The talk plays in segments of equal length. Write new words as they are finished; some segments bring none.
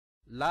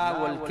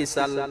LAAWOL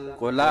KISAL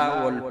ko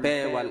laawol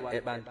peewal e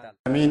ɓantal.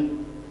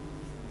 Amin.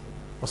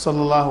 Wa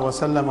sallallahu wa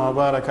sallama wa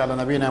baraka ala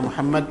nabina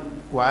Muhammad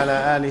wa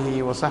ala alihi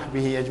wa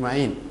sahbihi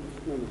ajma'in.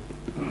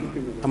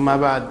 Amma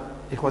ba'd,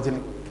 ikhwati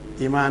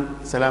al-iman,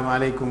 assalamu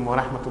alaikum wa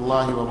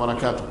rahmatullahi wa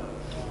barakatuh.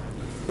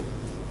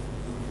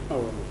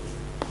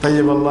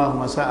 طيب الله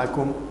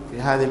مساءكم في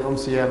هذه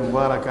الأمسية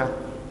المباركة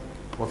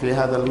وفي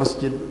هذا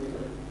المسجد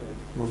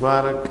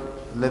المبارك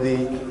الذي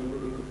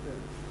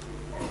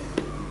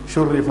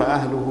شرف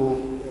أهله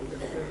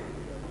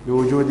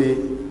بوجود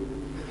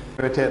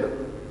بيتيدو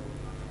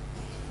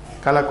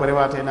كلا ko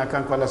rewatena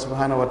kanko Allah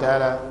subhanahu wa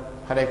ta'ala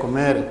haɗay ko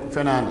mere ko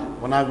fenande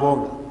wona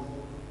gonga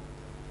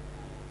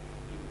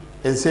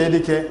en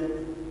seedike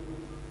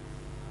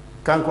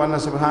kanko Allah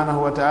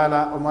subhanahu wa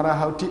ta'ala o mara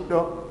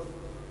hawtiɗɗo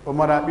o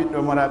mara ɓiɗɗo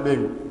o mara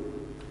ɓeygu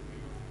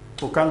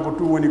ko kanko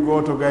tu woni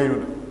goto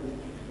gaynuɗo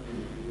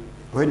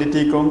o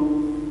hedditi kon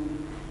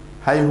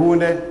hay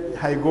hunde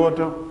hay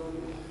goto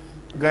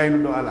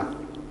gaynuɗo ala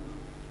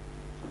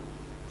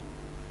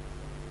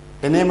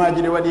e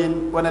nemaji ɗi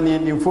waɗani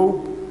en ɗin fof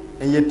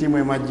en yettimo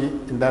e majji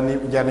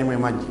en jarnimo e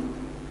majji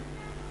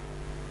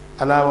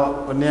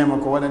alawa o nema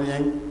ko waɗani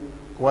en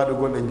ko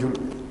waɗugol e julɓe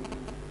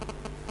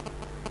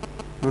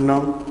ɗum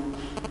noon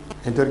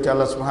en torki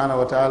Allah subhanahu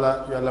wa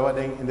ta'ala yo Allah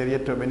waɗen e nder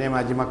yettoɓe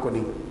nemaji makko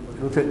ɗin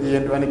ɗum feƴƴi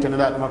en ɗo ani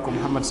kenelaɗo makko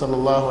Muhammad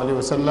sallllahu alayhi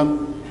wa sallam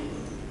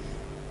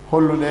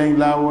holluɗe en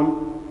laawol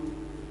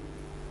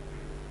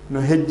no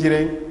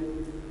hejjiren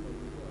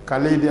ka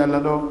leydi Allah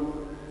ɗo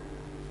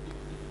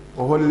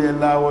o holli en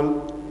laawol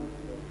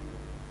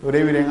o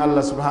rewiren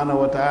Allah subhanahu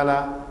wa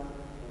ta'ala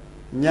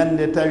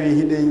ñande tawi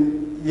hiɗen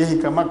yehi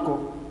ka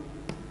makko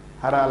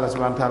hara Allah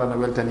subhanahu wa ta'ala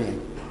no weltani en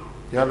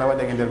yo Allah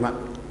waɗen e nder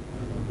maɓɓe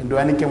en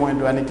duwanike mo en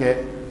duwanike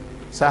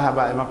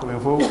sahaba e makko ɓen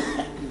fof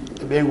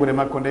e ɓeygure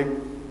makko nden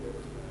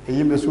e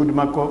yimɓe suudu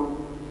makko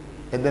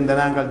e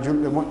dendanagal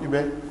julɓe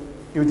moƴƴuɓe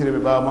iwtire ɓe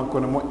ɓawa makko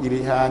no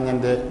moƴƴiri ha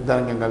ñande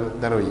dargal ngal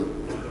daroyi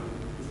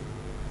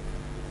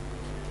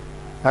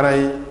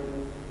haray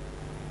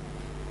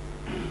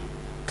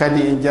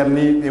kadi en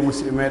jarni ɓe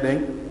musidɓe meɗen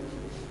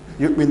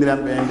yuɓɓidiran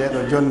ɓe e ndeɗo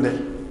jonde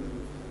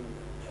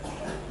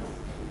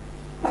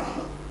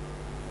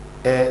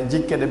e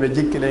jikke ɗe ɓe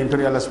jikki ɗen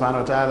tori Allah subhanahu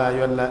wa ta'ala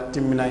yo Allah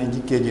timmina en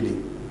jikkeji ɗi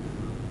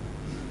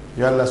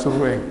yo Allah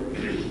surru en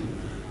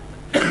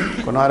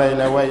kono haray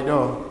la wayi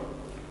ɗo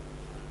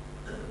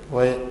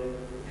way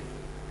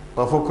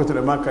o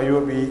fokkotuɗo makka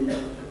yooɓi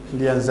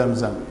ndiyan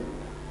zamzam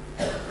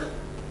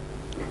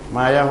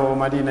ma yaho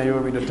madina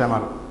yooɓi ɗo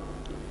tamaro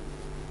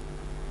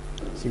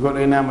si goɗɗo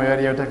inama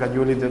yo yewta ka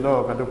juulirde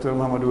ɗo ka docteur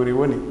Mouhamadou Wuri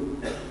woni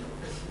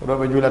ko ɗo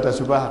ɓe juulata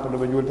subaha ko ɗo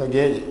ɓe juulata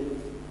gueeƴe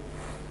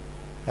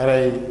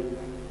haray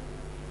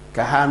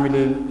ka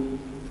hamilil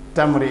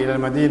tamri ila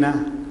madina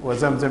wa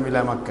zamzam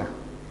ila makka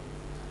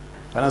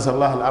fa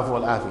nasallahu al afwa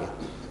wal afiya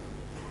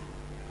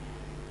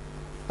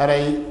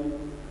haray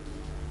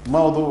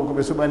mawdu ko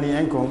ɓe suɓani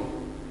en kon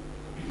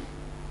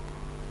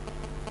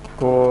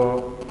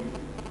ko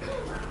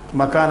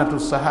makanatu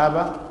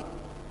sahaba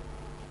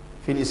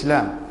fi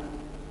l'islam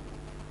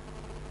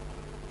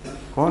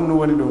ko honno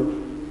woni ɗum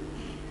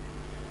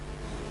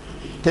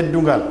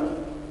teddungal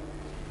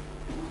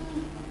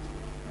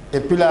e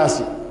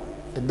pilasi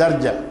e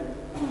darja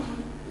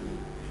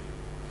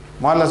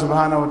mo Allah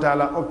subhanahu wa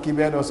ta'ala okki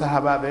ɓeɗo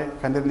sahabaɓe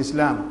ka nder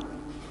l'islam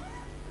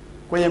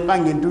koyen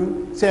ɓangin tun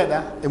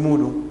seeɗa e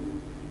muɗum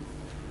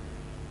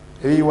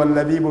e wi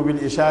wallabibu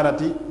bil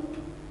isharati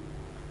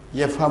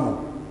yefhamu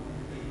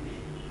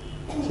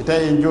si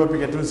tawi en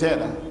jopike tun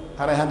seeɗa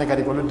haray hande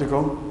kadi ko lutti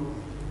kon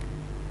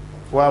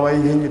wawa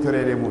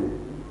heññitorede muɗum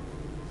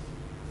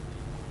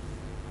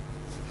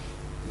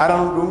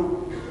aranu ɗum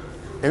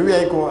e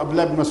wiyay ko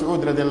Abdullah ibn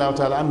Mas'ud radiallahu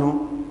taala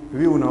anhu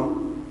wiwno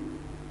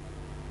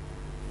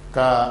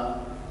ka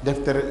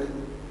deftere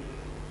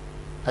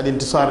al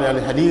intisar al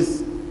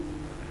hadith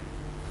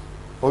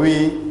o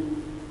wi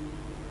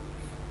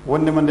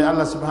wonde mo nde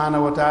Allah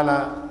subhanahu wa ta'ala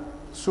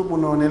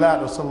suɓuno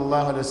nelaɗo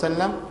sallllahu alayhi wa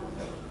sallam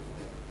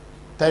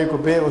tawi ko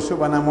be o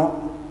suɓanamo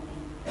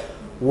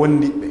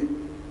wondiɓɓe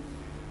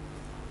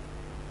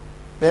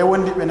ɓe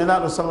wondiɓɓe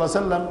nelaɗo sallah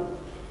sallam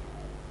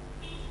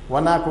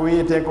wona ko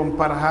wiyete kon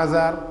par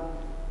hasard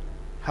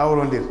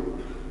hawrodir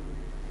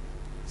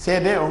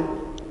seede on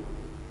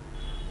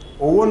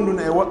o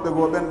wonduno e woɓɓe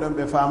goo ɓen ɗon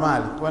ɓe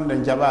famali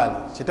wonɗon jaɓali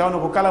si tawno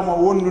ko kala mo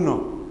wonduno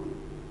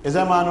e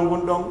zamanu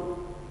ngun ɗon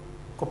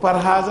ko par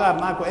hasard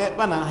na ko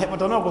eɓɓana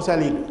heɓatono ko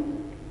saliɗo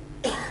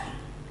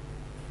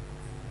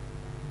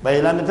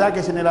ɓay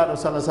landetake so nelaɗo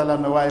sallah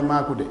sallam no wawi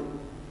makude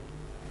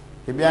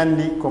eɓe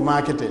andi ko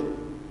makete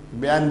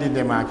ɓe andi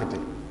nde makete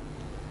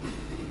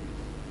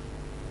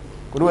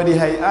ko ɗum waɗi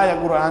hay aya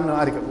qur'an no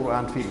ari ka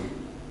qur'an fi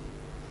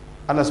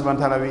Allah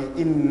subhanahu wa ta'ala wi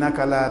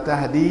innaka la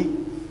tahdi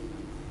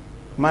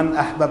man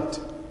ahbabta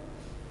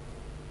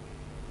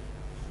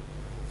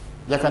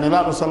jaka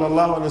nelaɗo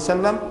sallllahu alayhi wa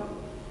sallam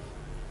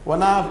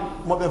wona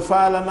moɓe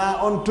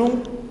falana on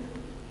tun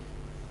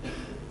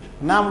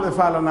na moɓe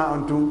falana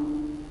on tun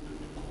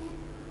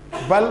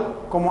bal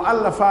komo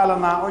Allah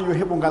falana on yo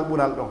heɓu ngal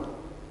ɓural ɗon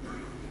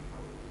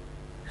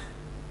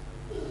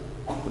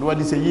ɗum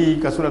waɗi so yii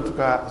ka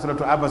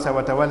suratu abasa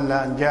wa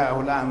tawalla an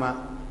jaahu l'ama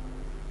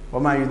wa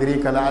ma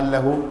yudrika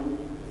la'allahu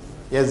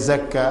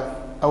yazakka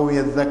aw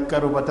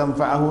yadhakkaru fa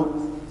tanfa'ahu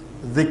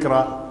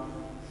dhikra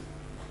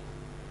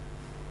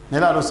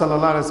nelaɗo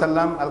sallallahu alaihi wa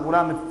sallam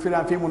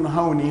alquran fimum no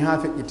hawni ha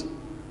feƴƴiti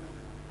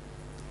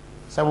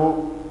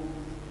sabu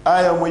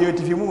aya mo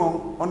yewti fi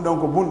mum on ɗon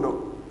ko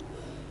bunɗo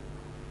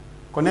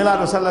ko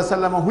nelaɗo sallah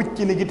sallam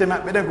huccini gite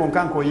maɓɓe ɗen kon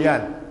kanko o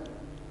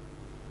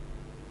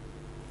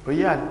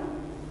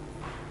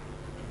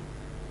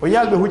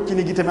yaalɓe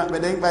huccini gite maɓɓe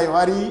ɗen ɓay o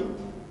ari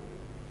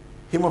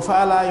himo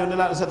faala yo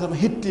nelaɗo sallah sallam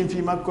hettin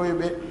fi makko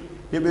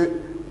yoɓe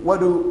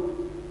waɗu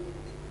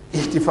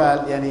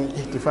ihtifal yani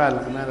ihtifal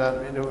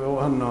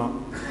honno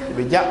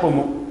ɓe jaɓɓo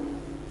mo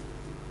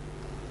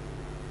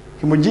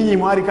himo jiñi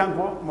mo ari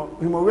kanko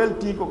himo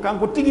welti ko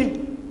kanko tigi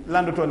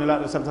landoto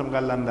nelaɗo sallah sallam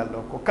ngal landal ɗo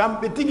ko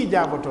kamɓe tigi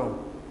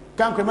jaɓotomo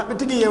kanko e maɓɓe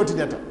tigi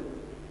yewtidata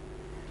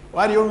o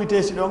ari o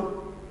witesi ɗon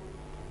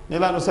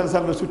nelaɗo sallah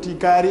sallam no sutti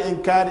kaari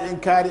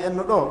en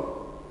no ɗo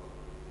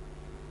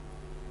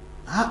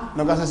ha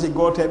no gasa si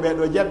goote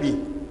ɓeɗo jaɓi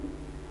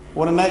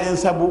wona nayi en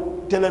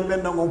saabu telen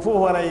ɓen ɗon on fof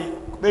waray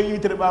ɓen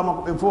yitere ɓawa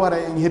ko ɓen fof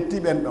waray en hetti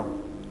ɓen ɗon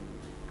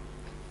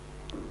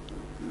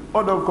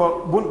oɗon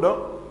ko bunɗo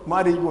mo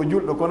ari o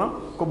julɗo kono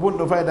ko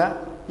bunɗo fayda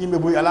yimɓe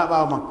buy ala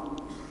ɓawa makko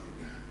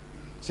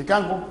si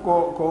kanko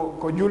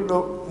ko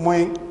julɗo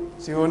moyen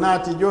si o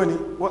naati joni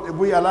woɓɓe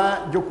buy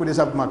ala jokkude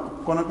sabu makko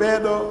kono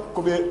ɓeeɗo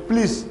koɓe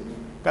plus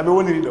kaɓe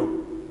woniri ɗo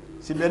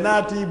si ɓe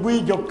naati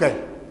buy jokkay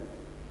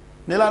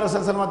nelaɗo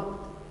sa sallam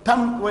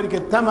tam waɗi ke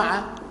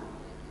tamaa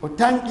o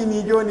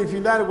tanƴini joni fi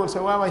daarigol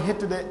so wawa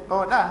hettude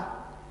oɗa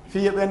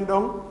fiya ɓen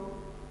ɗon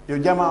yo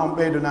jama on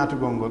ɓeydo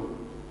naatugol ngol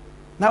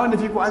na wonde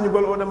fi ko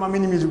añugol oɗama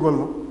minimise gol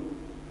mo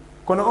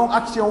kono on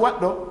action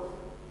waɗɗo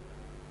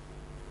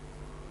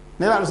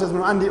nelaɗo sa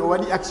sallam andi o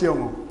waɗi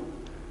action o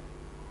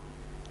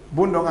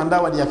bunɗon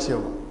anda waɗi action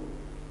o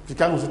fi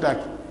kanko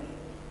sutaki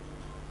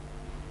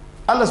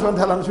allah subahana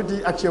taala no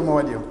suti action mo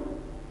waɗi o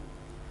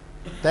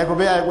tawi ko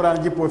ɓeya e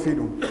qur'an jippo fi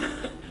ɗum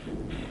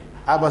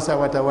abasa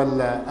wa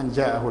tawalla an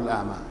jaahu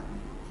l'ama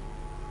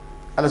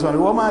allah subahana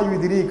wama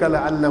yudrika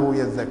la'allahu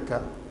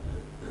yazakka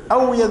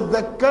aw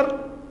yadhakkar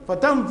fa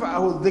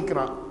tanfa'ahu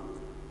dhikra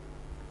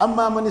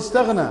amma man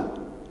istaghna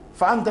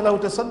fa anta lahu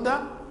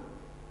tasadda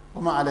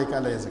wama alayka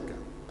alla yazakka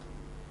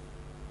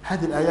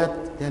hadi l'ayat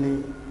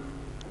yani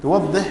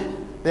توضح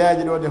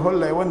بياجي دو دي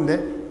هولا وندé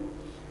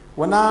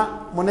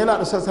wona mo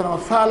nelaɗo sa sallam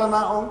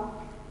faalana on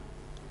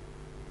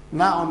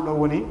na on ɗo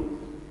woni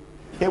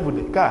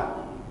heɓude ka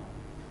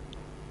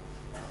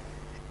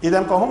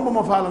idan ko hombo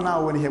mo faalana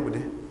o woni heɓude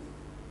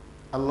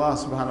allah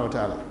subhanahu wa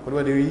taala koɗo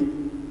waɗi wi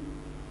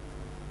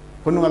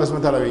honnugo allah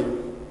subhana taala wi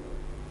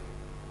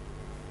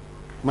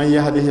man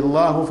yahdihi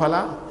llahu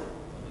fala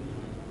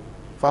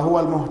fa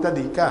huwa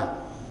almuhtadi ka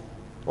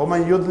wa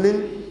man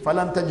yudlil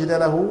falan tajida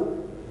lahu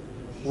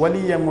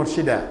waliya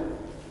murshida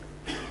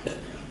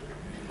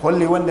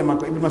holli wonde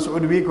makko ibnu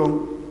mas'ud wi kon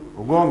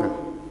ko gonga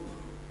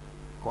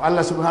ko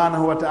allah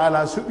subhanahu wa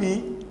ta'ala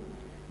suɓi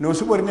no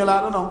suɓori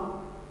nelaɗo noon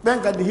ɓen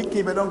kadi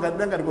hikkiɓe ɗon kadi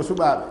ɓen kadi ko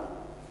suɓaɓe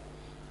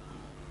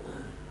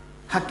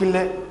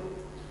hakkille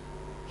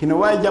hino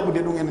wawi jaɓude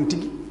ɗum enen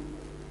tigui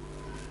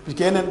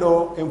puisque enen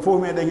ɗo en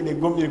fof meɗen hiɗe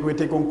gomɗiri ko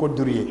wiyete kon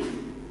coddurier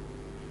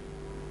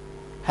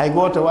hay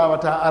goto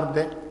wawata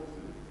arde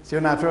si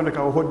wona fewde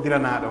ka o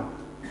hoddirana ɗon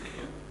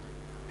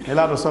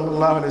nelaɗo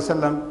sallllahu alayhi wa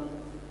sallam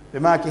ɓe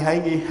maki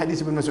haygi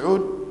hadis ibne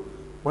mas'ud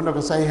wonno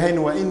ko sahihayn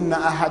wa inna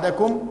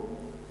ahadakum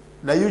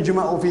la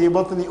yujma'u fi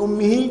batni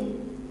ummihi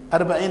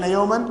 40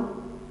 yawman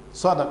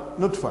sadaq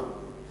nutfa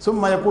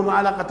thumma yakunu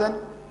alaqatan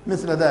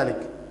mithla dhalik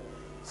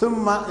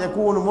thumma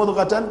yakunu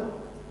mudghatan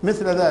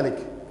mithla dhalik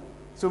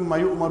thumma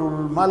yu'maru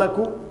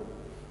al-malaku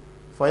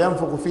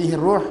fayanfukhu fihi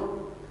ar-ruh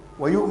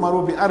wa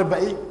yu'maru bi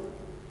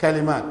 4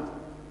 kalimat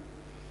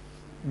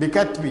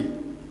bikatbi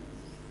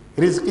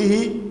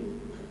rizqihi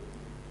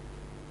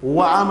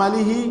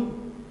وعمله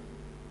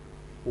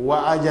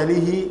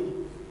وأجله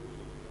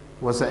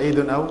وسعيد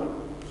أو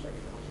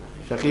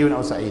شقي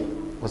أو سعيد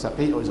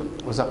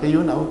وسقي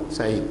أو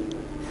سعيد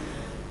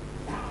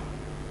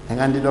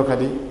عندي دو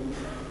كدي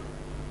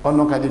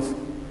أنو كدي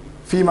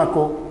فيما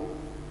كو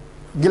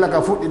gila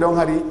ka fuɗɗi ɗon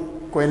hari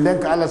koye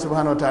ndenka allah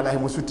subhanahu wa taala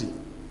hemo suti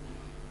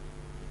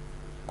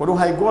ko ɗum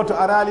hay goto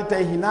arali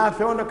tawi hina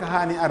fewdo ka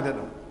hani arde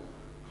ɗon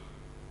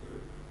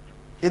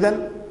idan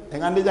en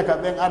andi jaka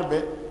ɓen arɓe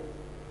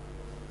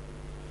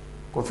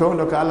ko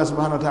fewdo ka allah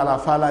subhanahu wa taala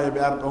faala yoɓe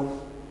ar ɗon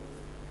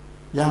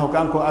yaho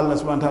kanko allah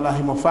subhanahu wa taala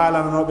himo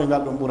faalananoɓe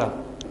ngal ɗon ɓural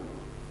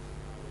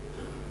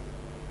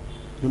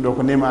ɗum ɗo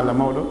ko nema allah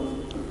mawɗo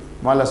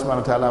mo allah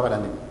subhanahu wa taala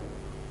waɗani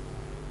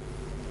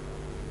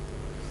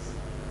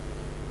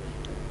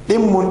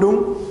ɗimmum ɗum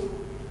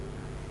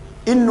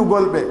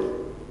innugolɓe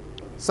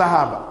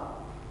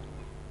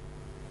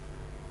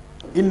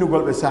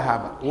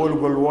sahaba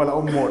wolugol wola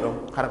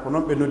ummoɗon hara ko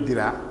noon ɓe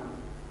noddira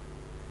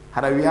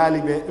hara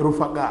wiyali ɓe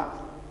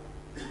rufaqa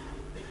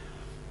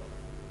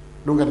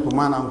ɗum kadi ko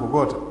mana on ko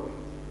goto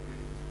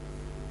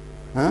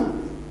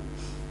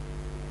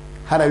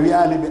hara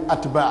wi'ali ɓe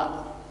atba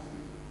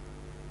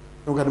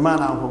ɗum kadi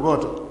mana on ko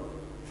gooto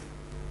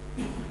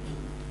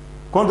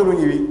konto ɗum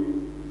iwi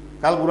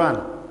ko alquran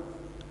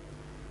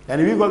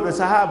yani wigol ɓe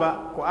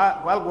sahaba ko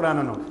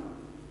alqurana noon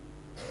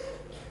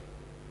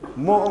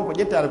mo on ko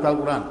ƴettade ko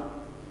alquran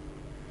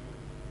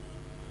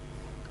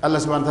allah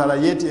subahana taala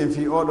yeeti en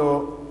fi oɗo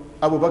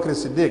aboubacre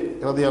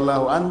siddiq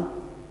radiallahu an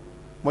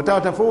mo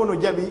tawata fof no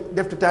jaɓi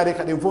defte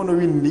tarika ɗen fof no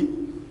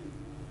windi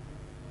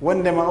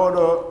wondema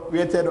oɗo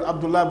wiyeteɗo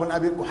abdoullah bun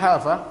abi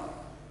quhafa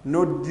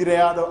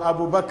noddireyaɗo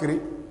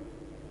aboubacry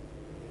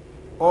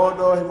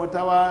oɗo himo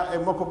tawa e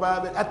makko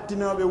baɓe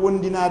attinoɓe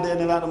wondinade e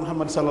nelaɗo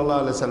mouhammad sallllahu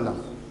alih wa sallam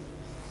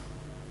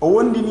o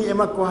wondini e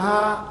makko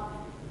ha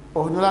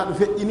o nelaɗo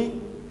feƴƴini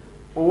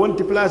o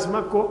wonti place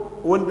makko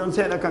o wondi ɗon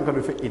seeɗa kanka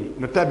ɗo feƴƴini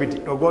no tabiti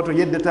ɗo goto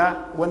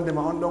yeddata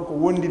wondema on ɗon ko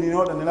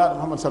wondininoɗo nelaɗo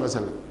mouhammad sallah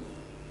sallam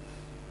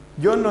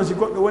joni noon si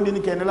goɗɗo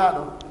wondini ke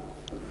nelaɗo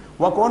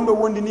wako on ɗo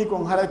wondini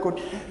kon haray ko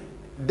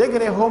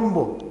degré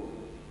hombo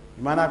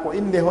mana ko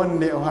inde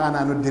honde o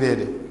hana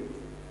noddirede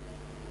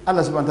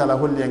allah subahana taala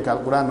holli en ka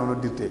alquran no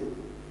noddirte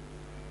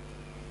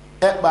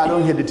eɓɓa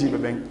ɗon hedditiɓe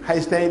ɓen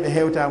hayso tawi ɓe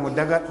hewtamo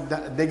daga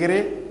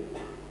degré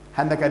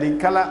hande kadi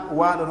kala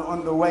waɗo no on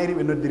ɗo wayri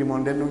ɓe noddiri mon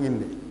nden ɗum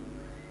inde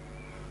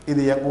id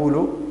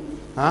yaqulu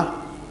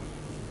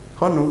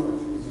honnu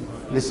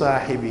li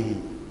sahibihi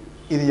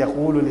id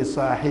yaqulu li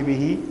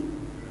sahibihi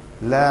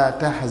la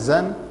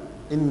tahzan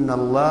inna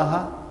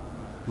allaha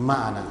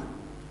ma'ana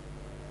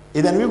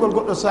idan wigol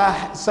goɗɗo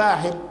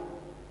sahib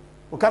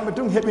ko kamɓe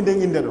tun heɓi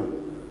nden inde ɗo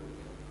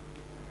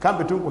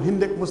kamɓe tun ko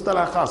hinde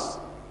mustala khas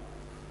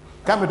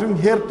kamɓe tun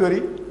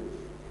hertori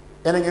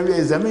enen e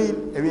wiye zamil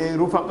e wiye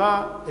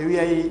rufaqa e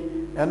wiyay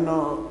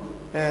enno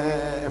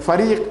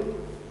fariq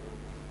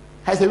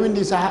hayso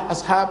windi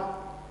ashab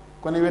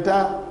kono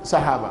wiyata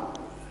sahaba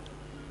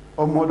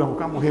on moɗon ko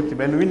kamɓe heɓti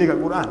ɓen no windi ka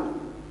qur'an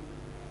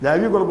ya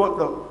wigol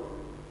goɗɗo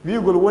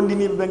wigol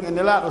wondiniɓe ɓen e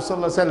nelaɗo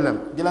sallah sallam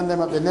gilande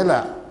maɓɓe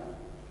nela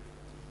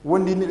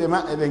wondiniɓe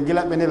maɓɓe ɓen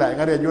gilaɓe nela e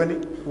gari joni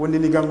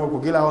wondini gangol ko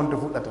gila honto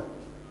fuɗɗata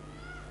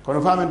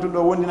kono famen tun ɗo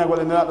wondinagol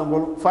e nelaɗo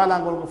ngol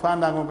falangol ko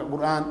fandagol ka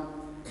qur'an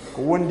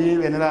ko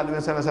wondiniɓe nelaɗo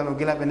ɓe sallah sallam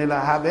gilaɓe nela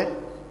ha ɓe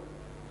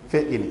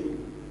feƴƴini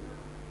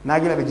na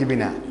gila ɓe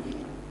jibina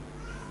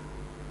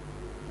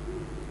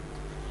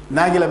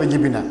na gila ɓe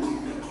jibina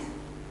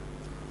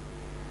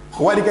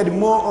ko waɗi kadi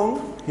mo on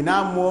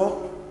hina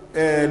mo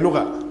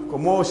luga ko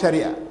mo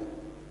sharia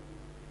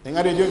en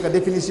ari joni ka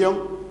définition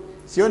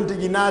si on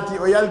tigi naati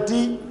o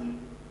yalti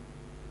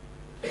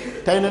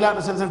tawi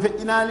nelaɗo sallah sallam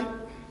feƴƴinali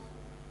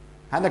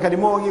hande kadi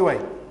mo on iway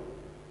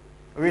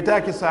o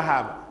wiyetaki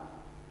sahaba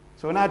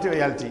so naati o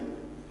yalti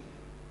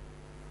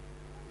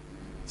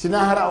sina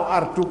hara o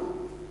artu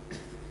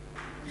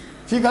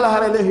fi kala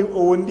hara lehi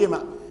o wondi e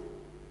maɓɓe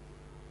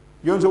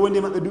joni so wondi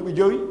e maɓɓe duuɓi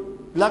joyi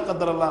la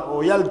qadarallah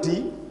o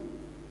yalti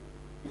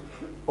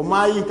o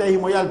maayi tawi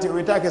mo yalti o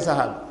wiyetake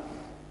sahaba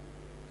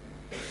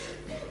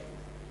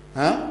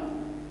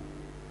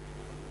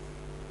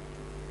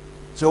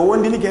so o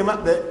wondinike e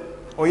maɓɓe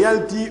o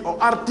yalti o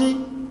arti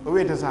o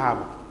wiyete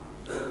sahaba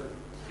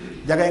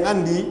jaga en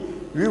andi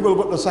wigol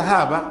goɗɗo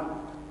sahaba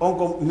on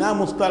ko na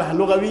mustalah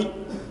lugawi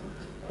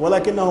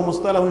walakinahu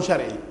mustalahun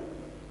shar'i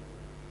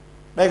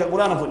ɓay ka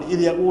qur'ana foɗi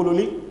id yaqulu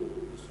li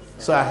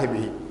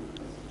sahibihi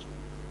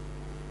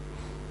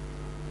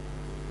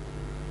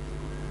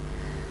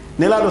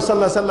nelaɗo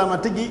sallah sallam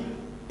tigi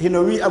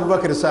hino wi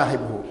aboubacre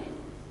sahibuhu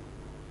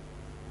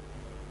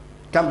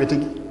kamɓe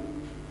tigi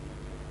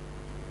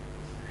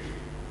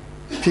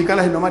fi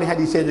kala hino mari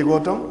hadiseje goo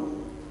ton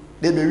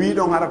ɗe ɓe wi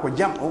ɗon hara ko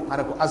jam on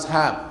hara ko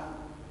ashab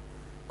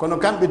kono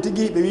kamɓe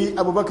tigi ɓe wi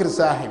aboubacre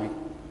sahibi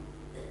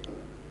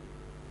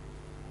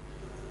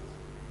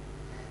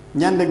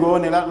ñande goo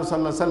nelaɗo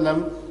sallah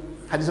sallam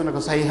hadis one ko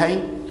sahihayn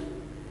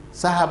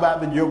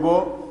sahabaɓe jogo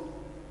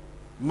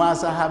ma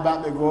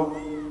sahabaɓe goo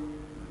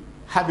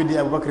habidi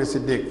aboubacre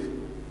siddiq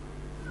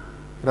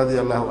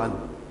radiallahu anhu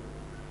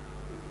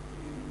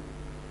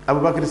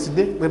aboubacre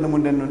siddiq ɓerde mum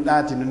nden non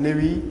ɗaati no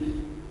newi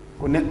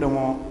ko neɗɗo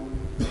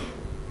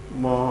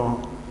mo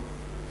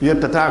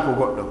yettata ko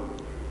goɗɗo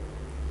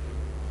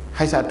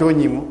haysa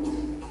toñimo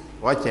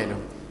o waccay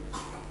ɗum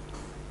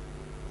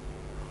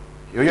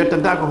yo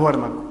yettanta ko hoore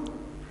makko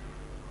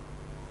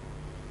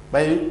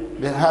ɓay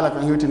ɓe haala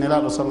kan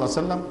hewtinelaɗo sallah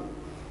sallam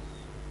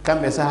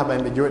kamɓe sahaba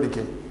en ɓe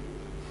jooɗike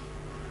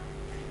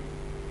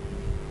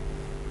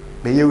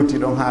ɓe yewti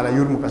ɗon haala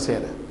yurmu ka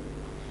seeɗa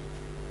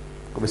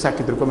koɓe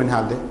sakkitori komin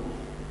haalde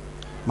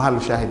mahallu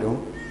shahid on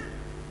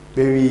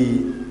ɓe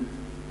wi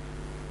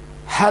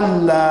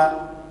halla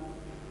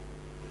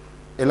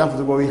e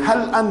lafdu go wi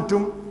hal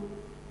antum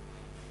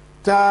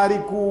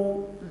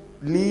tariku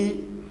li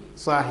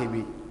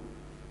sahibi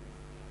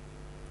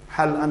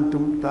hal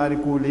antum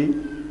tariku li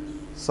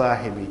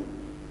sahibi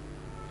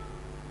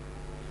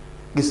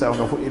gissa o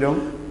nga fuɗɗi ɗon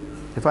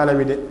e faala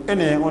wiide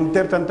ene on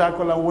tertanta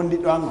kolam wondi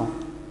ɗo an on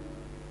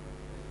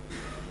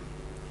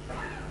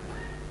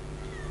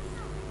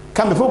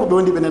kamɓe fof ko ɓe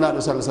wondi ɓe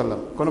nelaɗo sallah sallam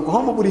kono ko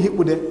hommo ɓuuri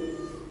hiɓɓude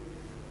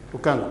ko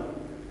kanko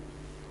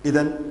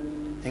idan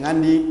en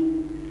andi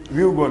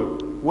wiugol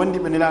wondi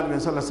ɓe nelaɗo ɓen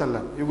sallah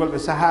sallam wiugol ɓe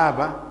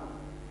sahaba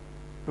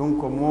ɗum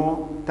ko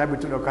mo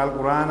tabituɗo ka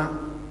alqur'ana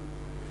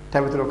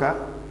tabituɗo ka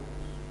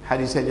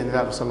hadiseje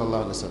nelaɗo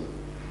sallllahu alih wa sallam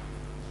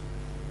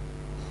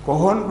ko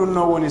honɗum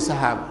no woni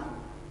sahaba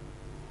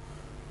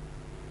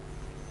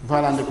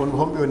falande kon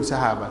homɓe woni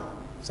sahaba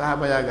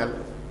sahaba yagal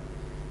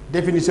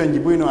définition ji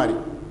buyno ari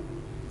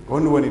ko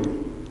honɗum woni ɗum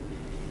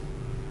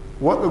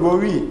woɓɓe goo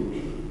wi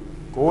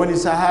ko woni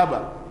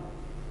sahaba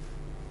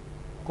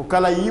ko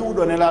kala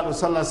yiwɗo nelaɗo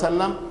sallah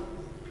sallam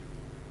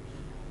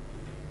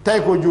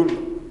tawi ko julɗo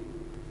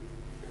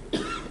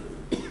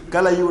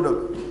kala yiwɗo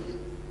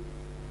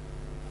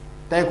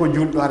tawi ko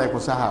julɗo haray ko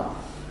sahaba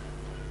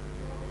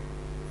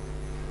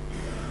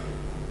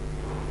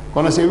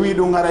kono se wi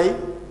ɗum haray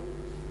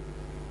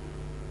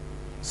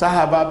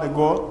sahabaɓe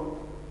goo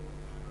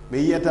ɓe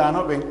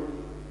yiyatano ɓen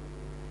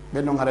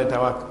ɓen ɗon haray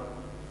tawaka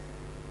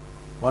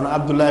wono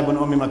abdoullahi ibne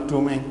ummi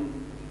maktum en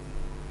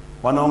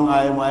wono on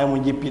aymo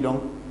jippi ɗon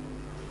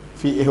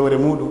fi e hoore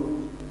muɗum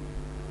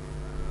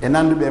e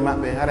nanduɓe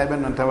maɓɓe haray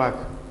ɓen ɗon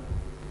tawaka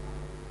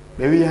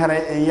ɓe wi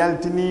haray en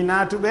yaltini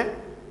naatuɓe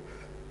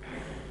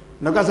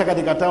no gasa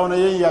kadi ka tawno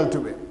yen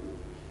yaltuɓe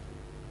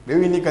ɓe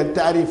wi ni kadi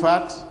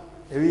tarifat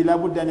ɓe wi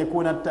labudde an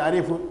yakuna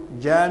tarifu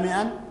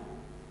jami'an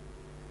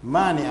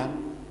mani'an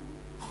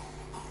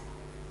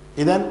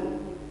idan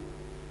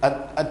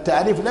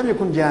التعريف لم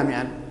يكن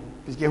جامعا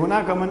بس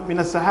هناك من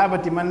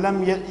الصحابة من لم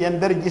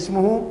يندرج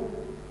اسمه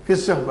في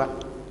الصحبة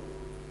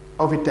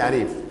أو في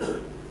التعريف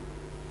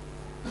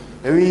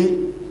وي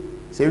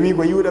سوي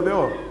كو يودا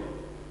بيو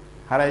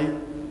هراي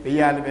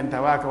بيال بن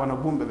تواكا وانا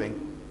بومبه بن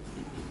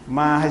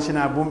ما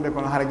هشنا بومبه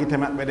كون هراغيتا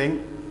مابbe den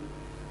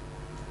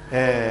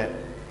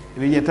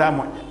wiyata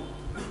mo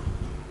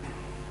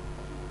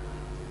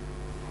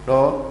do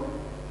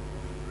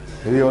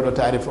wiyodo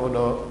ta'rif o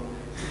do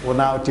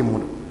wona o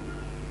timmudo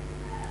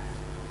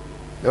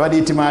ɓe waɗi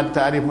itimade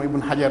tarif mo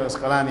ibne hajar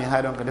asqalani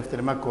hay ɗon ko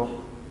deftere makko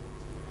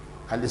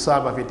al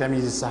isaba fi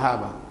tamise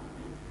sahaba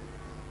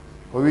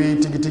o wi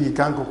tigi tigi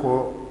kanko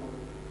ko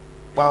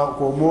ɓaw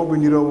ko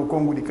moɓodirowo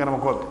konnguɗi karama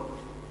koɓe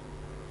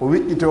o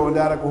wiɗɗito o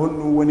dara ko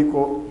honɗum woni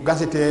ko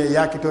gasete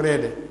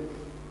yakitorede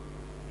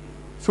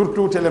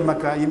surtout télé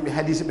makka yimɓe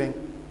hadise ɓen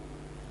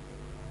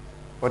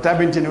o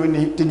tabintini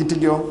woni tigi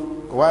tigi on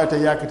ko wawata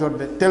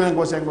yakitorde télé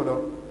ngo sengo ɗo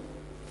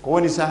ko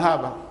woni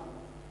sahaba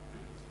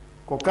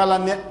ko kala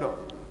neɗɗo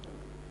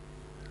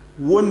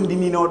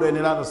wondininoɗo e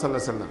nelaɗo sallah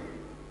sallam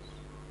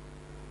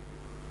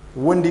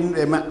wondiniɗo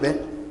e maɓɓe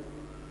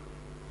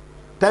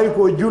tawi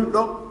ko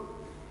julɗo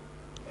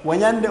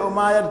woñande o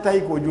mayata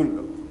tawi ko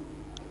julɗo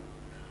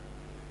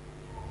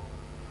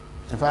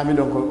en faami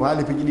ɗon ko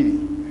haali piƴi ɗiɗi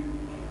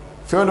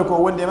fewno ko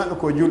wondi e maɓɓe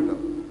ko julɗo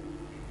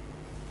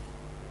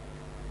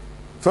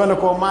fewno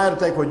ko mayata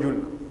tawi ko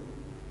julɗo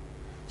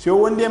si o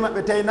wondi e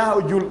maɓɓe tawi na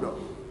o julɗo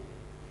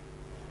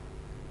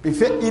ɓe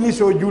feƴƴini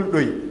so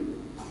julɗoyi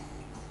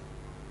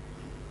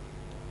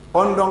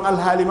on ɗon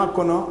alhaali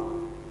makko no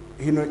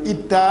hino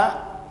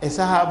itta e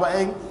sahaba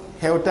en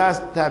hewta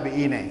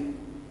tabi'ina en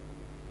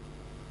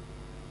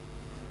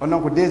on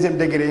noon ko deuxiéme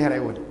degré haray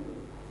woni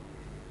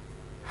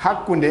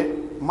hakkunde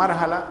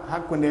marhala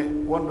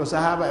hakkunde wonɗo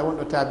sahaba e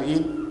wonɗo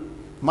tabi'in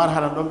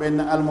marhala ɗon ɓen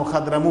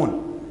almuhadramun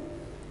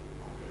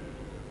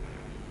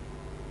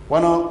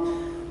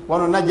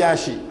wono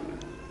najashi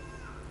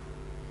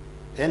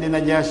endi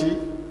najashi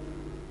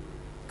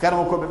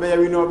karmo koɓe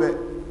ɓeyawinoɓe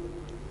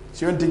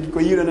si on tigi ko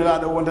yiiɗo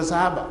nelaɗo wonta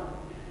sahaba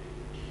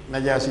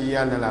najaasi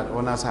yiyal nelaɗo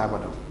wona sahaba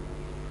ɗon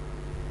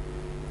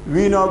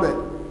winoɓe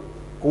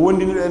ko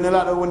wondiniɗo e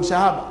nelaɗo woni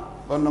sahaba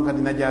on noon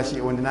kadi najaasi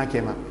e wondinaki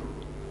e maɓɓe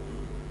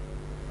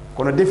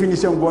kono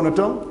définition gono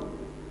toon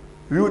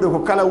wiwɗo ko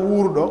kala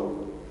wuurɗo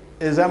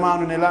e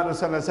zamanu nelaɗo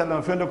sallah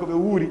sallam fende ko ɓe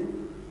wuuri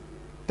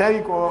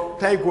tawi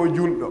ko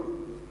julɗo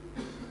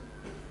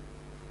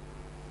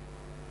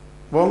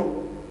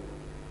bon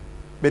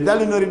ɓe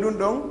dalinori ɗum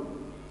ɗon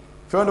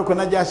fewno ko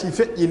najaasi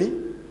feƴƴini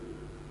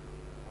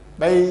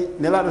ɓay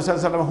nelaɗo sa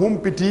sallam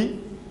humpiti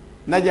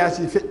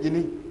najaasi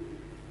feƴƴini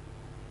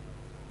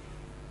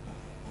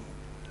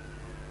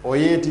o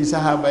yeeti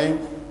sahaba en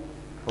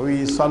o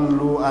wi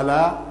sallu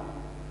ala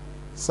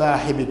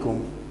sahibikum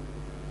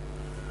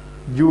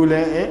juule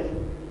e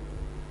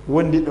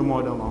wondiɗo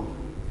moɗon on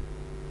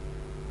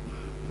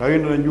no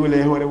wino ɗon juule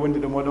e hoore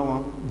wondiɗo moɗon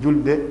on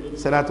julde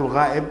salatul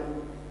ghaib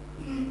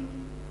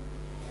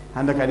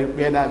hande kadi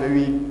ɓeeɗaɓe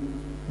wi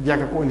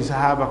jaka ko woni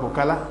sahaba ko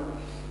kala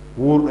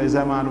wuurɗo e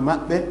zamanu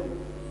maɓɓe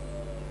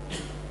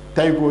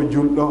tawi ko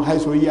julɗo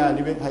hayso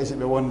yiyani ɓe hayso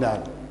ɓe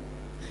wondani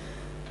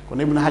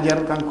kono ibne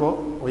hajar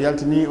kanko o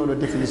yaltini oɗo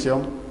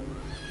définition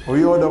o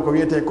wi oɗo ko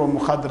wiyete ko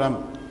muhadram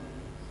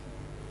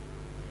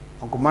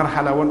on ko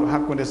marhala wonɗo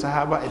hakkude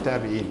sahaba e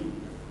tabi'in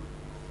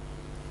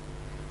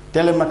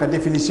tele makka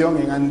définition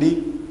en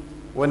andi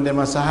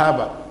wondema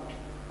sahaba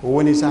ko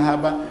woni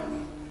sahaba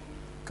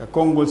ka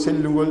konngol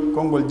sellugol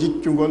konngol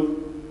jiccugol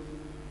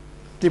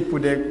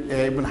tippude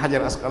e ibne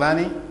hajar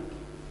asqalani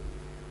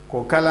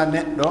ko kala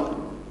neɗɗo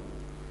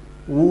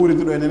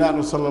wuuriduɗo e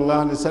nelaɗo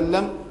sallllahu alih wa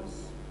sallam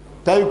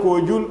tawi ko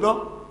julɗo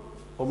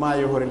o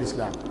maayi hoore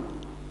l'islam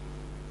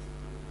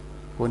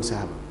woni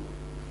sahaba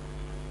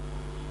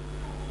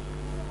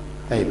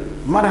ay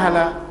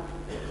marhala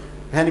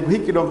hani ko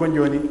hikki ɗon kon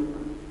joni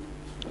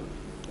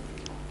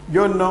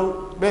joni noon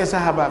ɓe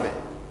sahabaɓe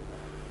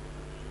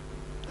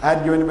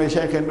aadi joni ɓe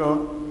cheikh en ɗo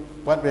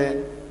waɗɓe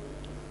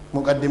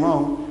muqaddima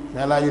on mi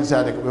ala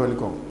yirsade ko ɓe holi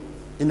kon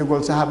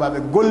innugol sahabaɓe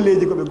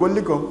golleji ko ɓe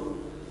golli kon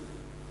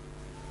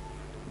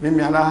min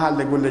mi ala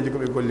haalde golleji ko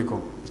ɓe golli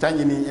kon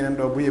tañƴini enen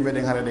ɗo buye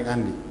meɗen hara ɗen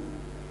andi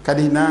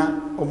kadi na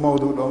o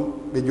mawdu ɗon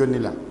ɓe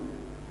jonnila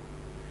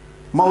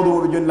mawdu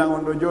mo ɓe jonnilan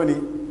on ɗo joni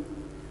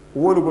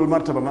wolugol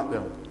martaba maɓɓe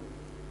on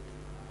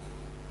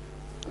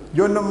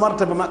joni noon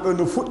martaba maɓɓe on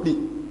no fuɗɗi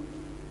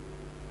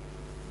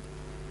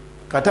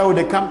ka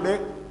tawde kamɓe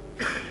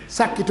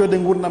sakkitode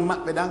gurdam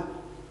maɓɓe ɗan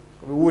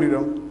koɓe wuuri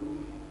ɗon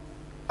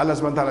allah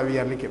subahana taala wi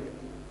yarlike ɓe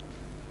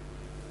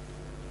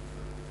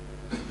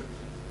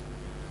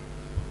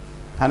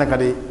hana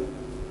kadi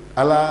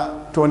ala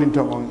tonin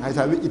ton on hay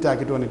sa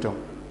wiƴƴitaki toni ton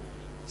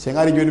sen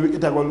ari joni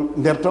wiƴƴitagol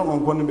nder ton on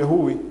kono ɓe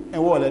huuwi en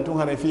woole tun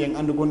hara fi en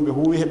andu gon ɓe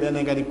huuwi heɓe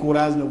enen kadi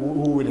courage no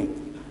huuwi ɗen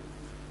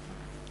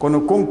kono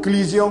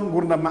conclusion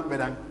gurdam maɓɓe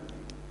ɗan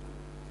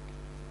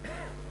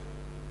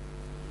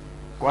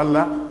ko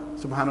allah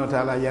subhanahu wa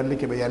taala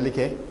yarlike ɓe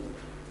yarlike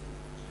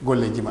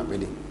golleji maɓɓe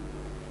ɗi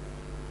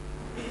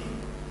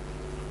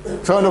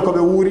fewno koɓe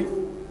wuuri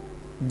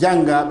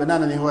janga ɓe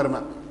nanani hoore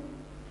maɓɓe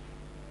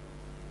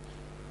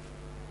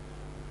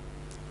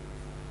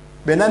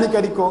ɓe nani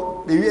kadi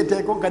ko ɓe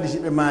wiyete kon kadi si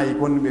ɓe maayi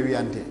kon ɓe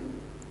wiyante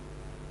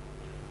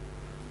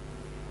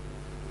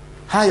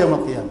ha yawma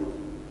alqiyama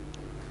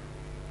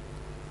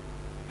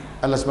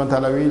allah subahana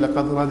taala wi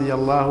laqad radiya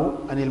llahu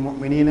ani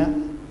lmuminina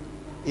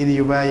id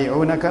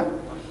yubayi'unaka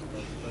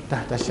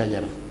tahta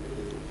shajara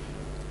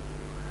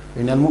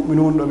ina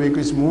almuminun ɗo ɓe ko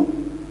ismu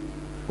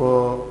ko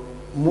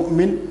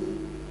mumin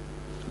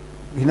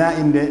hina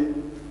inde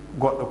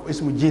goɗɗo ko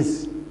ismu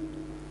jins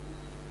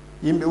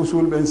yimɓe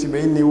usul ɓen si ɓe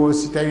inni wo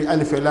si tawi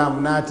alif e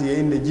lam naati e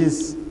inde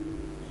jins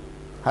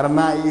hara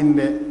na e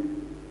inde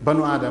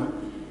banu adam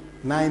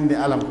na inde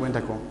alam ko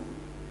wenta kon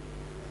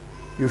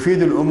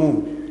yufidu l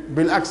umum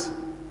bil aks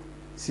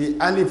si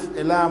alif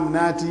e lam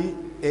naati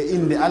e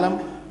inde alam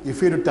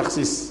yufidu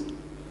takhsis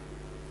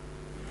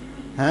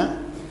ha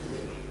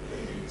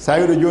sa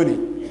wiɗo joni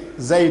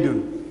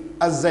zaydun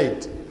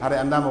azzayd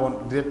hara andama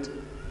wonɗo direct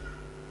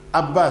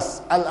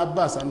abbas al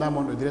abbas andama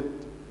wonɗo direct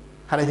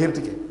hara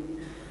hertike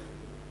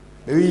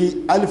ɓe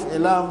wi alif e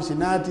lam si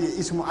naati e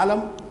ismu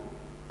alam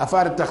a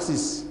faare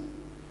takhsis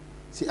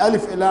si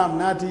alif e lam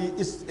naati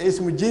e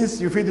ismu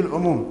jins yufidu l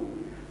umum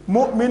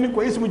mumin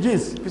ko ismu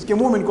jins puisque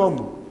mumin ko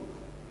mum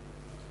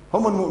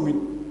homon mumin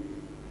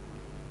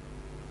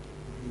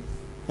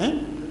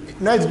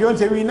nayi joni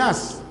so wi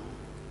nas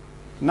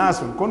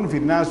nasun kon no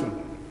firi nasun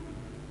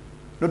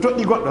no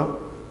toɗɗi goɗɗo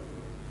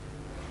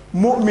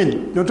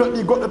mumin no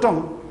toɗɗi goɗɗo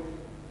ton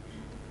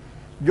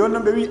joni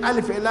noon ɓe wi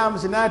alif e lam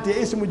si naati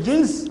e ismu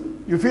jins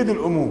yufidu l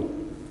umum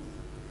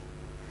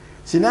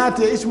si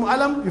naati e ismu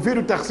alam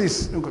yufidu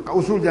takhsis ɗum ka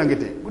usul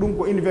jangete ɗum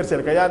ko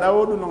universel ka yaaɗa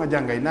o ɗum noon a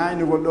janggay na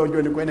inugol ɗo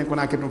joni ko enen ko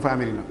nakir ɗum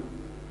famiri noon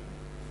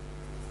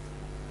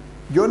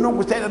joni noon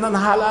ko tawiɗa nan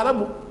haala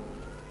arabu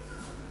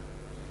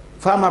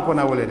fama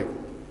kona wolede ko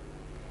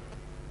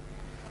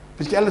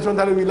puisque allah subahana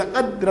taala wi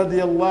laqad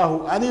radiyallahu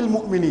anil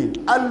muminin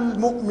al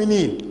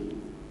muminin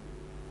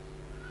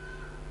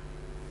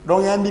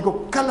ɗon yandi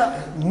ko kala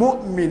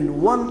mumin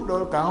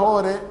wonɗo ka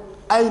hoore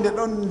ayde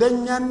ɗon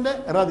ndeññande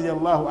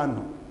radiyallahu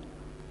anhu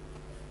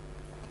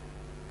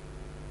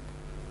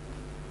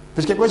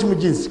puisque ko ismu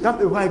jins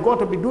kamɓe hay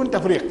goto ɓe dun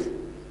tafriq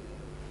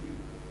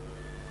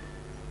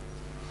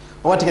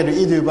o watti kadi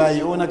idu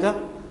yubayi'unaka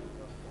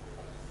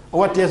o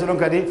watti yeeso ɗon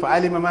kadi fa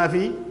alima ma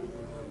fi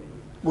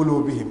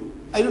qulubihim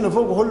ay ɗum no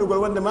fof ko hollugol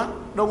wondema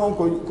ɗon on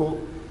ko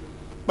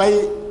ɓay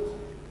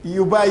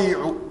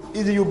yubayi'u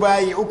idu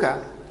yubayi'uka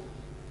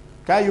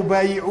ka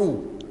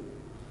yubayi'u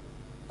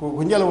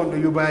ko njala wonɗo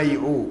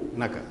yubayi'u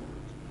naka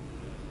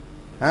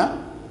ha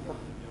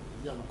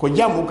ko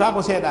jammu ka ko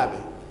seeɗaɓe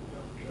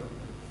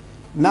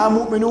na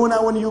muminuna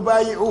woni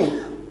yubayi'u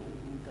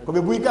ko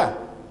ɓe buy ka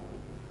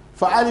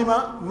fa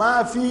alima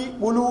ma fi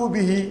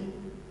qulubihi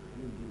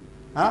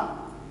ha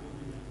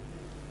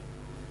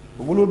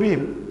ko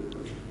qulubihim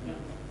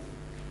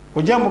ko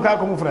jammu ka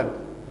ko mufrad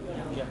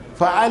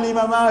fa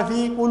alima ma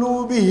fi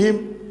qulubihim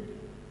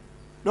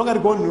ɗon kadi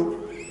gonnu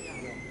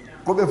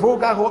ko ɓe fof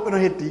ka ko woɓɓe no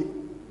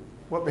hetti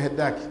woɓɓe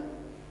heddaki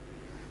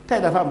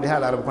tawɗa famde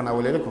haala arabe kono a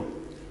wolede ko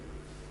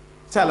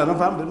so allah noon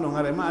famde ɗum noon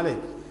haara ma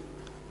aleyka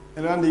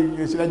ene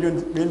andi siɗa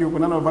joni ɓendi ko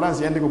nano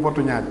france yandi ko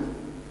porto ñaade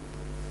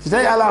si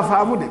tawi ala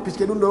faamude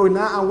puisque ɗum ɗo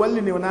na an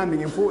wallini o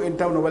nandi en fof en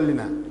tawno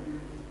wallina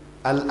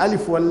al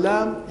alif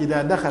wallam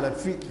ida dakhala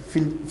fi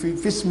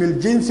ismi l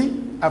jinsi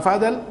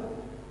afadal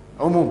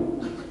umum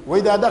wa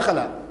ida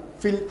dakhala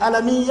fi l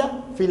alamiya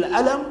fi l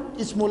alam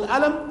ismu l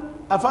alam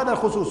afadal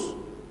khusus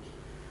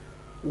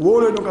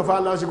woloy ɗum ka fa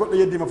allah si goɗɗo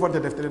yeddima fonte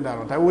deftere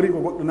ndaron taw wori ko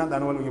goɗɗo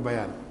nanɗano walla ɗum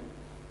bayani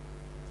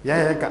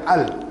yahe ka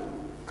al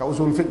ka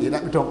usul fiqi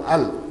ɗaɓɓi toon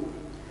al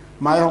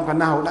ma yahon ka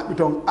nahaw ɗaɓɓi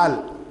toon al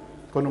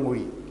kono ngo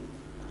wi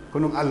ko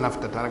ɗum al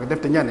naftata ko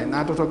defte ñande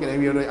natoto keɗen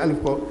wiya ɗo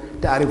alif ko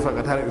taarif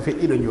faga tara ɓe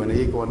feƴƴiɗo joni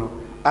yehi ko wono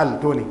al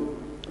toni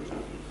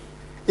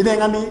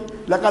inen andi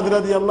laqad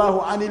radiyallahu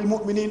anil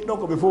muminin ɗo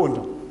ko ɓe fof woni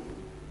ton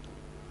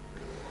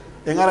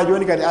en ara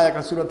joni kadi aya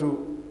ka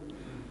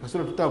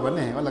suratu tawba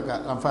ne walla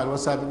ka anfal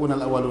wasabiquna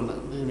al awwaluna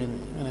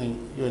minen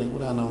joni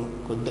ɓurano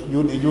ko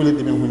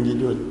juuliɗɗi men hunji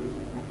joni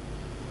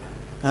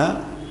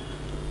ha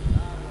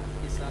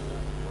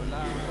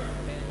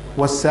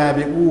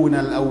والسابقون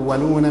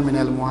الأولون من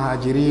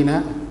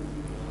المهاجرين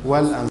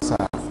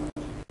والأنصار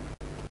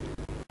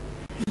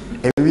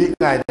أوي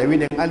قاعدة أوي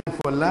دين ألف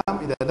واللام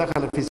إذا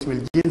دخل في اسم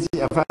الجنس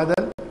أفاد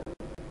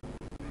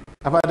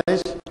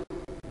إيش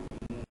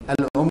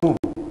العموم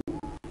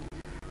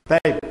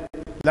طيب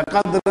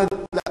لقد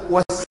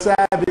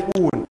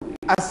والسابقون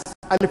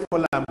ألف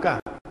واللام كا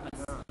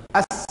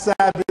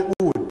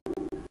السابقون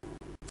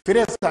في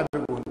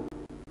السابقون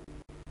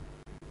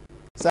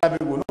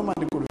سابقون وما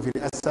نقول في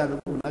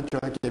السابقون أجوا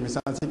هكذا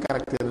مثلا سي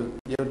كاركتر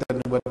يوتر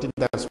نبتي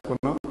درس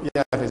كنو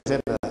يا في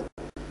زد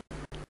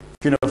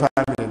في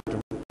نفهم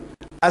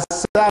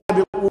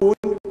السابقون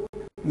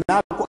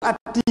ناكو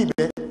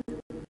أتيبه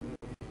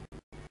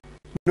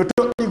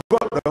نتوقي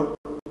غدو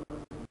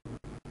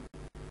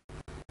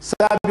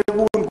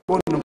سابقون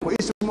كونو كو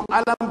اسم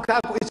علم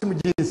كاكو اسم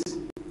جنس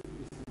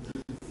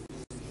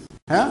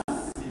ها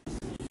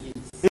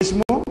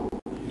اسمه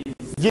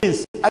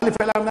جنس ألف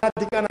لام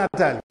ناتي كان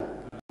تالي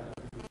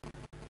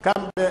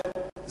kamɓe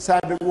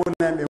saabe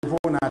wonnaɓe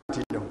fof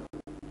naati ɗon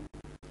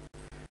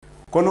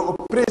kono o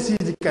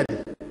précise kadi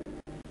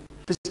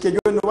puisque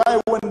joni no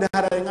wawi wonde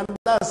hara e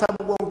ganduɗa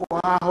sabu gon ko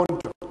ha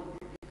honto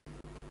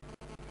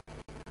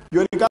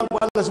joni kanko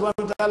Allah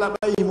subhanahu wa taala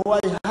ɓayi mo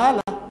wawi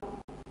haala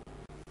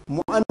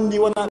mo andi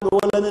wona ɓe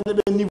wallanede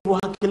ɓe niveau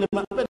hakkille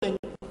maɓɓe ɗen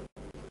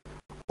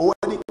o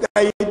waɗi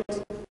kayit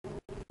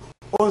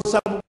on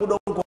sabu ɗon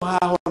ko ha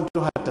honto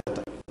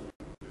hattata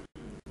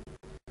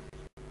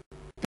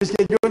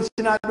puisque joni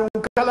sina ɗum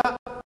kala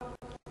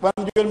wan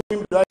joni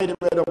min ɗo ayde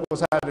ɓeɗo ko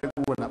saabe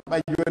guna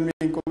ɓay joni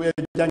min ko ɓe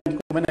jangi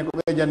ko minen ko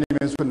ɓe janni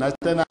men sunna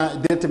tena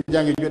direct ɓe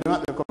jangi joni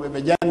maɓɓe ko ɓe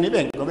janni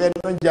ɓen ko ɓen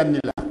ɗon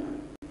jannila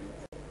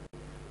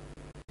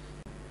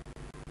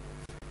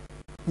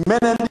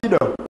menen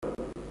ɗiɗo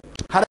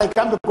haray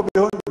kamɓe ko ɓe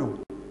hon ɗum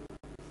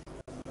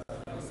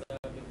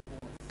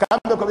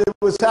kamɓe ko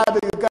ɓe saabe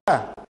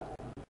ka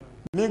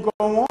min ko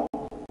mo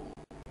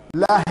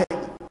laahe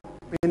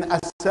min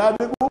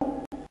assabiqu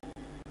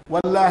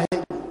wallahi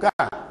ka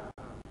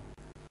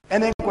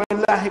enen koye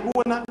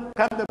laahiɓuna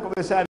kamɓe koɓe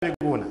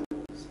saabiquna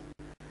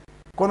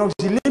kono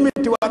si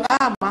limite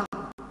waɗama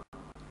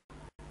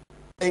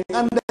en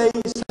anday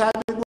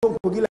saabiqun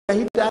ko gila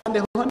hitande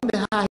honde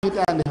ha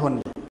hitande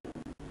honde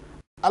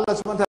Allah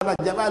subhanahu wa taala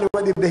jaɓali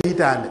waɗirde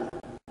hitande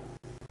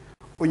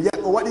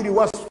o waɗiri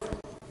wasfu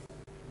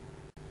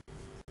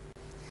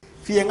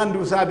fi en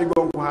andu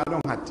saabiqon ko ha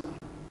ɗon hatti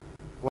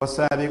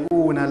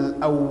والسابقون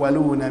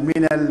الأولون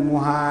من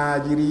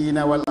المهاجرين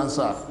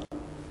والأنصار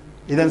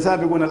إذن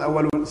سابقون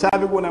الأولون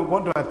سابقون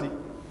كنتم هاتي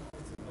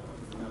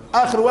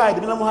آخر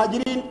واحد من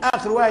المهاجرين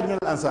آخر واحد من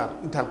الأنصار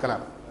انتهى الكلام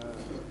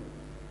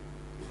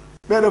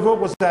بينه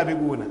فوق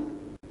السابقون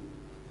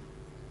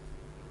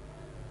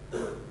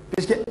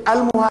بيسك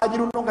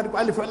المهاجرون قد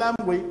ألف الألام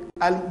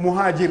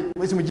المهاجر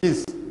واسم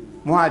جنس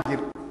مهاجر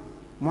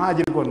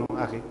كونو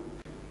أخي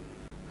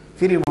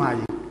فيري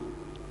مهاجر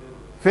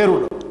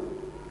فيرو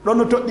ɗon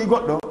no toɗɗi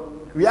goɗɗo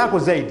wiya ko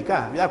zayd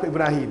ka wiya ko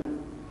ibrahima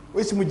o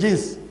ismu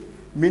jins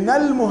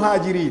minal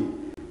muhajirin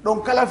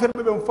ɗon kala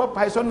ferɓe ɓen fof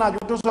hay sonnajo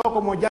to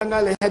soko mo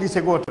jangale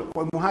hadise goto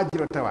koye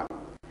muhajir o tawa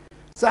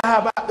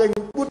sahaba ɓen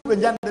ɓurɓe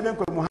jande ɓen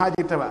koye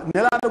muhajir tawa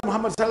nelaɗo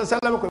mouhammad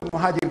sallam koye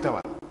muhajir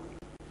tawa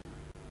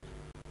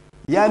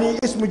yani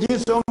ismu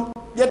jins on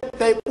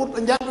ƴettay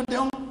ɓurɗo janɗude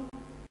on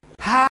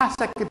ha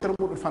sakkitere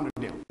ɓurɗo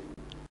fanɗude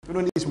on ɗum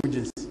ɗon ismu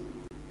jins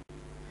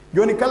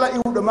joni kala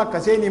iwɗo makka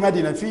seni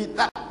madina fi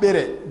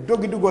ɗaɓɓere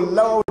dogidugol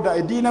lawda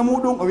e dina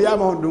muɗum o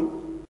wiyama hon ɗum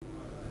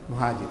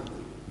muhajir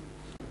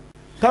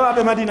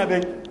tawaɓe madina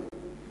ɓen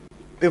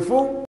ɓe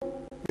fof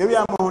ɓe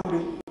wiyama hon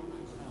ɗum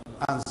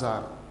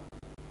ansar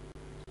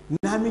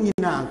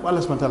naminina an ko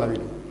Allah subhanahu wa taala wi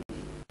ɗum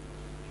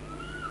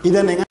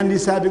idan en andi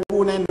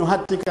sabiquna en no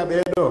hattika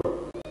ɓeɗo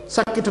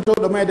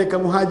sakkitotoɗo mayde ka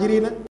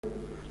muhajirina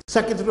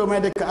sakkitotoɗo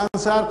mayde ka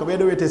ansar ko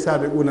ɓeɗo wiyete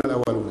sabiquna al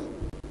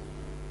awwaluna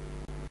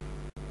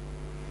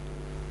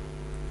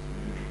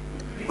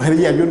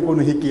هرجع جون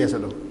كونوا هيك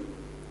يسلو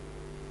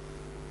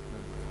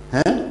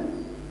ها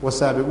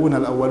والسابقون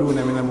الأولون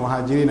من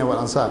المهاجرين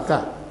والأنصار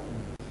كا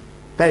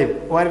طيب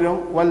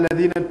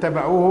والذين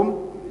اتبعوهم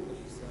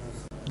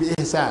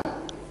بإحسان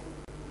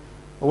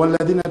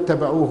والذين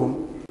اتبعوهم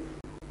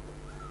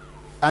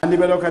عندي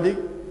بلو كدي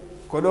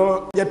كدو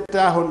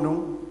يتاهن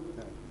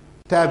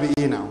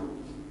تابعين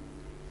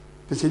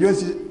تسجون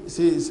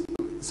سي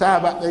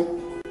صحابة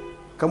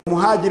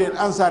كمهاجر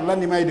الأنصار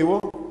لاني ما يدو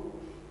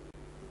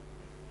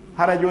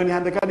hara joni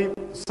hande kadi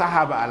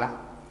sahaba ala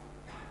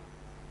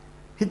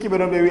hikkiɓe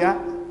ɗon ɓe wiya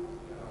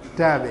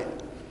taaɓe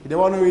ide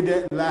wano wiide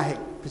laahe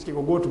puisque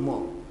ko goto mo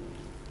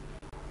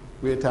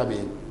wiye taaɓe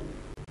en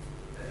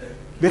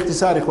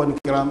باختصار إخواني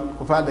الكرام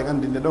وفعل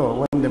عندي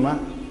ندو وندما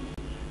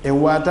إن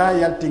واتا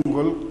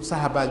يالتينغول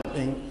صحابة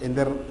إن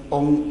در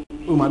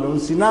أمادون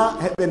سنا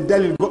هبن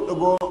دليل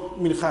go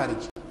من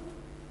خارج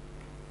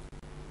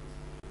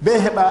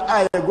بهبا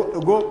آية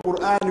go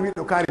قرآن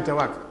ويدو كاري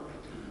تواك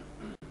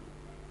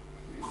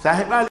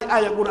صاحب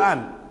آية قرآن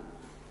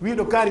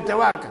ويدو كاري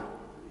تواك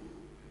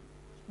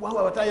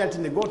وهو واتا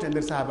يالتينغ go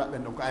تندر صحابة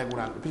بن آية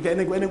قرآن بيك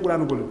إنك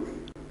قرآن قول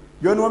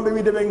جون ومبي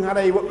ويدو بين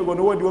هراي go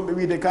نودي ومبي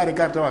ويدو كاري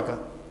تواك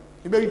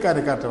يبي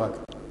كاري تواك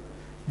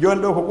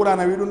جون دو قرآن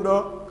ويدون دو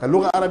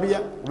كلغة عربية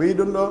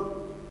ويدون دو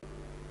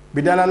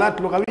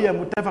بدلالات لغوية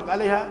متفق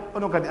عليها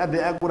أنه قد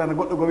أدى القرآن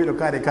قد قوي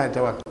كاري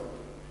تواك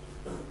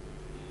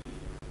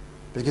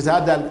بس كذا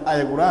أدى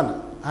آية القرآن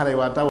هذا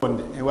واتا وند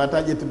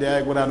واتا جت دي آية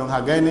القرآن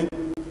هاجيني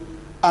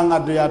أن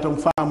أدى ياتم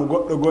فام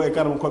قد قوي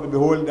كارم كوب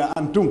بهول دا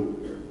أنتم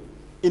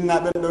إن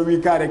بندو وي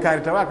كاري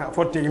تواك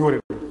فوتي هوري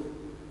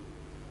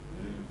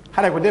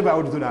هذا قد يبقى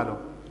أودي تنادو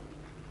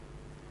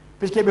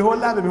بس كي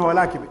بهول لا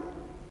بهولاكي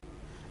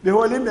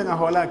بهولين بين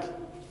هولاكي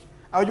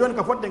أو جون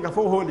كفوتي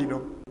كفو هولي دو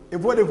e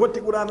fode fotti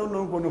qur'anu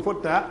non ko no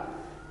fotta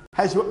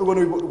hay so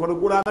gono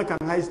qur'ana kan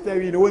hay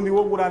stawi no wondi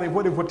wo qur'ana e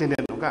fode fotte den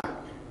no ka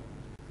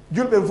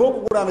julbe fo ko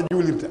qur'ana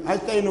julirta hay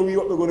stawi no wi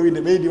wobbe gono winde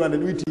beydi wande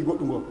duyti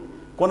goddu go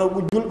kono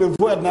bu julbe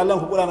fo adna Allah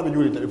ko qur'ana be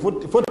julirta be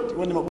fotti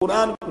wonni ma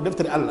qur'an ko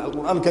deftere Allah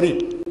al-qur'an karim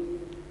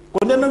ko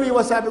den no wi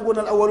wasabiqun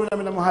al-awwaluna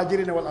min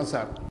al-muhajirin wal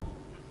ansar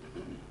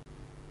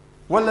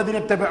والذين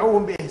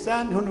اتبعوهم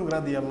بإحسان هم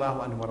رضي الله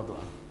عنهم ورضوا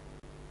عنه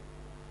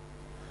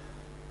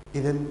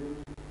إذن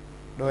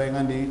do e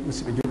ngandi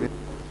musibe julbe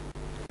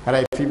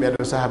haray fibe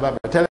do sahaba be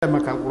tele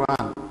makal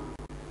qur'an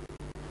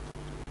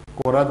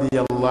ko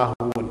radiyallahu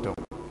anhum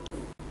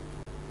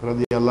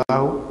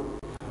radiyallahu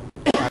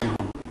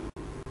anhum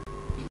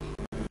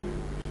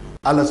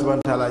Allah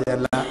subhanahu wa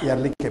ta'ala yar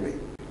likebe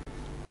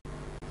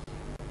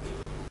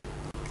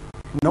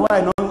no way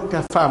non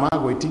ka fama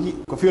go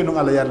tigi ko fiyo non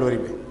Allah yar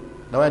loribe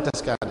da way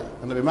taskade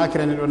no be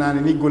makrene do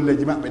nani ni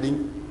golleji mabbe din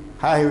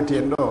ha hewti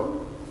en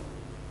do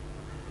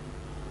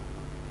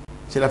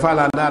sila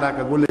fala ndara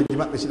ka golle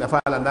jimabbe sila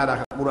fala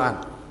ndara ka qur'an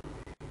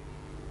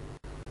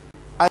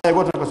aya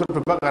goto ko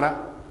suratul baqara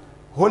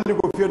holli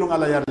ko fiyo non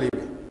Allah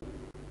yarlibe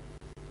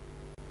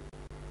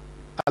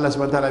Allah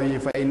subhanahu wa ta'ala wi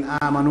fa in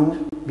amanu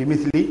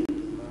bimithli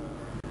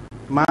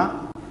ma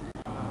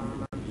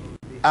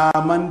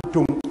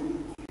amantum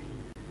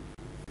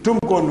tum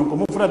kon ko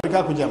mufrad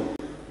ka ko jam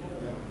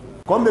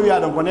kombe wiya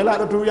don ko ne la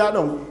do tu wiya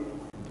don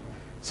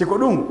siko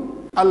dum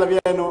Allah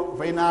wiyano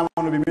fa in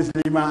amanu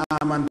bimithli ma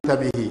amanta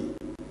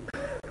bihi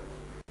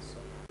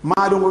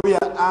ma ɗum o wiya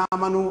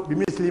amanu bi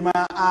misli ma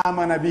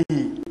amana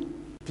bihi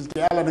puisque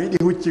Allah no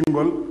yiɗi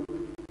huccingol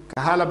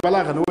ka haala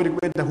balaga no wodi ko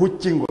ɓedda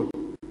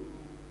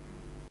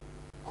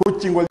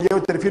huccingol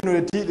yewtere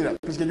finnude tiiɗiɗal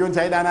puisque joni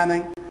sa yiɗa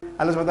nanen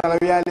Allah subhanahu wa ta'ala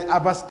wiyali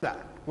abasta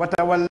wa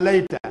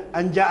tawallayta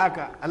an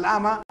ja'aka al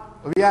ama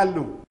o wiyali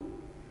ɗum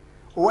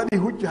o waɗi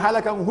huccu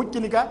haala kan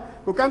huccini ka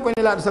ko kanko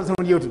ne laaɗo sal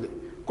sonon yewtude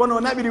kono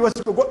o naɓiri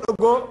wasi ko goɗɗo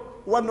goo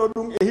wanno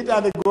ɗum e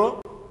hitande goo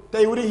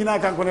tawi wuri hina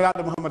kanko ne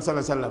laaɗo Muhammad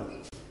sallallahu alaihi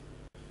wasallam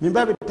min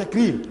babi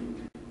takrim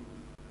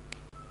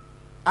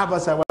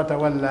abasa wa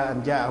tawalla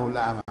an ja'ahu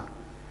al-a'ma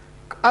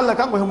Allah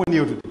kanko hemo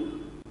newtude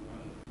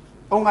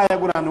on aya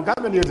qur'an no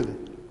kambe newtude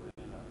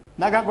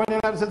na kanko ne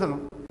la setano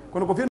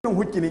kono ko fenno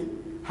huccini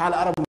haala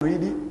arabu no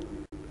yidi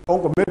on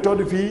ko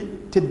méthode fi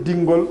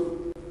teddingol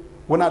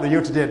wona do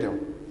yewtude de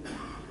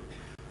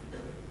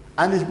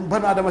ani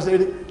banu adama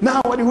seydi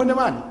na wadi hunde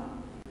mani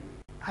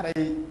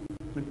haray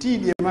no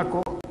tiidi e makko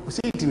o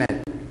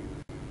seytinay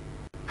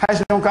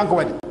hayso non kanko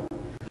wadi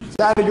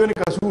saare joni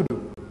ka suudu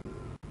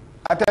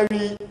a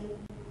tawi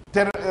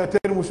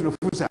termus no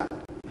fusa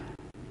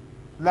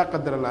la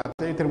qadra la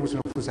tawi termus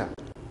no fusa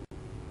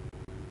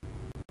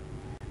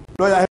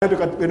do ya hedo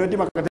ka be noddi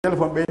makka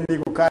telephone be ndi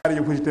ko kaari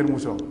yo fusi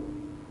termus o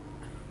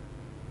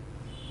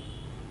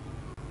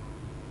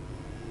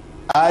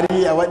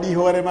ari a wadi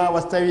hoorema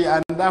wastawi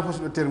anda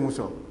fusdo termus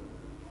o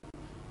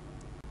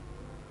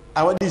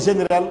a wadi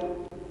general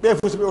be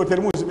fusbe o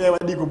termus be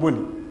wadi ko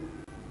boni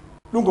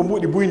ɗum ko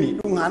mbuɗi buyni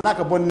ɗum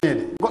hanaka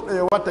bonnede goɗɗo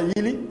yo watta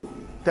yili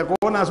te ko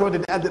wona sode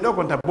de adde ɗo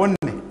konta bonne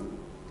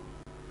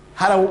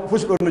hara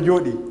fusɗo no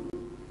jooɗi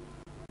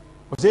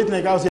o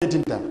seytina ka o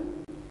seytinta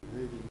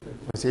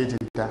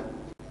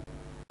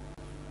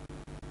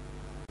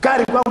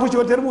kaari ko an fusi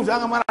o termus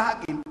anga mara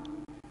haqqil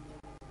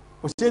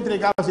o seytina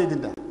ka o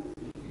seytinta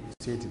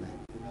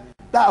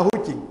ɗa a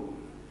hucci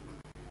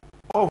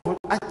o fo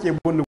acce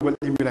bonnugol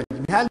ɗimmiraji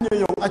mi haalniyo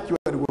yon accu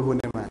waɗugol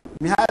hunde ma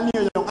mi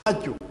haalniyo yon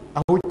accu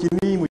a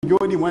huccini mo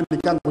jooɗi mo andi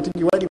kanko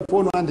tigi waɗi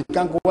fo no andi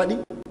kanko waɗi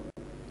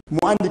mo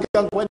andi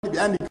kanko waɗi ɓe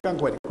andi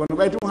kanko waɗi kono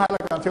ɓay tum haala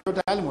kam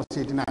fewta haali mo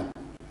seytinaali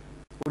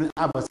ɗum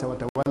abasa wa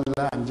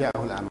tawalla an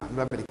ja'ahu al-ama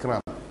babal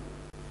ikram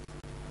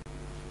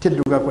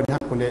tedduga koni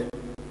hakkunde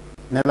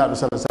nelaaɗo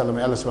sallallahu alaihi wasallam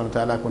e Allah subhanahu wa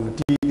ta'ala kono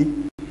tiiɗi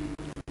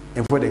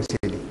en fode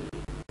seedi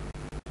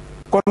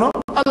kono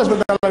Allah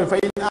subhanahu wa ta'ala fa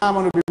in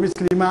amanu bi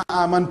misli ma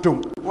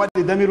amantum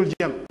waɗi damirul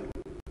jam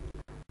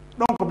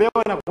donc be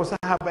wona ko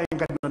sahaba en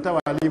kadi no tawa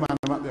limano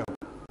maɓɓe o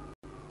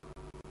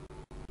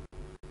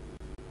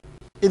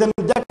idan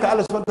jakka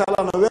Allah subhanahu wa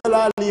ta'ala no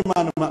wela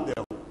limanu mabbe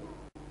o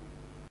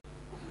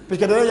parce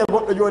que dara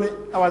goddo joni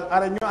awal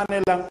ara ñu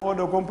anelan o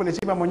do complet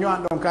sifa mo ñu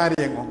andon kaari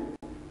en o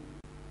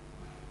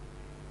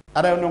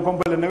ara non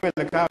complet no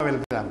wela ka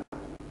weltam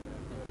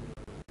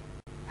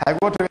hay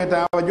goto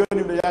weta o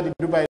joni do yaadi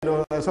Dubai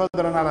do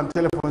sodara nalan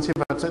téléphone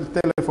sifa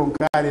téléphone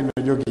kaari no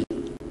jogi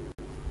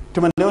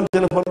to man don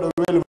téléphone do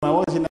welu ma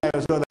wosi na yo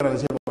sodara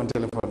sifa on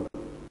téléphone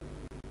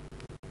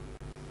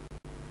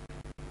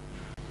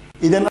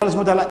idan Allah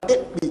subhanahu wa ta'ala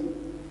ebbi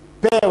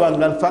peewal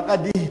ngal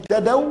faqadi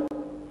tadaw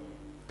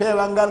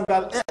peewal ngal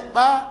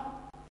ebba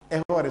e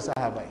hoore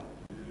sahaba en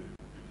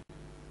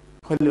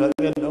holli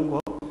waɗen ɗon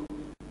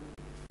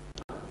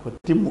ko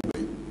timmuɓe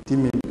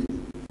timminɓe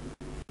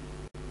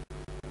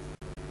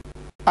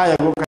aya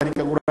go kadi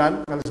ka Qur'an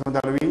Allah subhanahu wa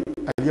ta'ala wi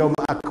al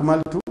yawma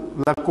akmaltu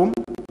lakum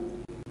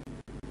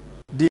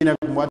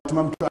dinakum wa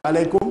atmamtu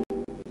alaykum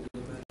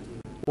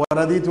wa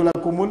raditu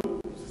lakumul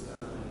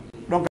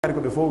donc kadi ko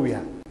ɓe fof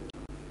wiya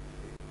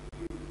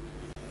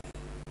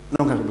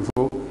non kadi ɓe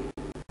fof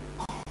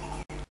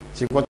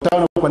si ko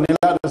tawno ko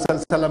nelaɗo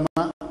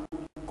sallama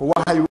ko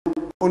wahayu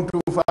on tu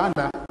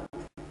faanda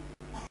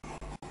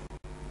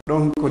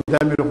ɗon ko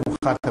damiro ko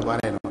khataba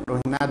reno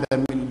ɗon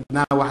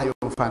na wahayu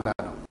on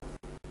faandano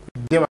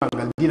dewal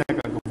ngal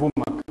dinagal ko fof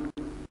makka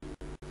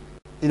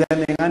idan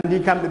en andi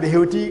kamɓe ɓe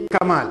hewti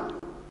kamal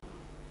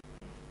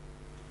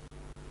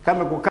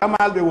kamɓe ko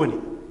kamal ɓe woni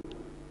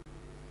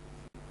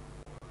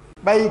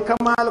ɓay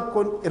kamal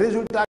ko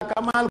résultat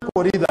kamal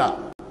ko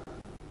rida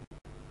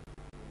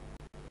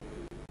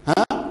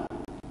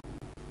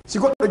si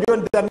goɗɗo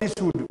joni darni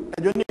suudu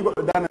a joni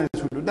goɗɗo darnani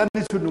suudu darni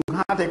suudu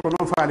haate ko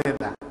noon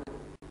faaleɗa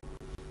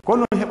ko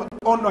noon heɓa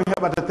on ɗon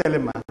heɓata télé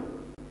ma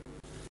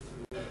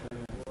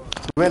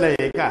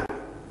welaye ka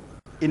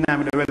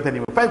innami ɗo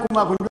weltanima pay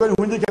kuma ko joni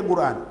hunjike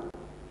Qur'an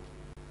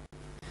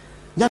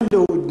ñande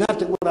o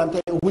narte Qur'an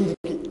tawi o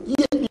hunjike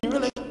yeɗɗi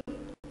welay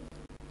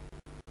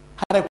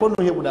hara ko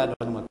noon heɓuɗa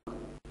ɗon makko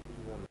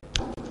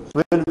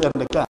welu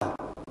ɓernde ka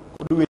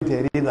ko ɗum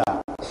wiyete rida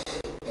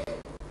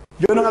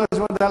joni Allah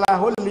subhanahu wa ta'ala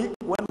holli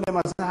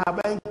wondema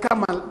sahaba en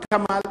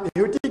kamal ɓe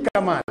hewti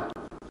kamal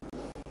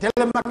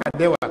tele makka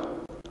dewal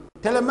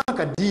tele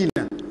makka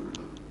diina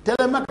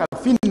tele makka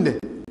finde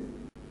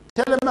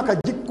tele makka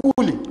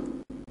jikkuli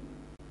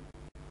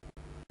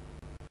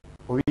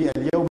o wi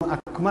al yawma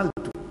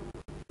akmaltu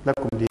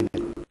lakum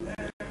dinakum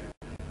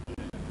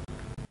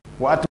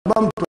wa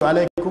atmamtu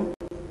alaykum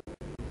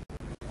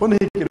on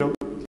hikkiɗo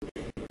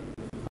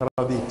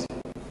radit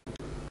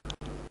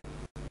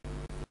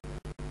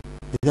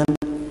idan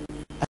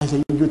aisha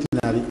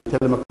yujjotinari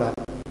tele makka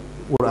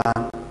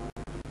Qur'an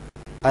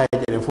aya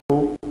jere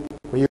fo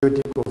ko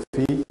yewti ko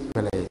fi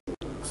walaye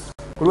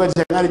ko wadi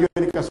sen ari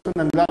joni ka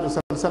sunnan laado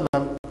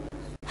sallam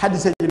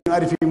hadise ji no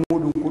ari fi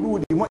mudum ko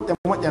duudi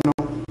moƴƴano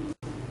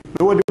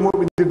do wodi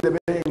moɓidirde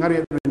ɓe ngari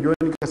ɗon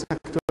joni ka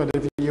sakkitode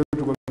fi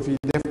yewtugo fi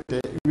defte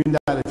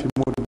windade fi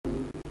mudum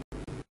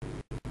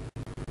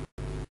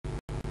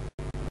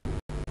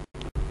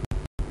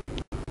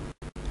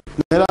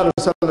nelaɗo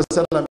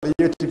sallam ɓe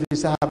yetti fi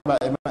sahaba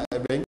e maɓɓe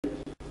ɓen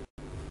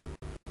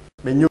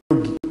ɓe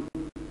ñoggi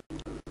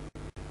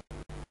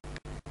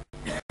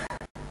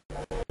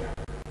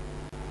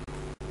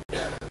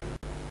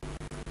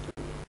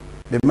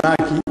ɓe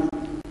maaki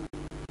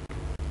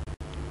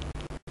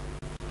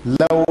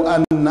law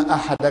anna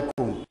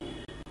ahadakum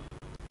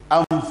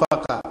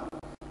anfaqa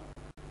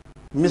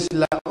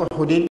misla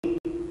uhudin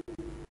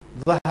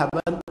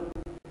dhahaban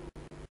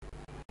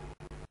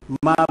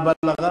ma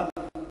balaga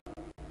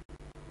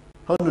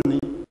hononi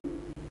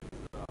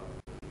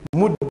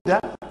mudda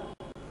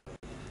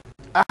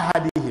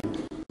ahadihim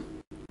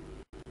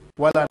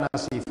wala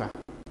nasifa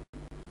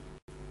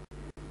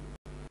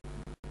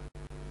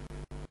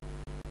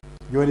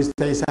joni so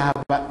tawi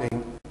sahaba ɓen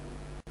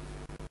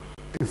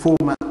ɓe fof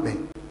maɓɓe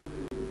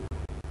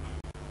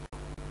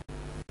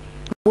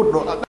ɓurɗo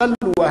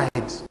aqallu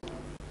wahid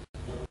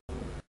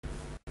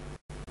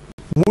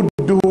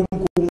mudduhum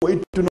kum o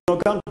ittuno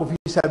kanko fi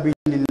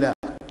sabilillah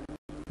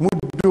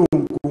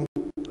mudduhum kum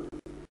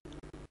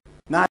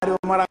naari o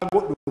mara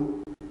goɗɗum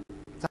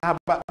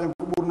sahaba ɓen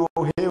ko ɓurno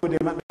hewde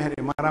maɓɓe heɗe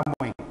mara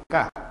moyen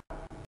ka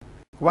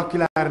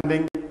wakkilare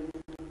nden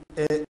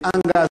e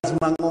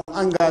engagement on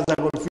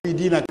engagagol fi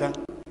dina kan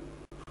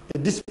e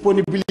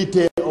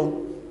disponibilité on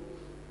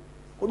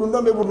ko ɗum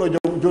ɗon ɓe ɓurno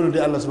jolude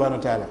Allah subhanahu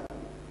wa ta'ala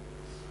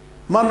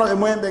manno e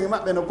moyen ɓe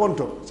maɓɓe no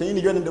konto so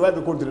ini joni nde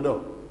waɓe kontude ɗo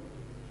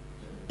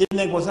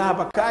innen ko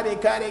sahaba kaari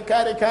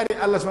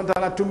Allah subhanahu wa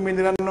ta'ala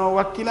tumminiranno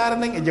wakkilare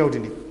nden e jawdi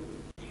ndi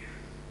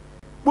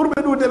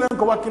ɓurɓe ɗuude ɓen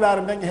ko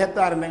wakkilare nden e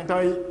hettare nden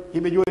tawa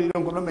hiɓe jooɗi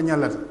ɗon ko ɗon ɓe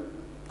ñallata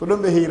ko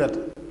ɗon ɓe hiirata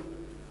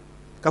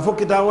ka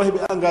fokkita wo heɓe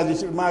engagé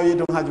si ma wi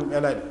ton haajum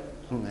ɓeelaɗe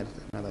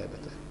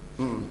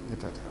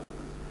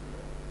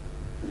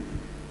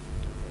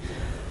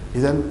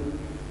idan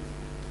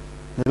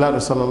nelaɗo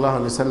sallllahu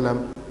alih wa sallam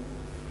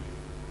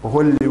o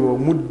holli wo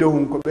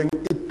muddahum ko ɓen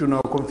ittuno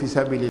kon fi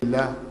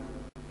sabilillah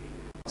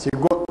si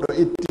goɗɗo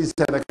itti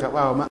sadaka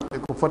ɓaawa maɓɓe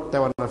ko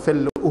fotta wonno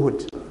fello Uhud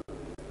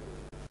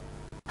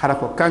hara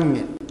ko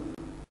kanŋe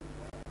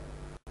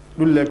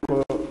ɗulle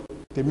ko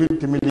te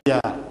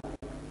multimilliard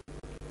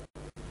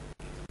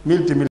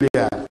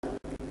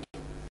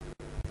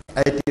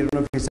ay tirno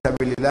fi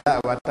sabilillah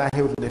a watta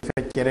hewtude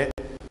feccere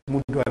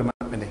mudduwar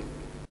maɓɓe nde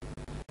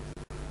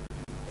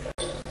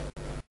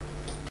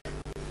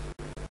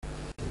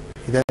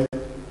idan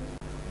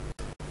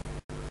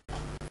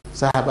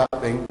sahaba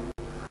ɓen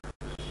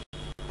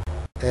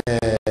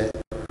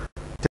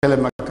tele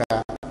makka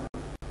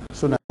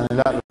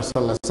sunanelaɗo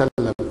sallah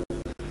sallam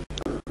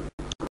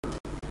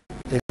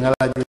e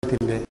ngala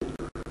jultinde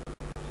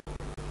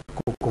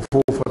ko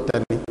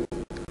fofottani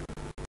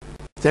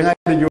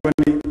jangade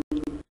joni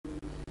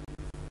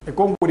e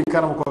kon ɓuri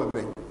karama koɓe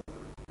ɓen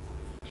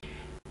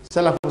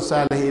salafu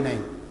salihina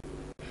en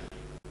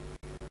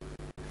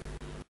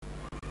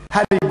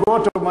hari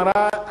goto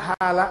mara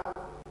haala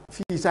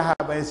fi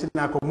sahaba en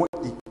sinna ko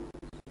moƴƴi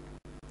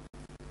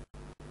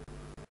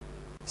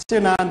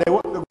sina nde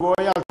woɓɓe goo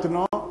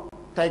yaltuno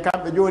tay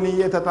kamɓe joni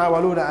yiyetata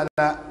waluna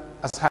ala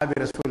ashabi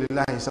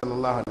rasulillahi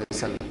sallllahu alayhi wa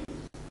sallam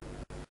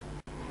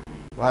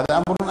wa hada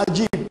amrun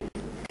ajib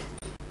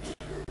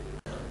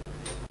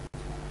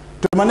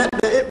toma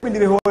neɗɗo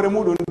eɓɓidiri hoore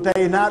muɗum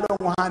tawi naɗon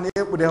o hani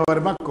eɓɓude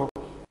hoore makko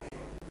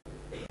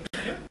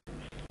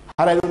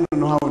haray ɗum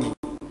no hawni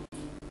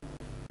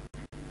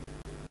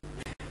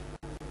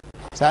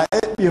sa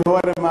eɓɓi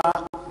hoore ma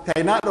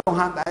tawi naɗon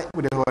hanɗa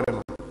eɓɓude hoore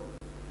ma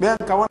ɓen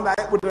ka wonɗa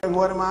eɓɓude ɗen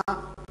hoore ma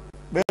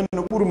ɓen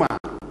no ɓurma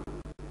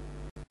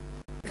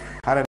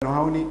haray no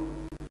hawni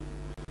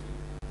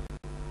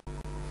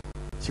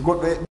si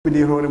goɗɗo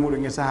eɓɓidiri hoore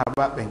muɗum e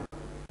sahaba ɓen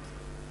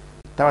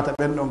tawata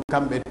ɓen ɗon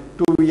kamɓe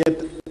tuwiyat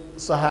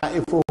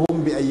sahaifuhum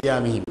bi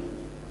ayyamihim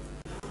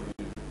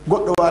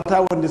goɗɗo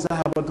wata wonde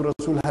sahabatu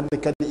rasul hande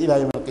kadi ila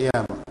yawm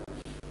alqiyama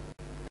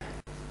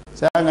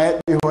sa nga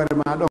eɓɓi hoore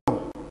ma ɗon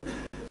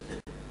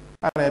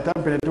ara e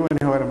tampine to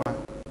woni hoore ma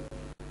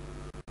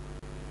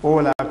o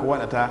wala ko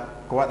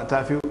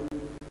waɗata few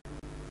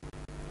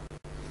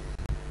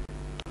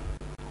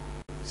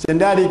se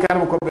ndaari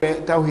karma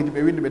koɓe tawhid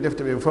ɓe windi ɓe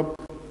defte ɓe fof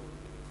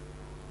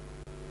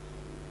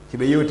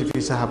hiɓe yewti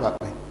fi sahaba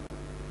ɓe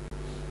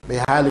ɓe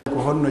haali ko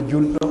honno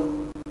julɗo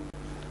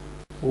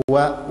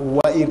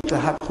wa'irta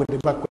hakkude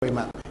makko e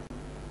maɓɓe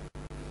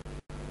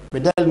ɓe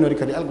dalinori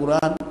kadi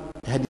alquran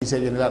e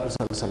hadiseje nelaɗo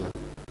sa sallam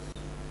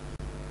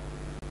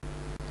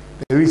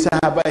ɓe wi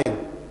sahaba en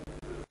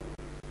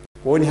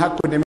ko woni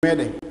hakkude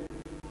meɗen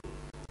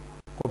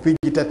ko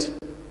pijji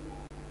tati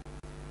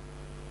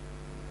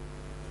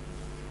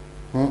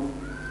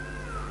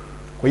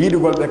ko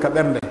yiɗugol ɓe ka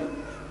ɓernde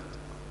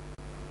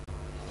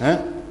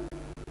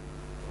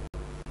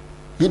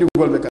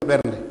yiɗugol ɓe ka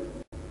ɓernde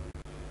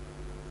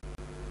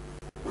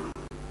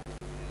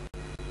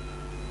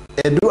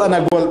e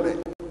du'anagol ɓe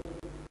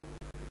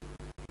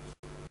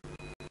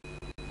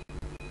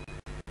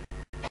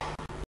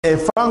e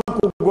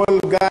fankugol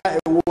ga e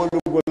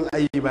wolugol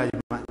ayibaji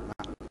maɓɓe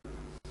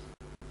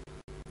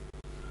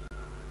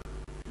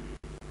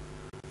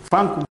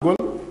fankugol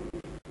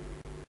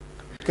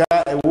ga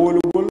e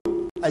wolugol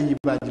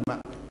ayibaji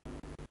maɓɓe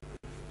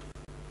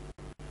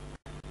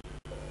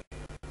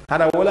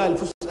hara wala al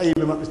fus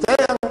ayibe maɓɓe so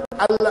tawi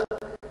allah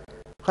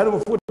haɗuma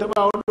fuutta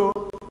ɓawon ɗo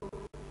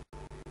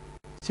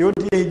si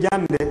wonti yehi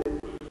jande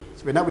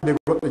so ɓe naɓude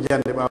goɗɗo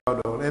jande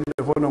ɓawɗo en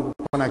ɗo fof noon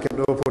konake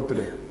ɗo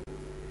fottude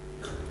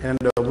enen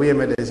ɗo buye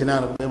meɗen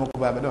sinano ko ɓe makko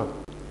baɓe ɗo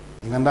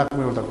ɓe ganda ko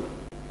mewta ko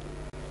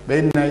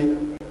ɓeynayi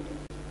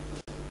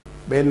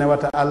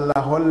wata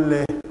allah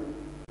holle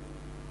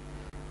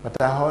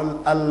wata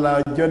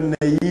allah jonne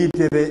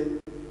yiitere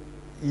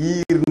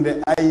yirde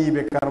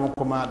ayiɓe karma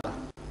ko maɗa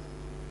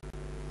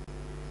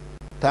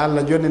ta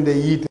allah jonne nde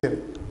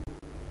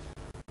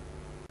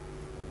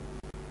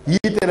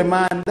yiitere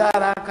ma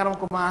ndaara karam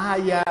ko ma ha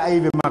ya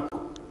ayibe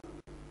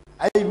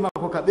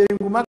makko ka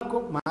ɓeygu makko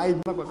ma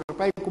ayibe makko ka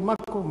payku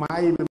makko ma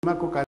ayibe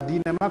makko ka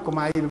diina makko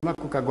ma ayibe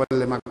makko ka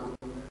golle makko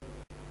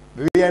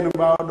ɓe wiyano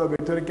mbawɗo ɓe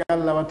torki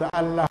allah wata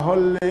allah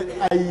holle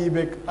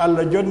ayibe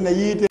allah jonne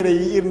yiitere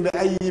yirde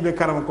ayibe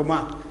karam ko ma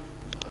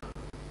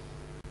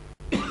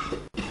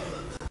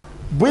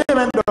buye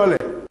men ɗole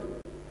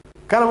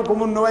karam ko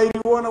mum no wayri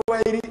wona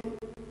wayri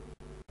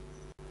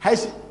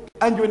haysi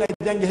an joni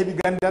a jangi heeɓi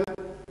gandal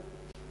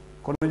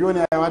kono joni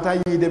a wata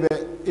yiide ɓe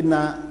inna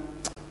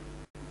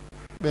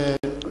ɓe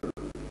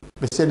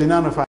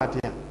sellinano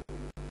fatiha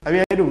a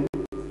wiyay ɗum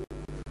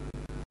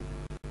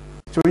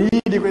so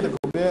yiidi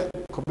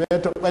ko ɓe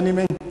toɓɓani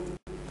men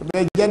ko ɓe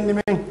janni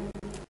men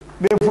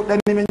ɓe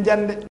fuɗɗani men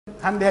jande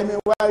hande hamin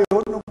wawi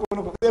honɗum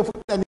kono ko ɓe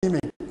fuɗɗani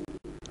men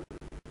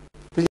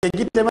puisque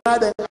guitte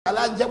maɗen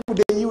ala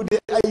jaɓɓude yiwde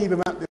ayiɓe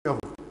maɓɓe on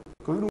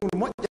ko ɗum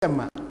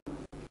moƴƴanma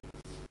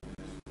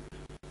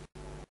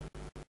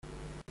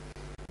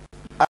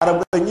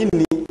arabu ɗon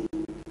inni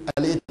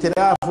al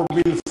itirafu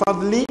bil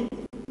fadli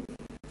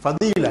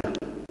fadila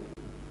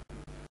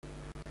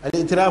al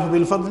itirafu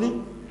bil fadli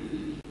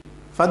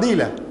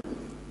fadila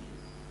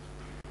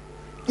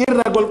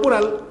irragol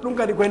ɓural ɗum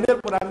kadi koye nder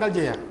ɓural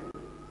jeeya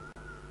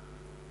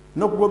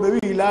nokku go ɓe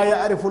wi la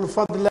ya'rifu l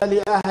fadla li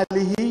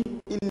ahlihi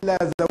إلا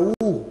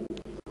ذووه،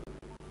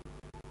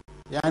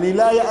 يعني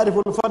لا يعرف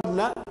الفضل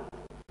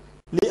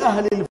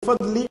لأهل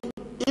الفضل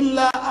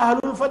إلا أهل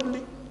الفضل.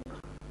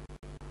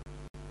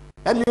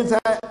 يعني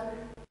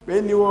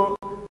بيني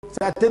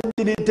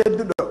ساتدني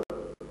تددو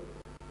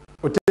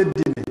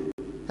وتدني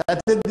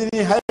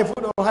ساتدني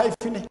هايفو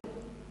وهايفني،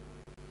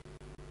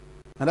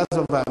 هذا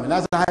سوفامي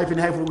ناس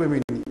هايفني هايفو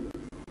مني.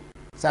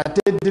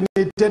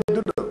 ساتدني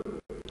تددو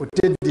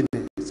وتدني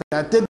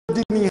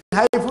ساتدني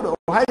هايفو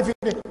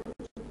وهايفني.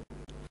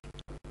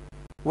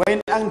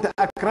 وإن أنت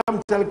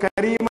أكرمت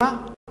الكريم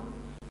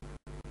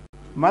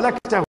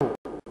ملكته،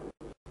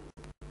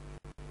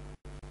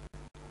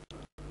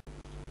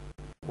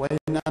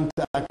 وإن أنت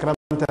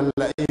أكرمت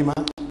اللئيم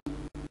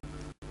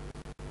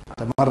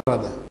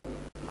تمرد.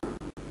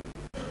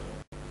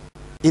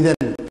 إذن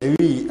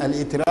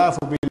الاعتراف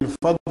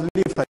بالفضل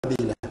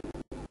فضيلة،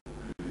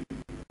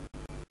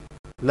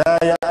 لا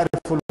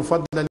يعرف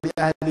الفضل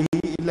لأهله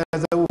إلا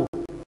ذووه.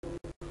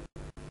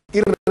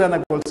 إرنا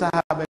نقول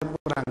صحابة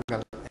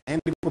برانغال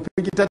عندي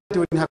كوبي تاتي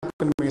وني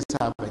حكون مي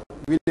صحابة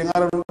ويدي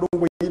غارو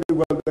دونغو يدي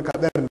غول بكا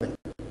برنde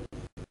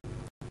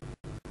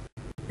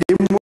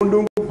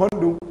imundum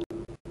hondum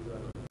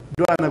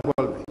doana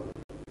golbe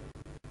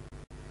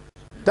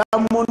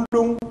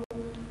tamundum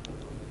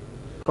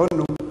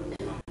hondum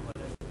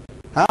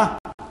ha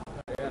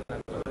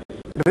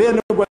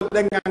renu gol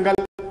dengal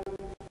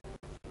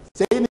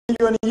seyni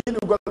yoni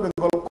yidu golbe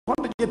gol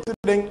hondo jettu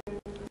den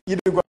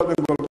yidu golbe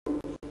gol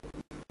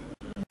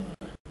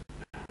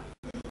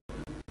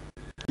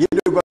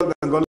yidu golbe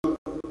gol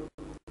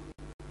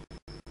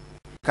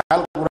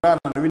kal qur'an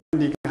no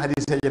windi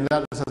hadith e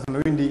jendal no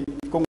windi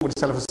kongude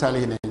salaf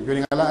salihin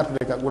joni ala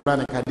artude ka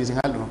qur'an e hadith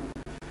halno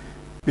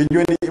bi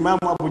joni imam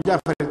abu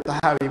jafar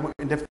al-tahawi mo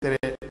deftere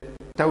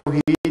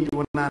tawhid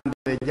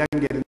wonande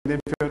jangere den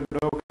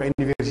fewdo ka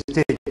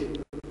université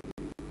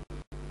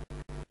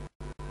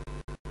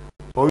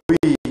o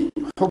wi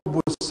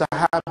hubbu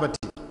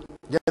sahabati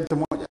jaddu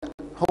moja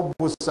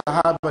hubbu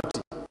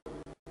sahabati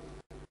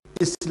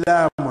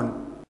islamun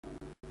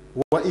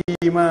wa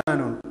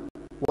imanun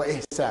wa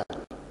ihsan.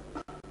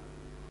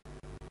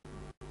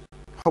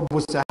 حب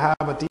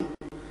الصحابة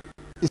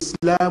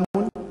إسلام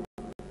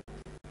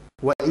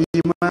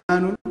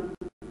وإيمان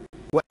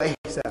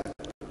وإحسان.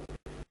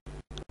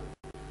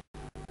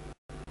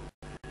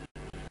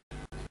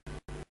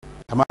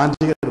 أما أنت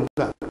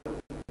كذا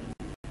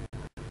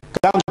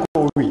كان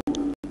قوي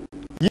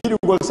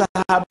يقول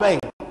صحابين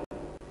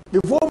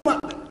بفهم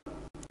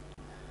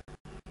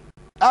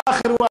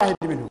آخر واحد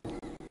منهم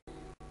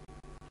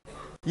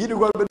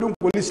يقول بدون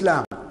كل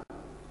إسلام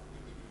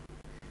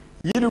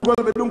يقول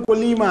بدون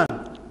كل إيمان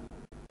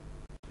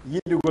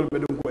يقول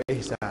بدون كل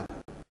إحسان.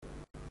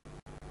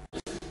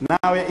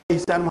 ناوي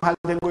إحسان محل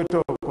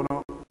تنقويتو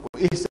كنو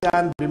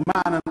إحسان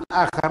بمعنى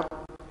آخر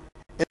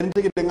أنت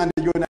dengan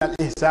جونا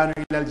الإحسان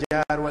إلى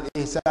الجار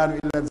والإحسان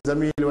إلى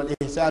الزميل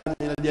والإحسان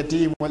إلى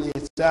اليتيم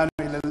والإحسان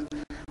إلى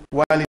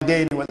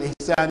الوالدين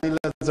والإحسان إلى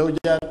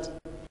الزوجات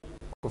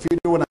وفي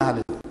دون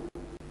هذا.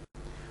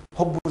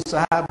 حب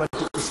الصحابة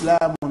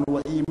إسلام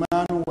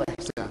وإيمان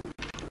وإحسان.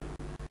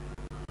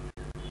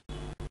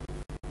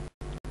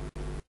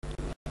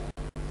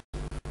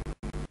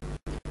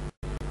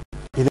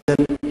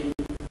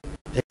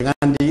 إذن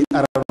عندي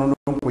أرانون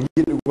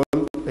كويد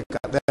يقول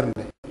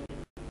بكابرنة.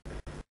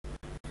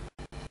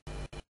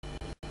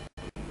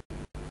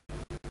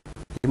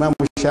 إمام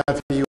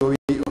الشافعي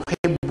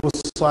يحب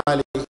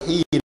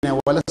الصالحين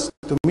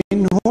ولست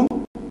منهم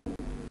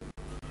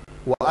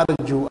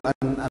وأرجو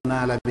أن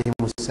أنال بهم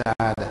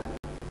السعادة.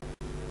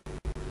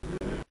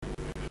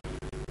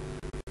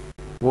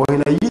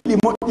 وهنا يلي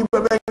مؤدب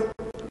بك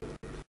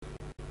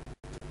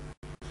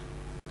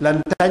lan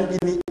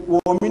tanjini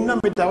wo minna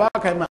mi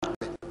tawaka ma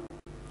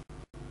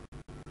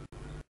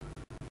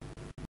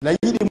la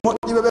yidi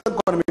moddi be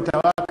ko mi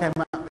tawaka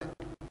ma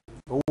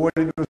o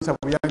woni do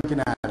sabu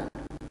yankinaare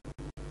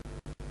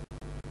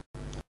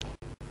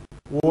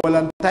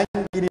wolan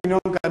tanjini non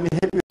ka mi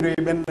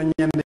hebiro ben no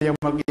nyande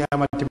yamal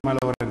qiyamati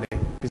malawrande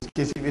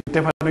puisque si be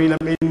tefano ila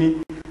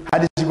benni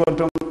hadith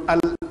gonton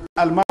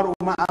al mar'u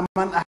ma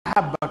man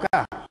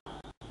ahabbaka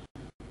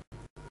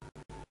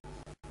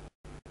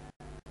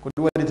كنت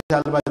ولد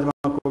تعالى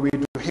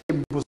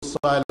تحب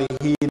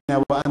الصالحين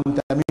وأنت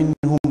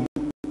منهم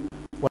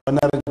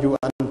ونرجو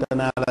أن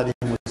تنال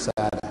بهم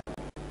السعادة.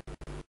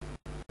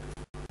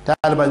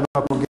 تعالى بعد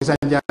ما كنت كيسان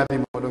جابي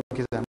مولون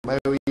كيسان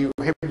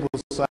يحب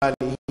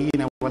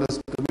الصالحين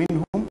ولست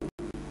منهم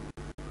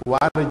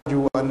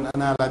وأرجو أن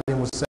أنال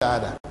بهم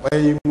السعادة.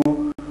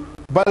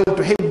 بل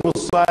تحب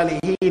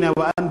الصالحين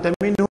وأنت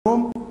منهم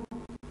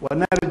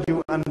ونرجو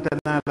أن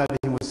تنال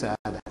بهم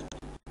السعادة.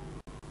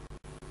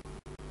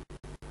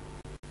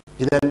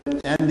 إذا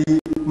عندي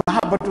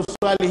محبة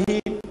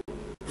الصالحين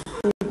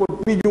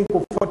كنت بيجون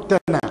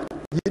كفتنا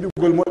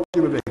يدقول مؤتي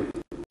ببين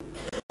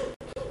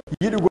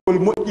يدقول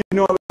مؤتي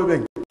نوع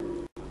ببين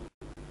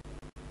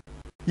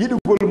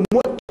يدقول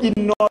مؤتي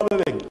نوع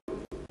ببين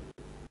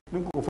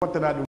نكو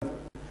كفتنا دون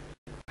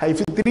هاي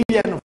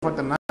فطرية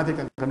نفتنا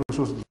ناتي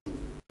كنوسوس دي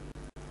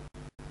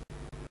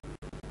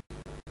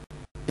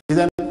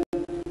idan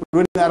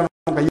ɗum ne arno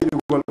ka yiɗi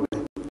golɓe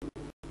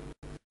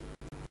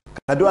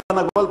ka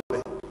du'ana golɓe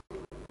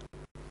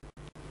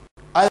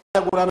aya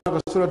qur'ana ko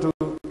suratu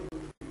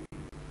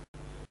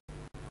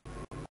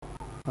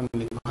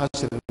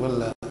hashr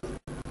wala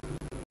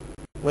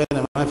وين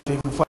ما في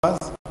حفاظ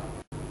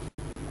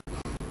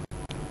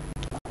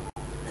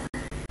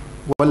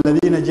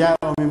والذين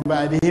جاءوا من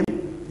بعدهم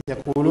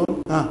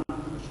يقولون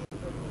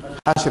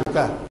حشر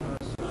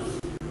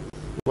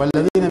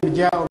والذين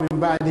جاءوا من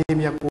بعدهم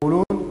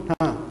يقولون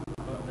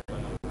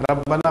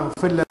ربنا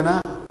اغفر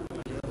لنا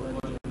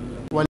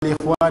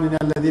ولإخواننا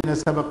الذين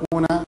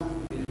سبقونا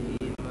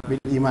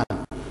بالإيمان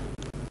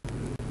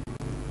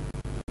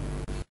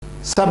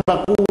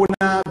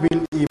سبقونا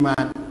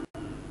بالإيمان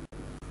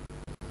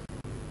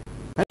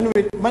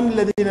من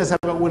الذين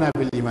سبقونا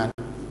بالإيمان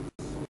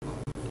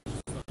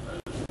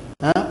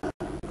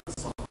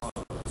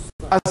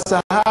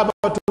الصحابة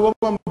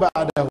ومن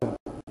بعدهم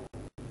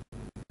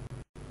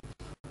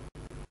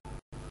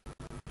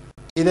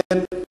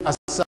إذن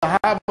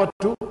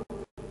الصحابة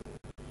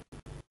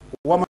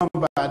ومن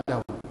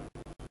بعدهم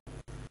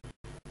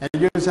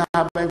يعني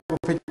الصحابة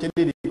في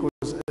الجديد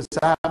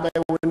الصحابة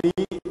وني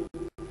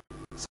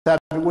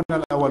سابقون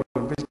الأولون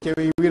بس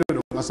كوي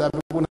ويردون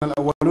سابقون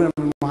الأولون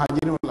من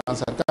المهاجرين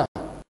والأنصار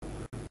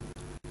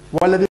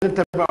والذين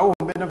تبعوهم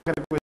بينهم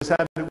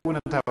سابقون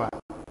تبع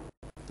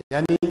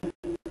يعني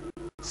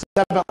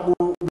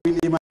سبقوا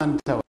بالإيمان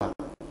تبع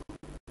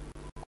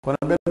كنا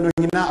بينهم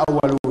هنا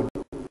أولون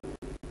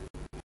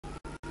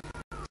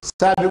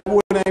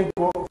سابقون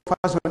ينكو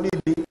فاسون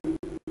إلي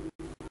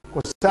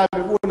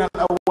والسابقون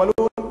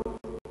الأولون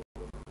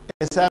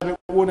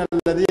سابقون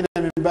الذين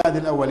من بعد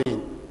الأولين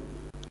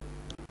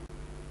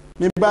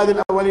من بعد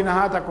الأولين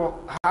هاتكو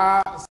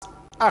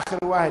آخر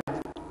واحد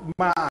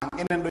ما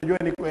إن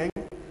الرجوني كوين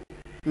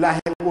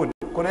لاحقون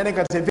كنا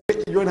نكاد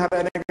سفيك جون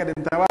هذا نكاد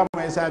انتوام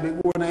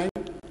يسابقون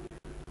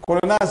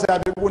كنا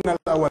سابقون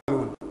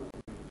الأولون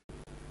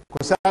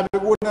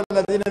وسابقون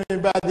الذين من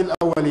بعد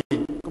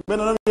الأولين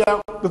بينهم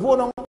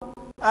يقفون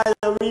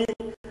آيوي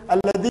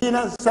الذين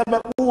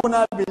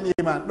سبقونا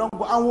بالإيمان دونك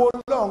أول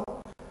لون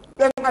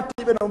بين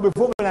أتي بينهم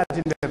بفوق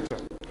ناتي نتر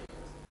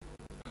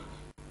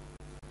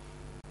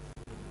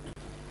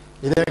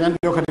إذا كان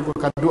يوكل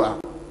كدعاء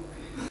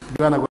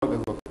دعاء نقول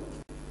بقول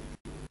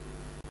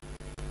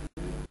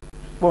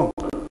bon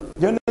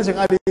jonne sing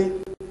ali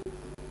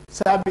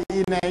sabi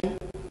inay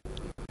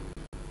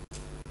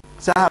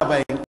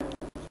sahaba en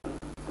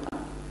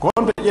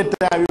konto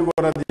yettawi go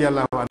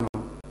radiyallahu anhu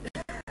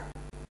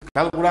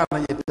kal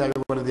qur'an yettawi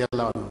go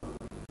radiyallahu anhu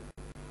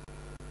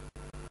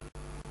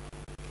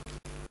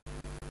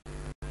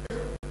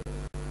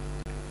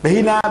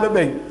behina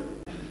be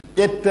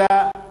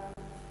yetta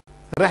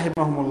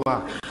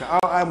rahimahumullah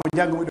ka ay mo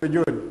jangmu do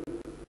joni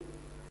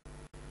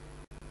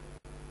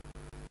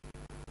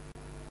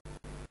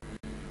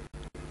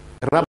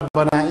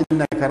ربنا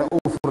إنك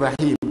رؤوف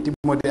رحيم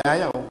تمودي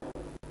آية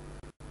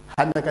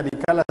حنك دي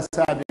كلا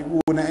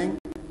سابقون إن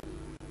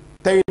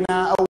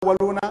تينا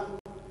أولون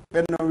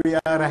بأنه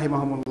يا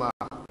رحمهم الله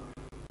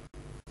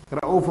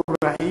رؤوف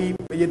رحيم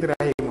يد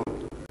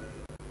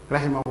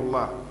رحمه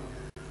الله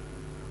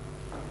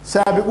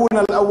سابقون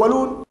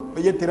الأولون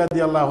يد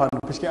رضي الله عنه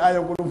بشكي آية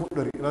يقولون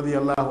رضي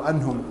الله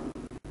عنهم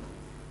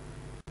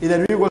إذا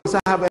يقول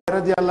صحابة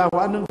رضي الله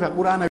عنهم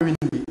فالقرآن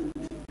ويندي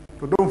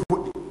تدون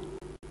فؤي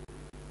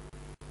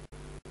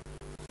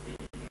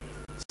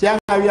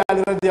Sianga wi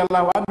Ali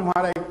radiyallahu anhu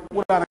haray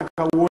qur'ana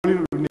ka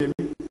woliru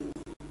nemi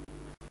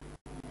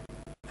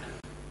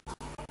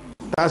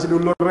tasidu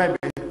lorrebe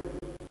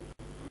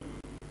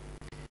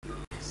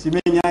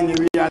sime nyangi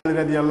wi Ali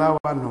radiyallahu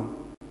anhu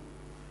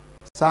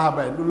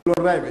sahaba du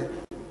lorrebe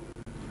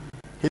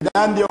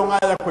hidandi on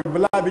aya ko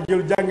blabi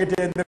jël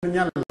jangete nder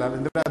nyalla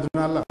nder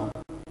aduna Allah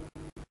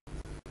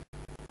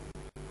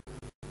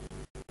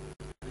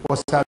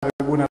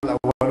والسابقون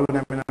الأولون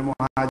من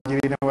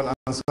المهاجرين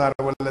والأنصار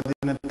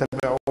والذين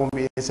اتبعوهم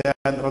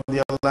بإحسان رضي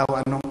الله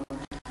عنهم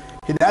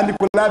إذا أنت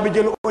كل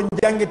بجل أن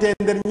جانجتين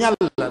در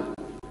نيالا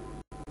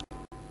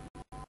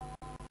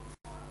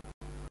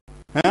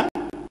ها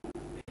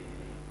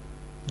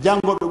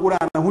جانغو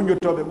بقرانا هنجو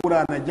تو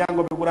بقرانا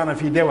جانغو بقرانا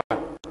في دوا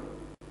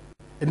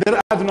در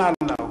أدنى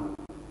الله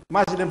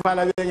ما سيدنا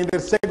فعلا بيان در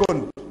سيكون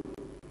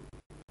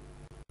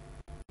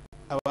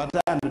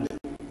أواتان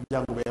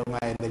جانغو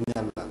بيان در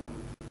نيالا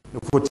no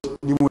foti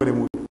ni more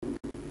mu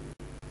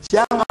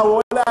sianga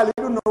wala ali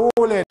dun no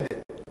wolede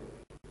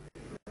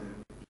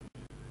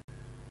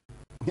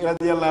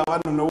radiyallahu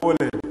anhu no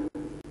wolede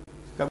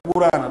ka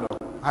qur'ana do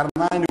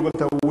harmani gol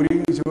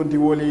tawuri si wonti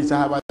woli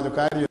sahaba do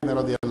kari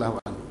radiyallahu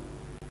anhu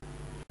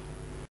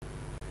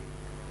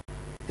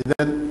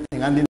idan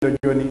ngandi do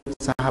joni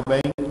sahaba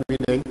en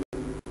widen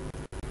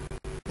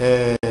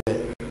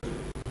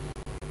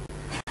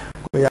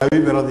ko yawi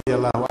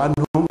radiyallahu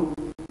anhum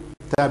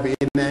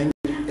tabi'in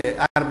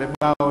arbe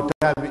bawo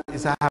tabi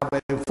sahaba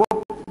en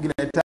fop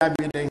gila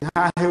tabi den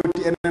ha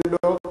hewti enen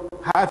do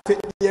ha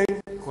feddi en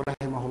ko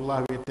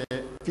rahimahullah wete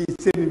fi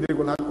senide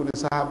ko nakko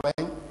sahaba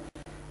en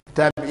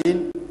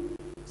tabi'in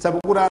sabu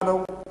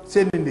qur'ano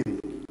sendindiri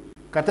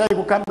katay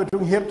ko kambe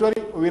tun hertori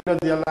o wi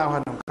radiyallahu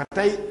anhu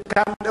katay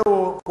kambe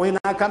o ko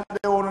ina kambe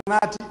o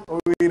naati o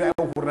wi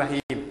rahmanur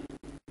rahim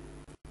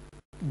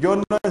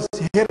jonno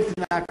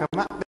hertina ka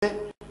mabbe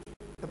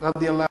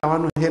radiyallahu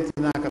anhu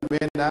hertina ka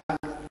benda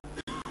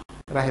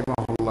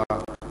rahimahullah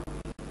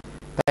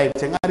tay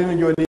te ngari no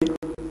joni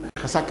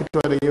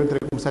sakitore yewtere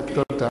kum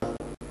sakitorta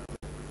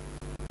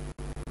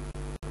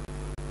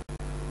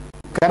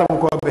karam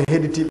ko be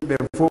hediti be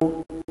fo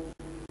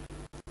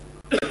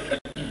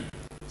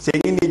se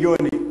inni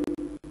joni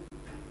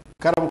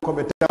karam ko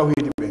be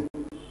tawhid be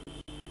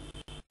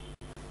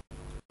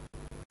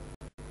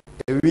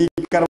e wi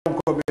karam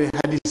ko be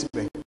hadith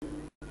be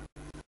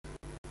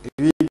e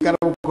wi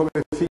karam ko be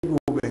fiqh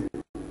be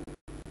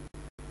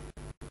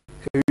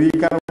e wi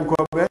karam ko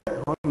be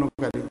honno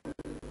kadi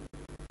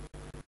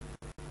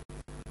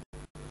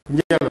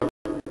njelo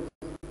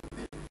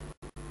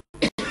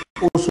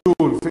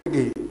usul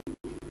fiqh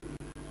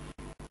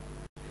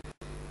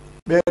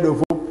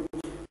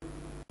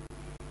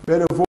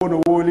ɓeɗo fof no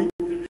wooli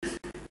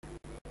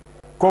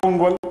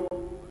konngol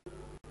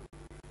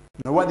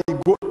no waɗi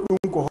goɗɗum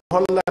ko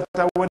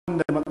hollata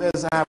wonde maɓɓe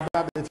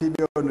sahabaɓe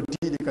fiɓe o no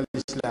tiiɗi kal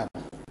islam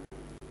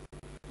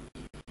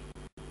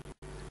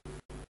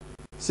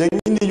sen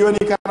inni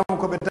joni karam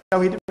koɓe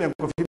tawhid ɓen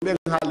ko fiɓɓen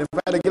haalde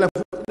mbaɗa gila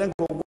fuɗɗen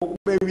ko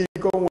ɓe wi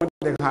ko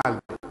wonɗen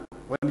haalde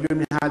wonde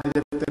joni haalde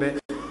deftere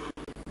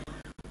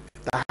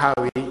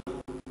tahawi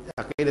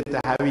aqida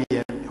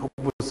tahawiya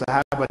hubbu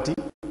sahabati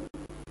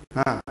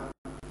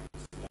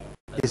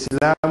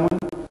islamun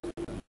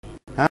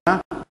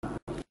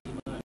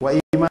wa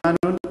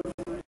imanun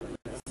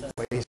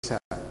wa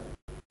ihsan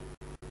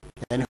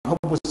yani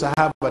hubbu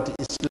sahabati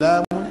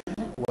islamun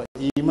wa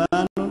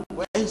imanun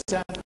wa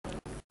ihsan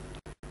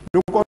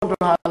dum ko to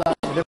hala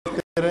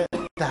deftere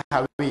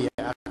tahawiya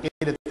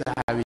aqida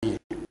tahawiya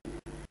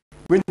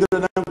windo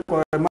nan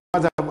ko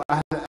mazhab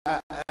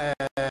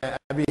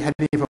abi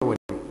hanifa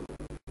woni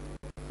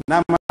na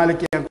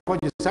maliki en ko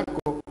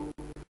sakko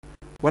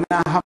wana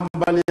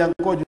hambali en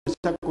ko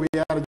sakko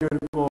yar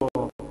joni ko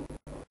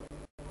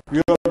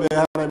yobe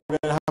harabe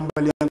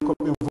hambali en ko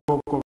be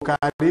foko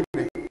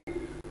karibe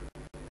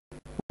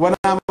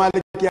wana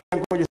maliki en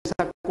ko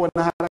sakko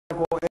na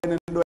harako enen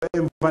do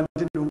en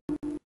banti dum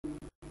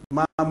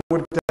ma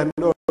murtan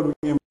do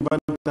en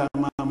banta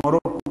ma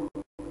moroko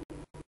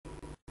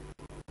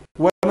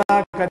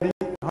wana kadi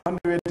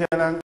hondo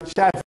wetelan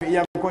shafi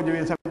en ko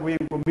jowe sakko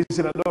yen ko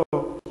misra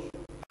do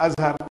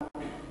azhar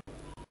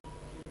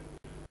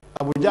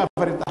abu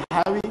jafar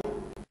tahawi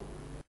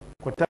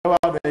ko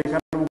tawaɓe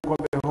kamɓe ko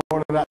ɓe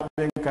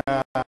hoolaɓe ka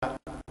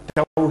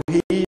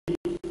tawhid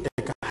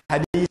e ka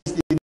hadis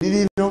ɗi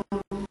ɗiɗino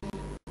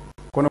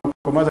kono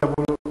ko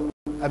mazhabu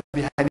abi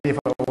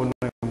hanifa o wonno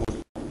e mum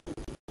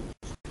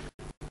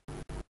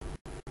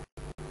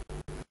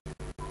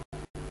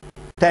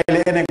tayle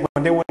enen ko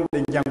nde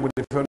wonɗen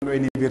janngude fewno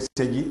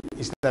université ji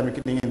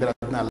islamique ɗi e nder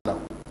aduna allah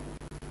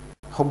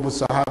hubbu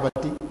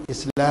sahabati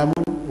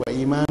islamun wa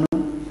imanun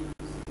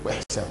wa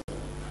ihsan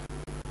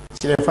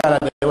sile fala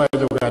de wawi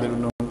jogade ɗum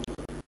noon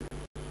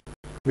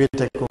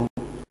wiyete ko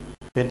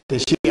wiyete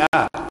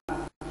shi'a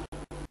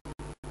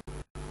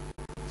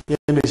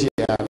yende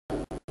shi'a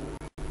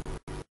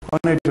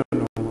honoy toon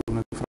ɗum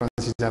no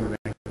francis amɓe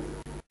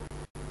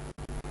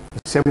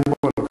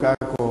symbole ka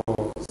ko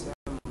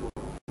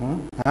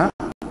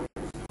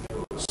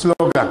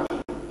slogan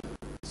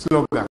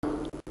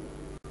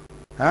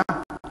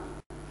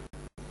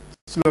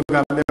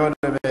slogan ɓe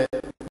wonɓe ɓe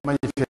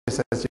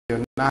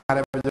manifestation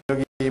naare ɓe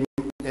jogi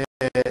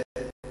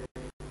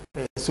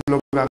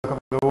slogan ko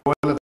ɓe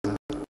wollata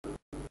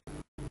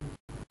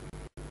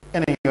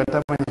enen yewta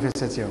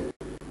manifestation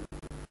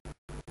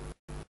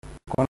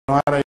kono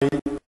haray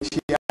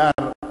shi'ar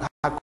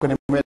hakkude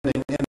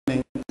meɗen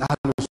enen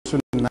ahlu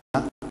sunna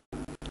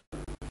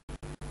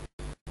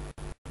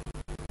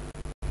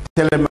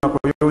telema ko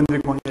yowdiri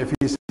kon e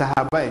Fii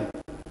Sahaba en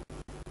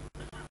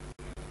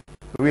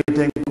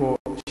wiyeten ko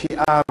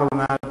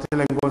shi'aruna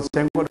telengol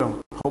sengo ɗon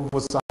hubbu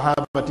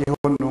sahabati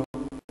honno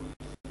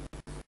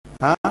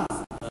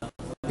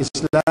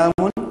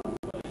islamun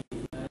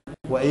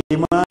wa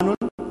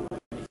imanun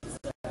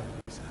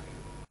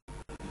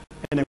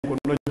enen ko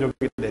ɗo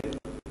jogiɗe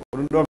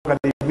ɗum ɗo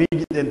kadi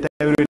miijiɗen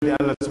tawirde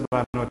Allah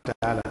subhanahu wa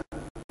ta'ala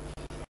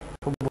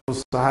hubbu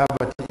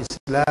sahabati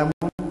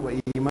islamun wa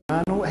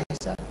imanun wa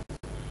ihsan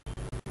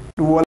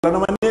ɗum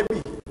wallanoma neɓi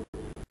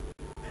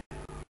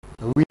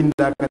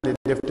winda kadi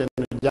defte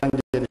no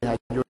jangguede ha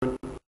joni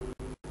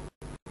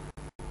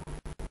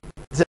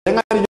se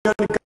ngari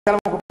joni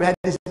kalma ko ɓe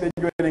hadis ɓe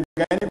joni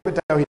gayni ɓe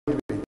tawhid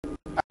ɓe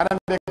aran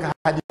ɓe ka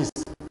hadis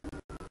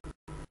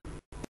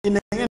ine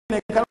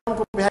kalma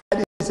ko ɓe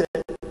hadise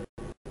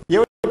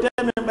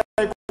yewteme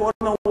ɓay ko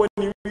onon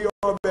woni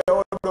wiyoɓe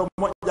oɗo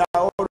moƴƴa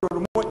oɗon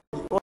moƴƴi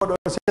oɗo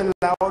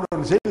sella oɗon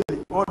selli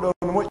oɗon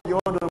moƴƴi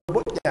oɗon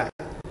boƴƴa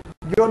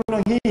jonno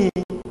hihi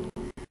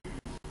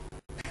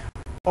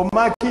o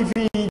maki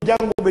fi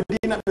janguɓe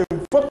dina ɓe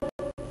fof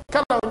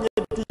kala o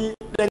ƴetti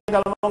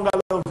ɗengal nongal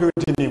on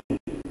fewtinimo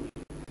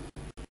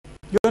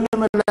joni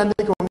me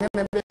landi ko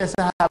ngene be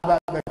sahaba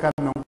be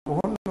kanno ko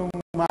honno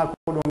ma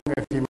ko don ga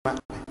fi ma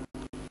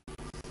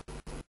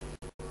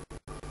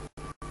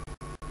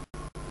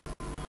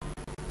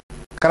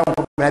karam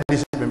ko be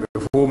hadis be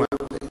fuma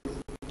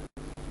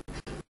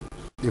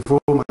di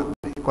fuma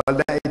ko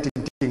da iti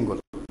tingol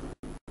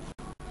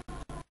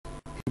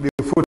be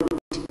fut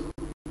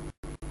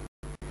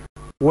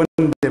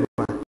wonde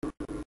ma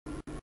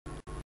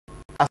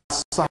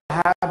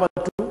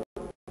as-sahabatu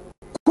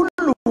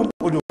kulluhum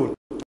udul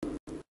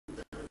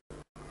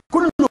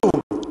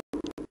kulluhum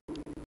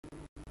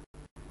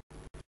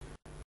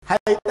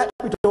hay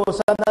dabito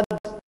sanad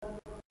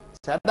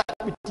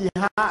biti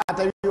ha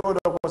atawi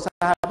odo ko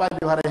sahaba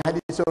di hare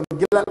hadis on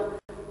gilal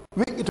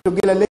wi ito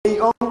gilalay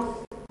on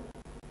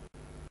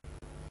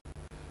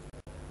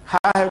ha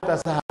hewta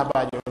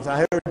sahabajo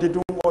sa hewti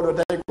dum odo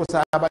tay ko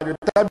sahabajo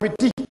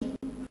tabiti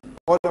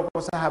odo ko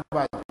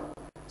sahabajo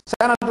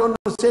sanad on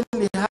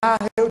selli ha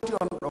hewti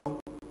on don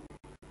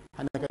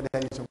hande kadi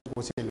hadis ko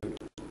selli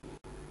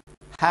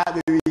ha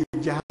be wi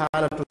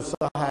jahalatu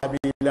sahabi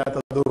la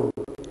tadur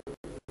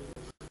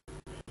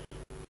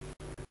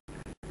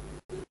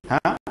ha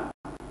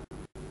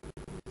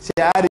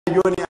siari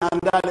joni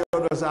andale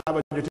odo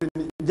sahabajo tin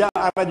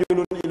jaa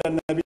rajulun ila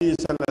nabi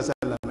sallallahu alaihi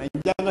wasallam en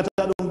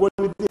jangata dum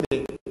gollidire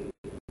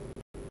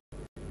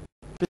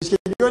piske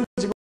joni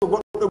sigo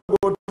goddo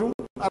gotum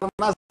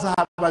arna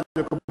sahabajo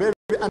ko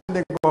bebe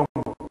ande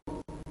gongo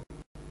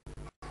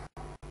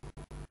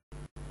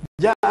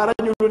jaa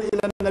rajulun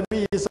ila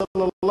nabi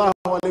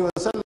sallallahu alaihi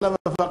wasallam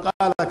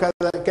faqala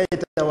kaza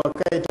kayta wa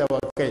kayta wa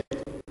kayta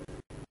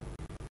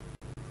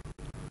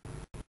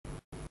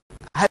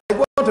hay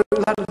goto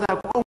lanta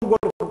ko on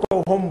goto ko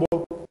hombo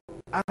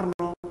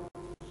arno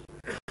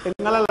en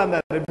ngalalanda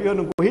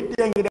biyon ko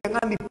hiddiyangi de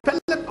ngandi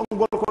pellet on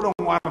goto ko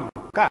don warno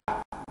ka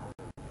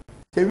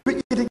te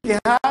wi'iti ki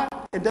ha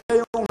e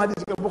dayo on hadis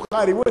ko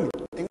bukhari woni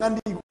en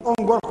ngandi on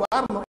goto ko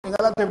arno en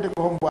ngala tebde ko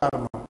hombo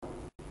arno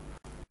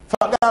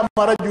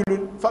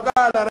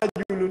faqala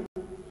rajulun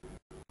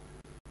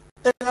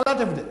en ngala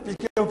tebde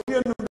piske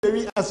fiyonu be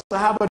wi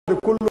as-sahabatu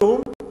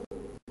kulluhum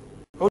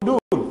udul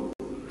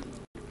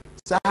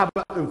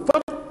sahaba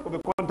fop ko be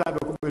kontabe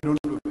ko be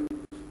doldo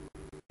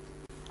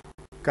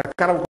ka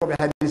karam ko be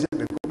hadith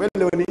be ko be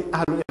lewni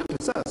ahlul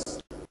ikhtisas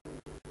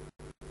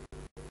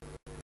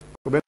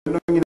ko be no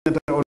ngi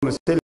nata on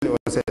selli o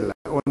sella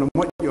on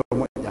moƴƴo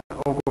moƴƴa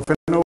o ko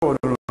fenno o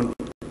non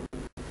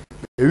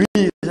be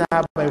wi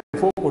sahaba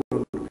fop ko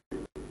doldo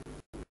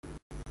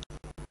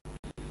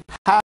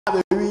ha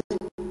be wi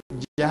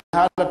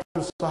jahalatu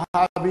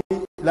sahabi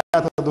la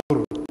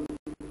tadur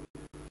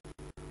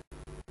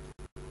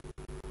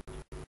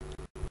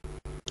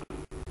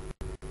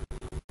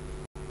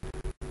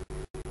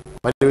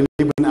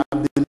ولابن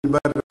عبد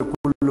البر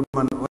كل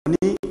من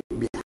أني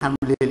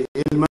بحمل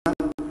العلم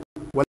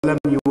ولم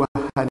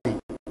يوهني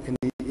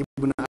يعني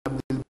ابن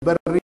عبد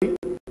البر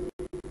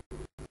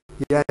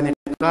يعني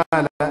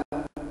قال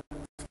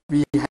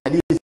في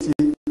حديث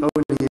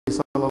قوله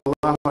صلى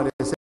الله عليه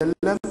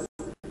وسلم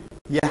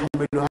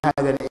يحمل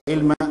هذا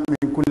العلم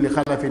من كل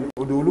خلف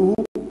أدوله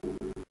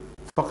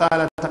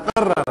فقال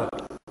تقرر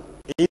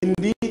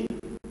عندي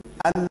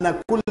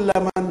أن كل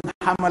من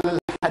حمل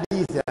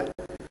الحديث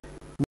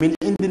من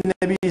عند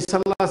النبي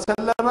صلى الله عليه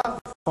وسلم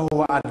فهو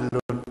عدل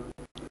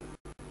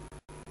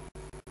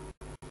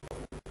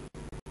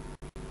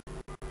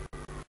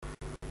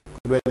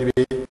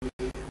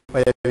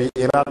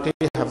وعراقي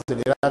حفظ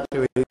العراقي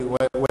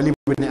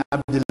ولابن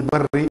عبد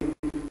البر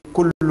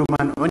كل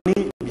من عني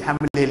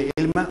بحمله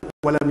العلم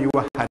ولم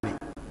يوهني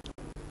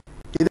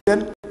إذن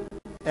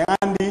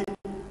عندي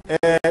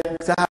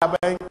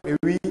صحابة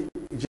وي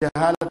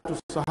جهالة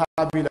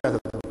الصحابي لا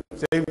تدور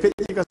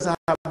سيفيك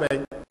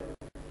صحابة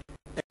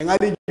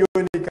ngadi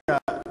joni ka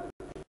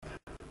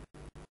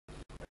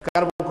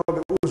karbo ko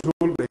be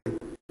usul be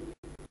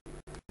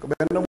ko be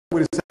no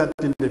muri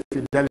satinde fi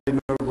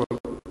dalinol ko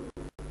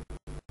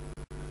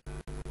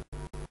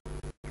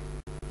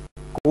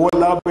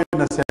wala be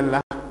na sella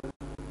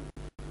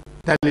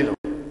dalilo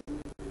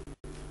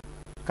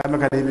kama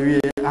kadi be wi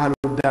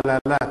ahlud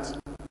dalalat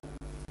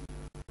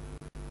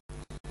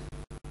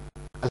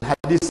al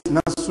hadith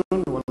nass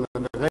wala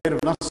غير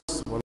نص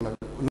ولا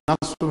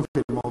نص في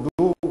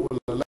الموضوع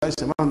ولا لا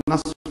اسمه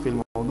نص في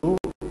الموضوع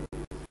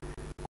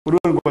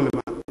كلون قول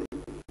ما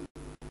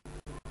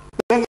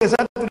لان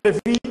ساتر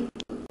في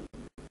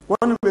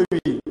وان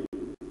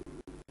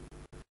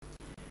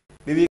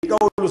بيبي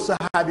قول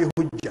الصحابي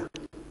حجه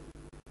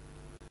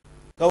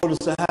قول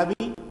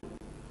الصحابي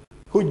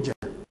حجه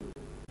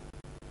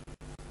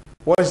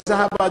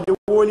والصحابه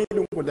جولي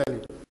دون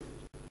دليل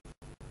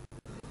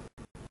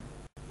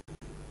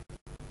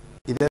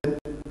اذا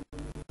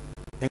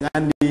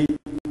عندي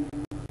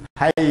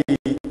هاي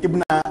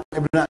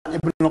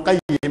ابن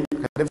القيم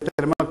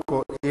كدفتر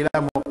مكو الى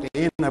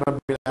موقعين رب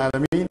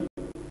العالمين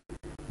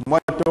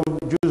موتم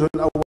جزء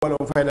الاول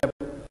وفعل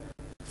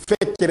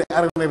فكر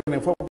ارنر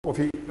فوق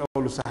في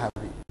قول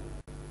الصحابي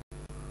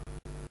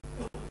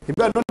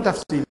يبقى نون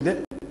تفصيل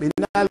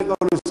بنال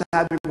قول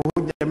الصحابي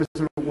بحجه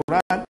مثل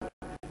القران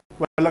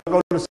ولا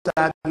قول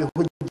الصحابي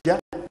حجة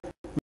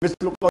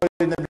مثل قول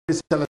النبي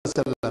صلى الله عليه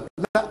وسلم.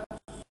 لا،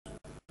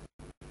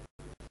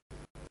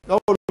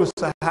 قول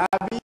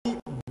الصحابي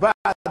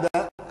بعد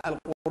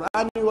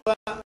القرآن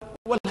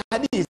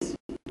والحديث.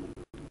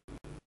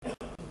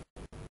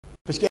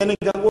 parce que ene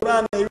ga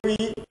Qur'an e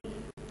wi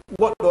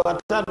goddo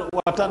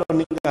watado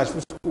ninga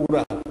sus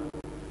Qur'an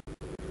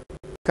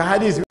ka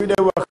hadith wi de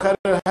wa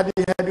khair hadi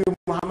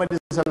Muhammad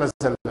sallallahu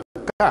alaihi wasallam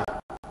ka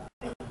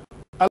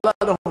Allah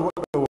do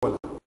goddo wala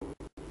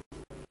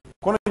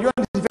kono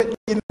jonti feddi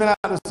inna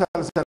sallallahu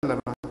alaihi wasallam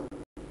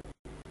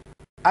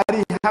ari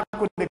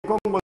hakkunde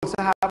kongol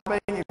sahaba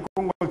en e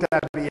kongol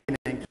tabi'in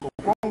en ko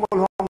kongol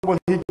hongol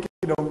hikki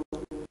do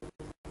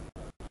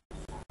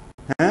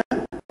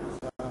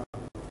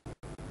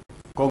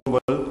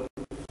kongol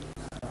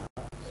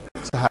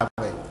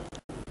sahaba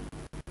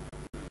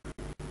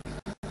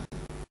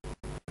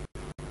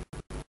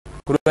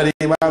كل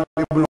الإمام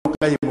ابن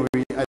القيم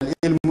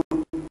العلم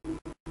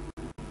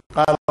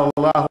قال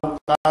الله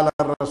قال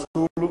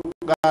الرسول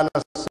قال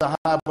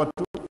الصحابة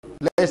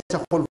ليس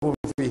خلف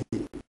فيه.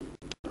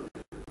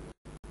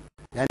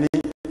 يعني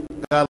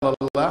قال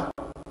الله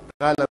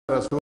قال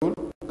الرسول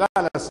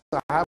قال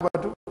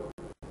الصحابة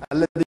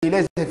الذي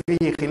ليس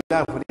فيه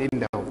خلاف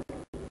عندهم.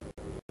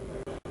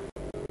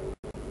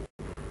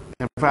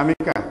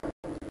 فهمك؟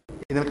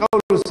 إذا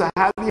قول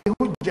الصحابي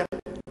حجة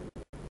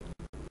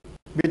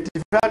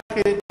باتفاق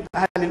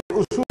أهل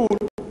الأصول.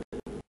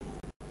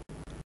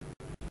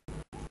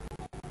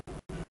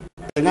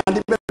 dengan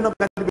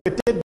dibenarkan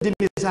betul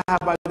di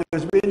sahabat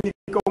sebenarnya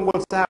kongol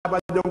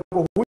sahabat dong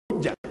ko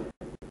hujja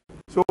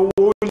so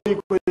woli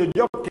ko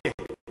jokke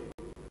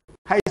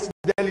hay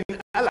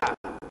dalil ala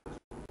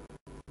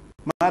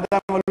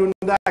madam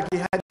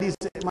malundaki hadis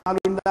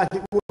malundaki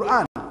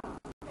Qur'an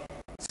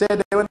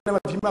sede wonde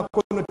fi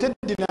makko no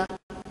teddina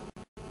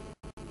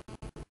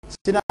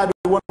sinadu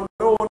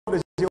wondo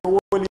si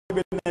woli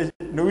ben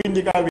no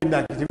windi ka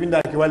windaki si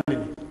windaki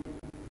wallini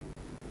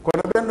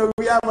kono ben no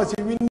wiyama si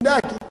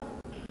windaki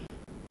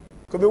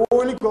ko be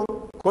woli ko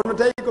kono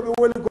tawi ko be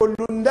woli ko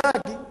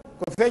lundaki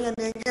ko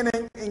feñani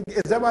enen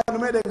e zamanu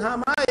meden ha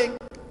maayen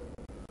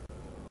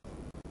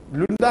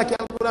lundaki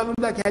alquran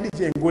lundaki hadith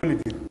en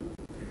gollidir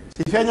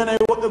si feñana e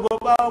wobbe go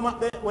baaw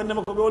mabbe wonde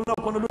ko be wolno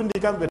kono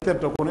lundi kambe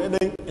terto kono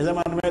eden e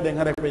zamanu meden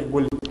hare ko en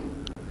golli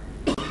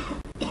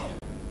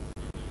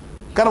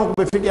karam ko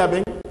be figiya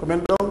ben ko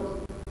men don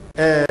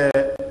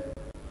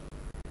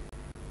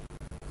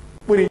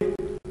buri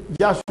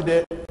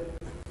jasude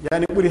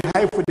yani buri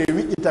hayfude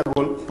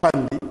wi'itagol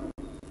pandi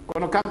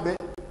kono kambe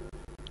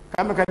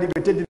kadi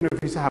be teddino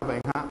fi sahaba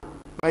en ha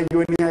way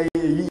joni hay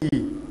yi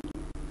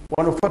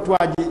wono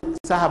fatwaji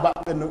sahaba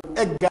ben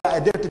egga e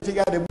defte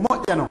tigade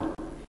moƴƴano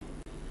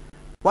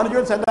wono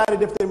joni sa daari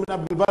defte min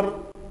Abdul Bar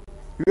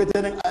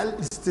wi'etenen al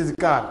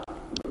istizkar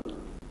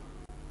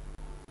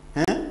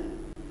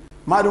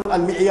madum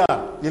al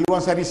mi'yar lil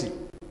wasarisi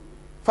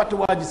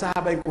fatwaji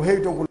sahaba en ko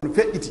heewi ton ko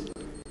feƴƴiti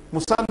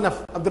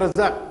musannaf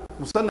Abdurrazzaq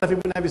musannaf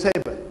ibn Abi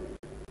Sayba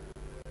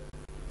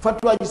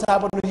fatwaji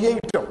sahaba no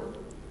heewi ton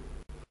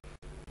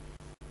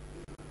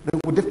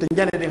donc defte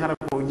jane den hara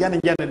ko jane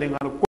den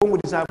hara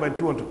kongudi sahaba en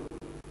tuwonto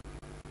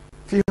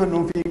fi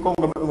hono fi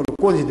kongo mabbe ngol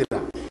considéra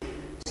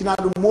sina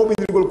dum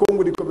moɓidirgol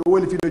kongudi ko be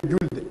woli fi no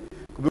julde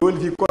ko be woli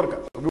fi korka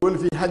ko be woli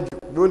fi hajju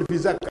ko be woli fi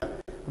zakka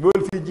ko be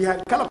woli fi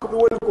jihad kala ko be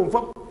woli ko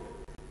fop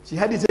si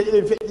hadise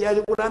eden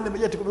feƴƴiyaji Qur'an be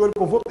ƴetti ko be woli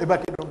ko fop e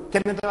bakke ɗon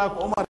kenen tawa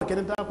ko Omar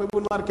kenen tawa ko Ibn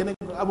Umar kenen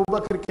ko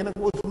Aboubacry kenen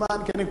ko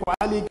Ousmane kenen ko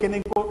Ali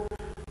kenen ko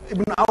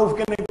Ibn Awf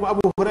kenen ko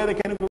Abu Hurayra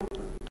kenen ko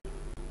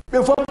ɓe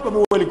fof ko ɓe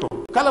woli ko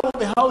kala mo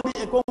ɓe hawri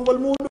e konngol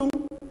muɗum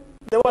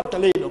ɓe watta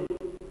ley ɗon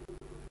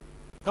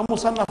kam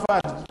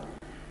musannafati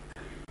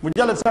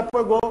mujallad 10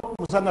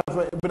 musannaf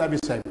Ibn Abi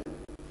Sayb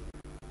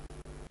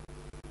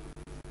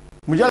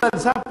mujallad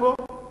 10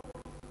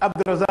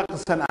 Abdurrazzaq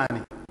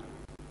Sanani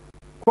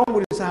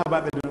kongudi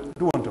sahabaɓe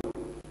duwonto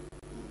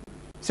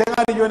sen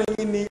ari joni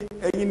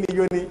inni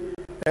joni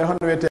e hono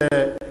wiyete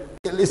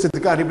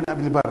istidkar ibn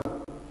Abdul Bar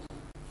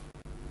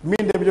min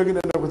de mi jogi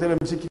ɗo ko tele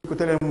mi sikki ko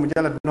tele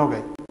mujallad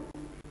nogay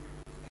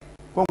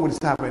kongudi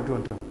sahaba en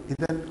duwonto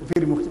idan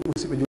feeri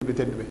musidɓe julɓe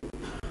tedduɓe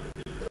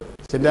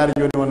se daari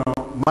joni wono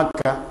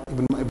Makka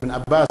ibn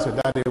Abbas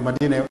daari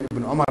Madina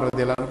ibn Omar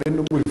radiyallahu anhu ɓen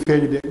ɗum ɓuri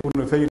feeñude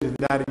ɓurno feeñude se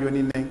daari joni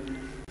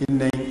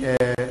innen e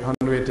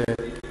hono wiyete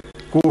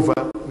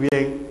Kufa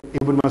wiyen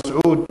Ibn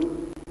Mas'ud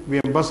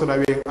wiyen Basra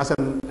wiyen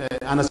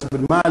Anas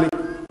ibn Malik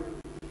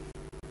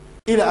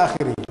ila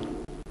akhiri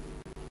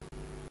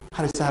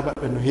har sahaba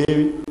ɓe no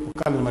heewi ko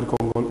kala mari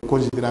kongol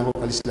considérangol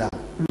al islam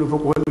ɗum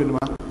fof ko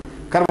walludema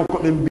karma ko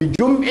ɓen bi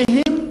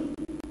jum'ihim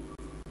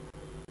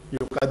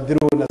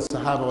yuqaddiruna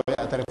sahaba wa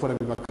ya'tarifuna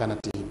bi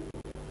makanatihim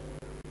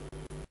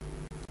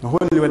no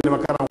holli wondema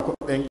karam ko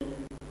ɓen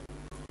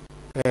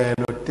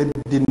no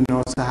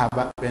teddinno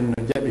sahaba ɓen no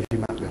jaɓi fi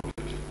maɓɓe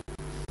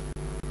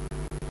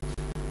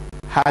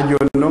ha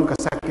joni noon ko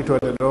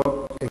sakkitode ɗo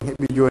en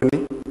heɓi joni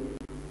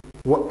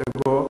woɓɓe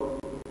goo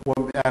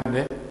wonɓe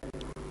arde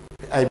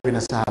ɓe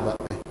aybina sahaba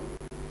ɓe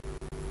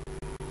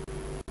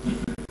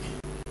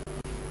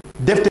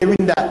defte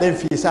winda ɗen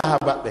fi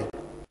sahaba ɓe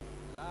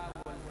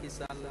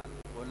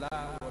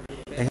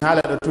en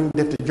haala ɗo tun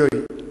defte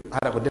joyi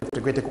haɗa ko defte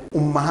goyte ko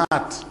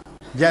ummahat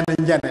jane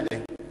jane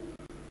ɗen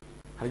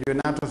haɗa joni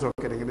na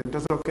tosokke ɗen ɗen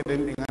tosokke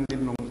ɗen ɗi gandi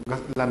no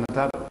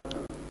lannata ɗo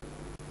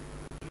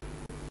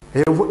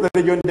heyo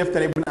fuɗɗorde joni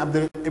deftere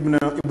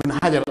ibnu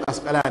hajar al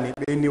asqalani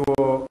ɓeyni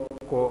wo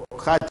ko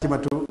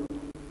khatimatul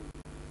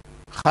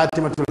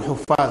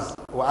huffaz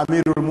wa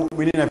amirul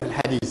mu'minina fi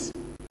lhadis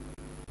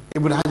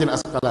ibnu hajar al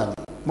asqalani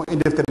mo in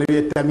deftere ne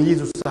wiye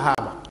tamyizu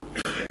sahaba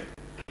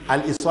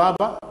al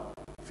isaba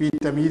fi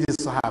tamyizi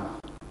sahaba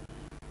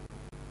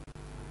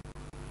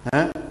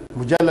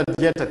mujallad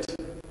jeetati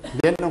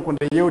nden ɗon ko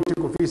nde yewti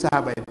ko fi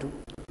sahaba en tu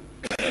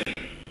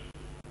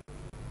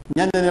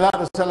ñande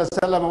nelaaɗo sallah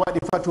sallam waɗi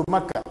fatu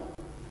makka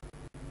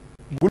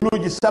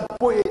buluuji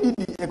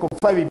 12 e ko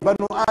fawi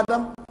banu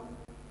adam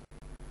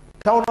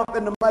tawnoɓe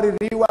no mari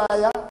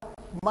riwaya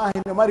ma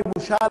no mari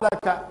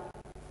musharaka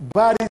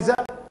bariza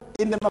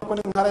inde makko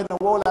nden haray no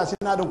wowla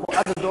sina ɗum ko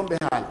adadonɓe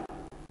haala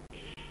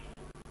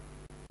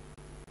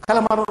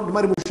kala ma ɗon ɗo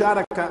mari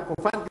musharaka ko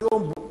fanɗi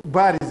on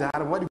bariza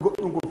hara waɗi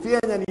goɗɗum ko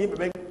feeñani yimɓe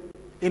ɓen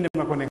inde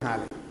makko nden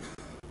haala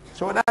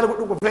so waɗaali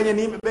goɗɗum ko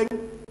feeñani yimɓe ɓen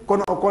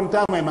kono o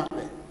kontama e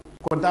maɓɓe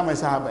kontama e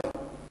sahaba en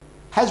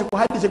hayso ko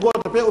haddise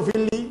goto pe o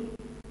filli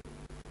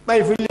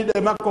ɓay filliɗo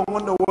e makko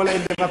gonɗo wola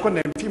inde makko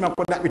nden fi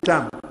makko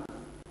ɗaɓɓitama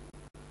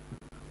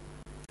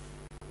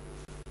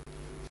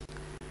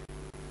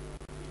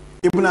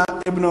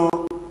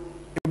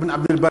ibnu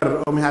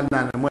abdulbar o mi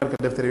haalnane mo waɗi ko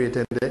deftere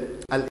wiyetede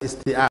al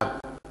istiab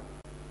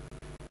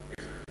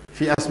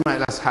fi asma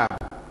il ashab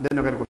nden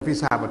no kadi ko fi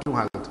sahaba tum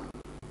haalata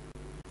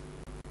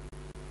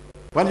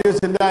wande yo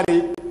so ndaari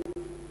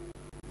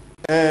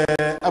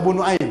abou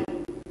nouaym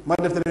ma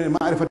deftere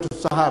ma'rifatu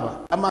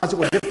sahaba amma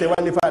siko defte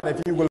walli faɗa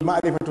fiigol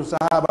ma'rifatu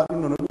sahaba ɗum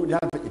nono ɗuuɗi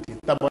han feƴƴiti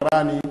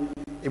tabarani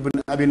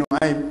ibne abi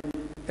nouaym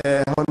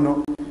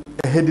honno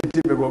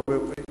hedditiɓe go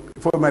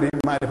fof mari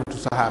ma'rifatu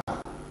sahaba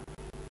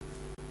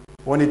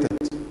woni tet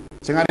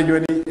si gari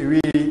joni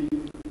wi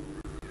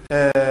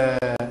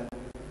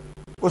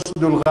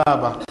usdul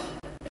ghaba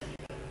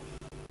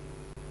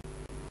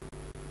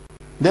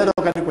ndeɗo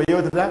kadi ko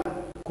yewtata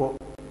ko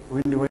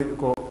windi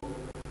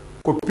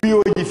ko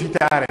piyoji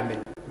fitare nde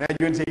mais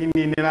joni so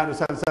inni nelaɗo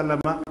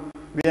sallama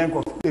ɓiyen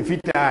ko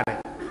fitare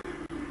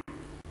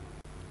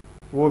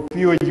wo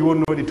piyoji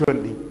wonnoɗi toon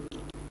ɗi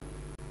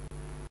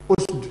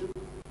usd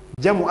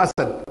jamu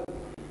asad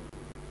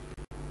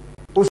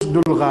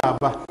usdul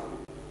ghaba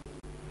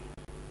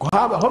ko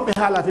haɓa homɓe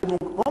haala fi mum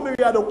homɓe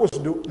wiya ɗon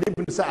usdu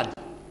libne saad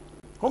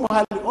homo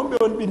haalli homɓe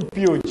on ɓin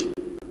piyoji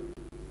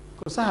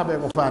ko sahaba e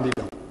ko faandi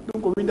ɗon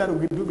ɗum ko winda ɗo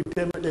duuɓi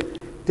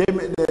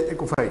temeɗe e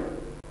ko fawi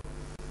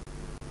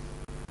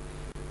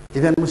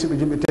iden musidɓe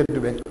julɓe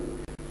tedduɓe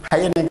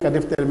hay enen ka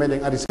deftere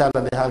meɗen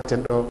arisala nde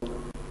haalten ɗo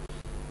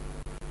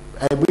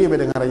ay buyiɓe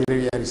ɗen hara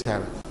rewi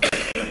arisala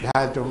ɓe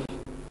haali toon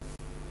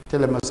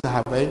telema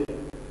sahaba en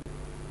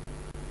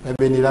ɓe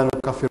ɓeni la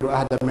nukaffiru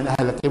ahada min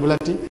ahli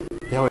qiblati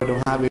yawa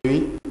ɗum ha ɓe wi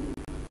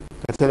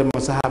ko telema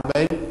sahaba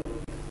en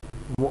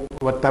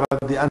wa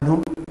taraddi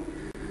anhum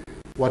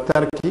wa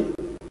tarki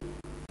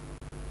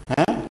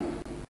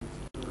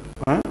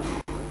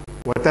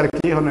wa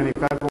tarki hononi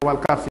ka ko wal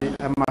kafi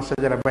amma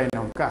shajara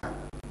baynahum ka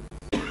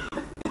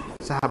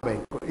sahaba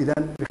en ko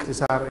idan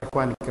bikhtisar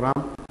ikhwani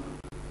kiram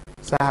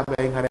sahaba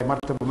en hare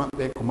martaba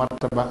maɓɓe ko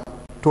martaba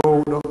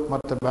towɗo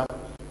martaba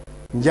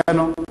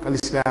jano kal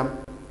islam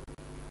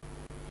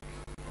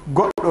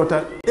goɗɗo ta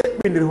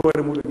ɗeɓɓindir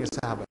hoore muɗum e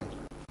sahaba en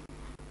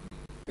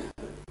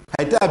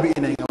hay taabi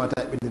ina en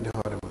awata ɗeɓɓindirde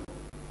hoore mum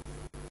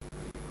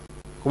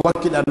ko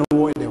wakkiɗa no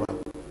wo e ndewal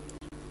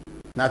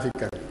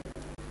nafikkare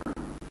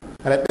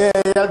hara ɓe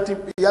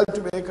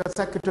yaltuɓe ko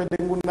sakkitode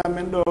gurdam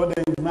men ɗo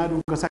ɗen ma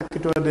ɗum ko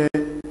sakkitode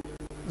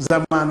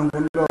zamanu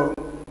ngun ɗo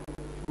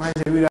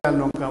mayso wiral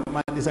noon kam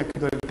maɗi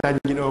sakkitode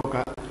tañi ɗo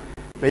ka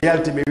ɓe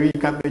yalti ɓe wi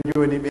kamɓe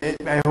joni ɓe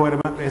ɓay hoore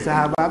maɓɓe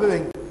sahabaɓe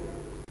ɓen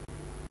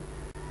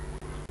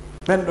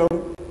ɓen ɗon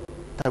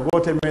ta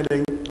gote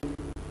meɗen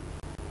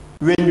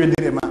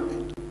weññodir e maɓɓe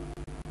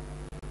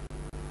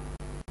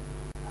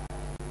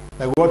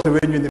ta goto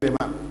weññodir e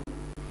maɓɓe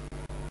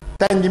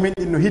tañji men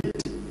ɗin no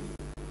hitti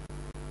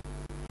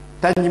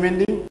tañji men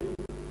ɗin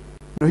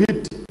no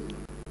hitti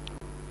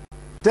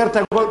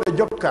tertagol ɓe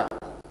jokka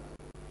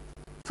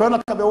sono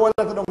kaɓe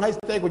wollata ɗon hayso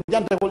tawi ko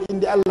jantagol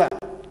inde Allah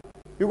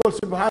wigol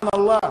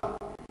subhanallah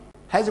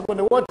hayso ko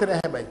nde wotere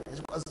heɓay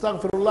ko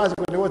astahfirullah so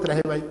ko nde wotere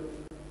heɓay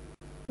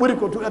ɓuri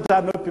ko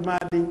tuɗata noppi ma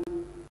ɗin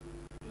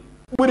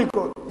ɓuri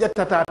ko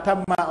ƴettata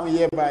tamma on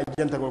yeeba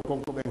jantagol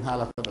konko ɓen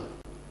haalata ɗon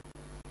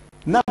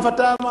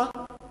nafatama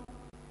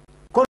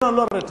kono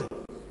lorrete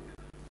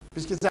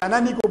puisque sa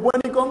nani ko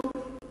boni kon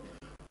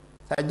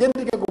sa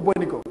jentike ko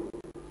boni kon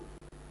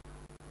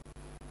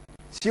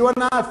si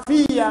wona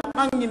fiya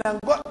ɓanginan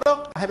goɗɗo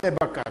heɓe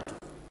bakkatu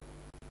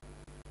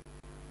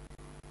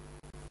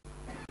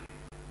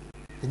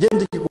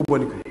jentiki ko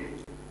boni kon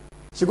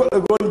si goɗɗo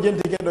goni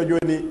jentike ɗo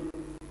joni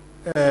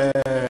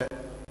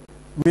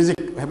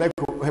musique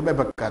heɓe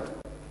bakkatu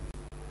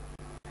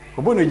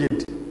ko boni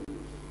jenti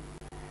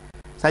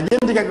sa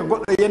jenti ka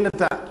goddo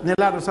yennata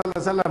nelaado sallallahu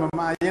alaihi wasallam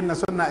ma yenna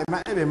sunna e ma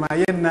ebe ma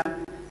yenna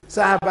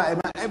sahaba e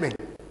ma ebe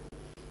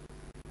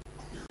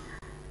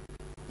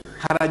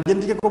hara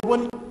jenti ko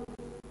boni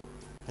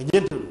a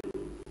jentu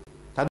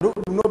ta do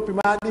noppi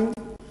ma din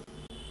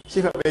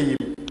sifa be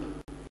yimi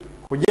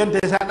ko jente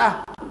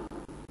sada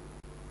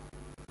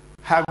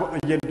ha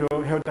goddo jento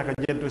hewta ka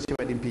jento si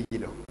wadi piiji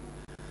do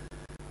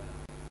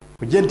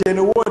ko jente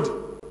no wodi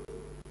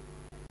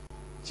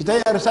si tawi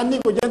ar sanni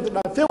ko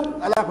jentoda few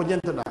ala ko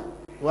jentoda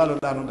walo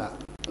danuda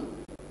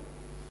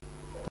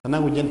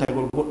tanan ko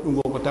jentagol goddum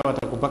go ko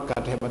tawata ko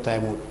bakka to hebata e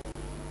mudum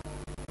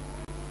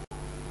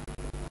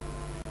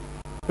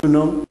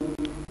non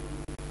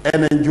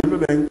enen julbe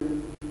ben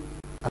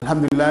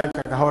alhamdulillah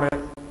ka hawre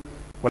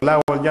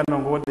wala wal janno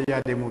go wonde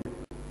yaade mudum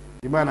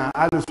imana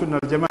ahlus sunna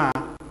wal jamaa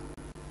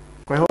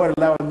ko hawre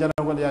lawol janno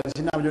go yaade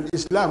sinam jon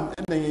islam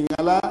enen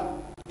ngala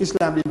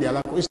islam di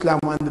ala ko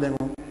islam andre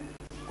ngo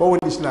ko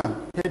woni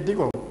islam heddi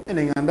ko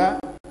enen nganda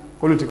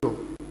politiko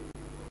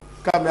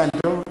kambe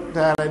anto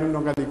taara dum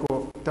non kadi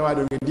ko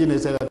tawado ngi diine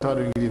seda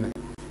tawado ngi diine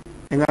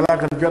ngala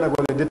kan joda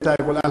gol detail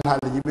gol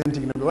alhaalji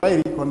benti no be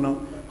wayri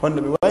kono honno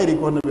be wayri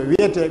kono be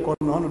wiete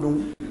kono hono dum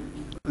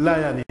la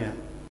yani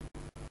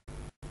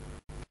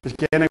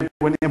puisque enen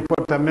woni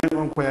important men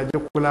on ko ya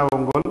jokkulawo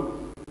ngol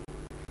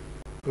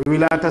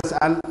wila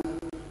tasal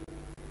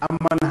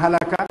amman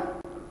halaka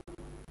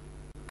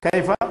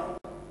kayfa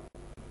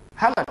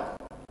halak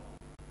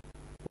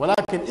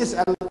walakin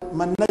isal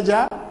man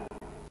naja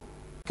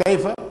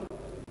kayfa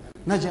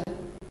naja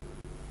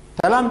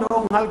talando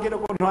on halkido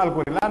ko no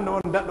alkori lando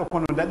on daddo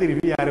kono dadiri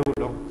fi yare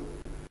wudo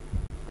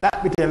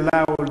dabbite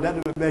lawol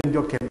daddo be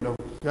jokken do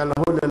yalla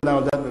hode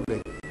lawol daddo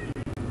be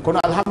kono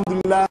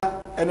alhamdulillah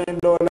enen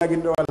do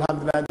lagin do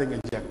alhamdulillah de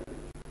ngejak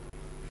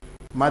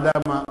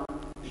madama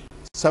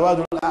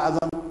sawadul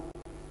a'zam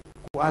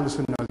ko ahlus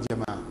sunna wal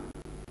jamaa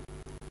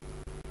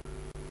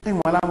en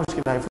wala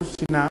muskila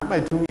fusina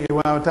baytum e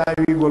wawta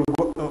wi gol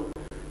goddo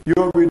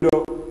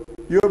yobido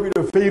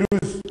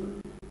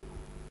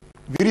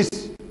virus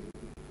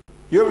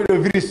yobido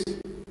virus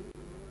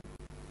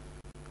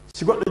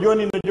si goddo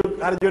joni no jog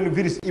har joni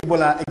virus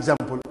Ebola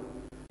exemple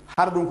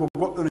har dum ko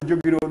goddo no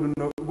jogiro dum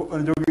no goddo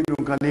no jogi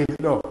dum ka leedi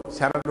do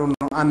sara dum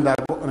no anda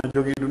goddo no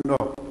jogi dum do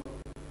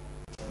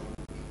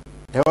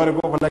e hore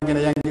go ko laggina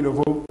yangi do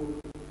fof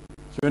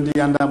so ndi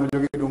anda mo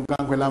jogi dum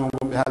kanko lama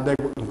gombe halde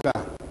goddum ka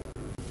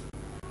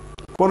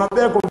kono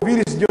be ko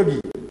virus jogi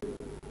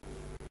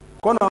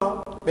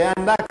kono be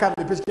anda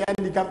kambe peski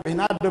andi kambe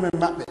hina do men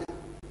mabbe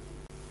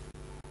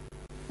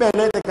be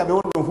lede kambe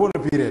won dum fo no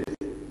pirede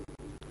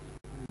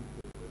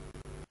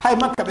hay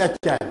makka be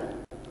accay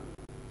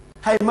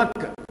hay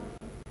makka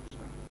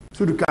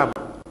sudu kaba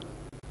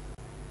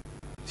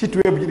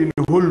situ web jidi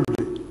no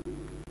hollude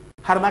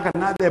har maka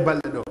naade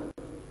balde do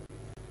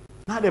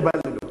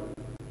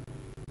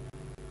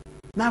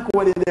na ko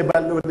wadi de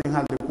balde woni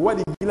halde ko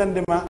wadi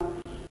gilande ma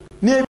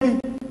nebi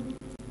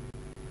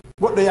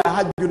goddo ya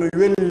hajjuno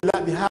weli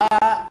labi ha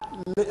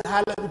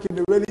labi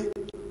kinde weli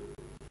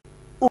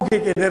uke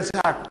ke der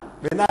sak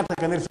be nata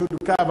ka ner sudu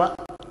kaba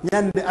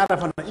nyande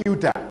arafa na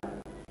iwta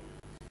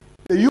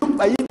e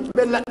yumba yit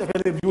be ladde ka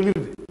ner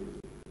julirde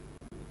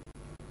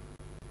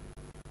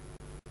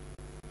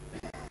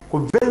ko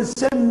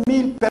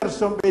 25,000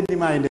 personnes be di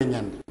may de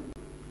nyande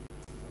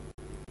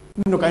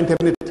no ka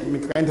internet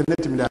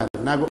mi dal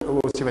na go o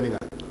sibaniga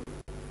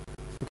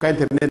ka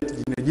internet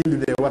ne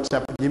jindude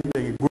whatsapp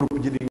jimbe groupe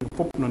jidi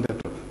fop no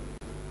detto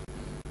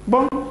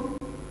bon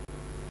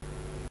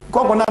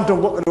koko nanto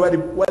goddo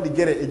wadi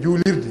gere e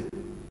juulirde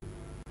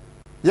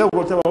yaw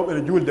go tawa wobbe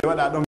no juulde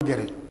wada don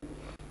gere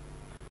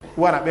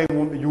wara be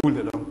wonbe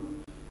juulde don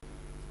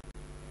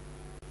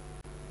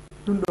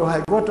dum do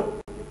hay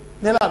goto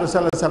nelaado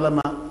sallallahu alaihi wasallam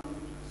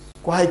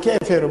ko hay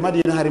kefero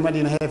madina hari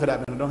madina hefera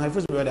be don hay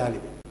fusbe wada hali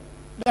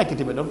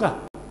yakitibe don ka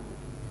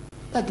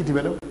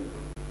yakitibe don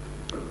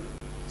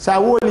sa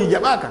woli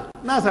jabaka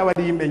na sa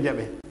wadi yimbe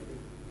jabe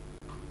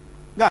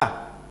ga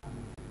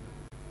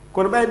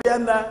kono bay bi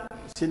anda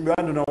sin bi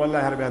andu no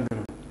wallahi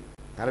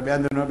harbe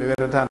andu no be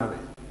wedata no be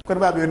kono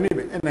ba be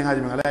nibe enen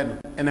haji ngala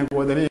enen ko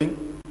wadani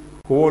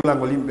ko wola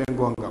ngol yimbe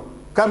gonga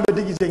kambe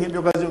digi sen hebe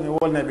occasion e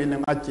wolna be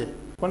nen acce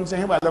kono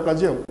sen heba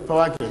l'occasion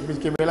fawake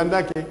biske be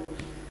landake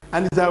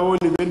andi sa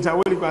woli ben sa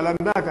woli ko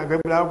landaka ga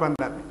bla ko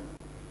andabe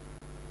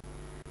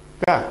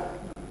ka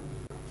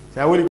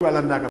sa woli ko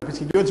landaka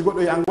biske joti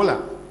goddo e Angola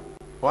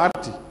o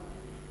arti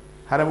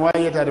hara mo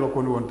wayetade makko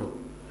wonto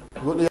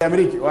goddo e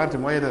Amerique o arti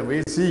mo wayetade mo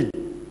yesi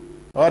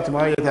o arti mo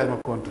wayetade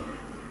makko wonto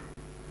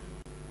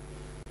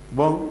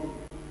bon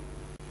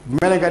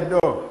mele gaddo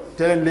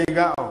telen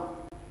lega o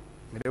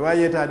mede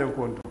wayetade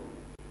ko wonto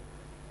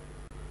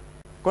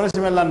kono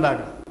simel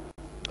landaka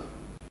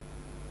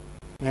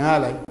ni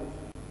halay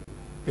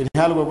en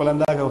halgo ko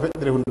landaka o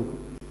feddere hunduko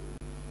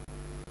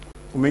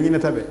o mengina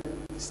tabe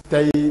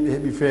stay be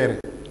hebi fere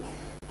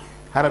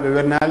hara be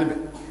wernali be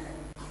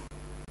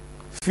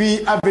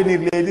fi avenir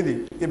leydi di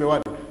ibe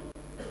wadu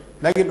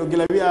lagi do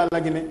gila wi'a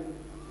lagine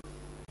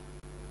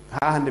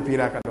ha hande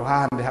pira ka do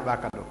ha hande haba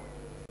ka do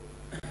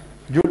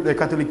julɓe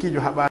catholique jo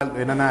haɓaali ɗo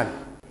e nanaade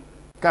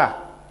ka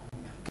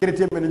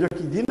chrétien ɓe ne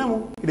jokki dina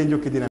mum eɗen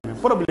jokki dina men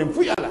probléme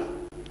fuy ala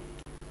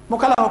mo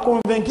kala o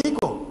convainqui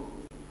ko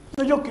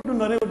no jokki ɗum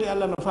no rewde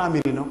allah no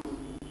famiri no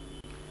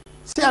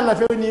si allah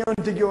fewni on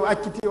tigi o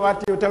acciti o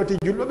arti o tawti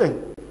julɗo ɓen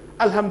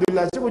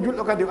alhamdulillah siko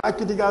julɗo kadi o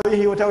acciti ga o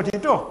yeehi o tawti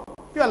to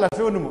yo allah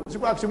fewnumo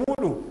siko aksi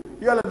muɗum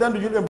yo allah dandu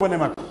julɓe bone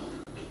makko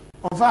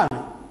on faami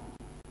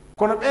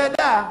kono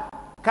ɓeeɗa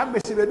kamɓe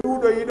si ɓe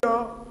ɗuuɗoyi ɗo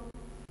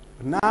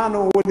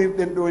naano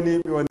wonirɗen ɗo ni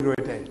ɓe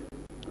woniroytay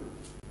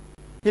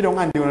hiɗon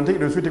anndi onon tigi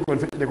ɗon suti kon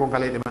feƴƴide kon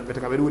kaleyɗe maɓɓe to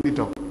ka ɓe ɗuuɗi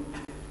to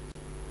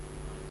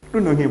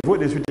ɗum ɗon hin fof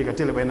ɗe suti ka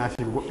tele ɓayna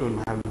fiiko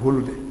goɗɗon harde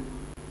hollude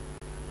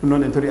ɗum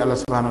noon en tori allah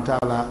subahanahu wa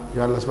taala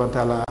yo allah subahana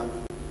taala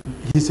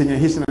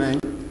hisna en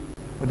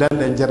o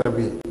danda en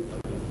jarrabuye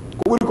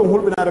ko ɓuri kon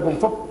hulɓinade kon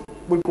fof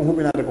ɓuri kon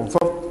huɓinade kon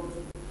fof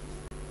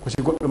ko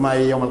si goɗɗo ma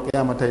ye yawmal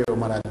qiyama tawi o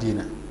mara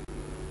diina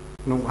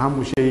ɗum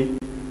hammu chey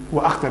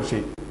wa ahtar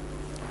chey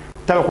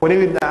tawa ko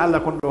rewirɗa allah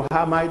kon ɗo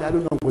ha mayiɗa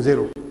ɗum ɗon ko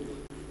zéro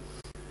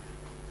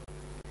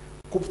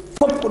ko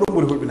fof ko ɗum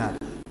ɓuri hulɓinade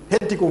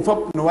heddi kon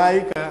fof no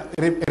wawi ka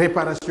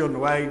réparation no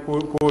wawi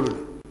kolude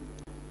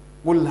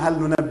qul hal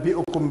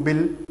nunabbi'ukum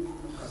bil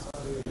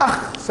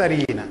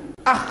akhsarina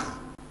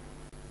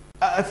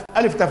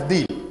alif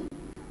tafdil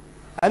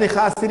ani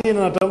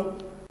khasirina tam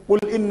qul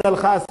innal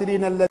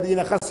khasirina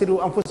alladhina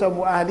khasiru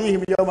anfusahum wa ahlihim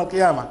yawma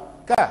alqiyamah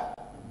ka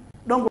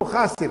donc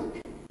khasir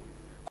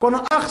kono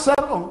akhsar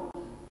on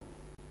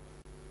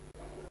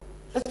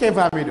est-ce que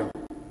fami do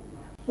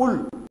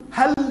qul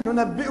hal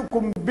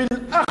nunabbi'ukum bil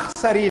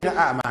akhsarina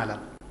a'mala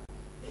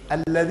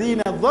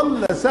alladhina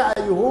dhalla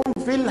sa'yuhum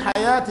fil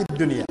hayati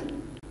ad-dunya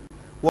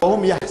wa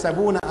hum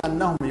yahsabuna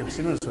annahum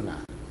yuhsinuna sun'a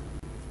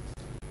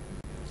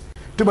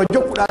tuba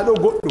jokkuɗa ɗo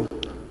goɗɗum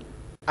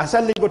a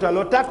salligoto a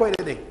lotta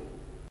koyɗe ɗen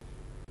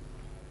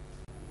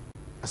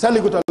a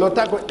salligoto a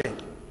lotta koyɗe ɗen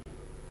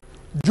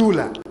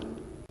juula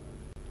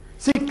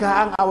sikka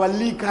an a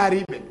walli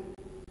kaariɓe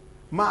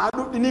ma a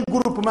ɗuɗɗini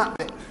groupe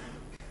maɓɓe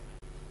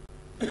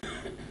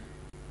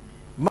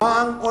ma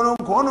an onon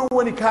ko onon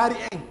woni kaari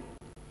en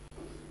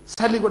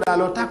salligoɗa a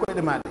lotta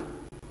koyɗe ma ɗen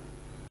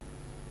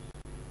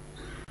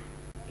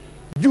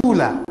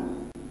juula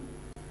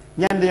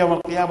ñande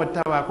yawmal qiyama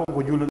tawa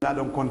konko juuluɗa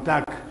ɗon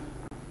contacte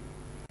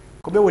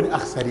ko ɓe woni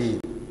akhsarin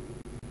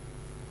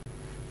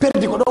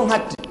perdi ko ɗon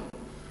hatti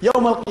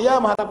yawmal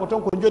qiyama haɗa ko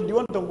ton ko joddi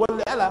won ton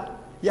golle ala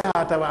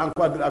yaha tawa an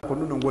ko adduɗa ko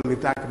ɗum ɗon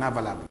gollirtaka na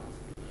valable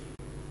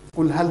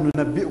qul hal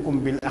nunabbi'ukum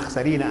bil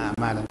akhsarina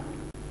a'malan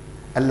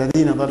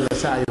alladhina dhalla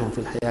sa'yuhum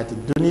fil hayati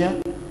ad-dunya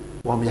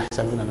wa hum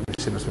yahsabuna annahum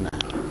yuhsinuna sun'a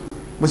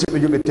musidɓe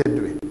julɓe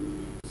tedduɓe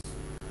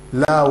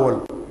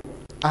laawol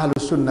ahlu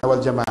sunna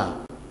wal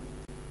jamaa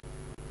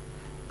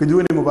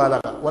biduni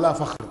mubalaga wala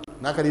fakhr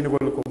nakadi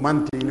inigol ko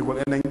manti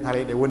inigol enen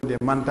harayɗe wonde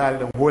mantare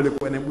ɗen hoole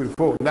ko enen ɓuri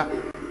fof la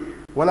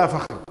wala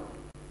fakhr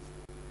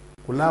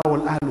ko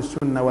laawol ahlu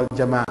sunna wal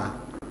jamaa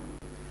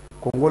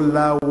ko ngol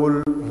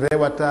laawol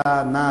rewata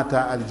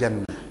naata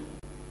aljanna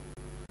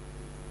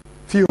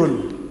fihol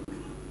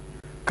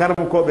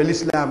karmukoɓe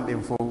l'islam ɓen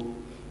fof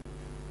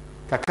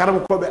ka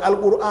karmukoɓe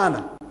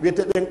alqur'ana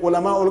wiyete ɓen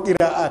ulama ol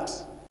qira'at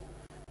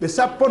ɓe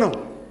sappono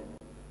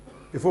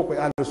ɓe fof koye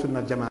ahlu sunna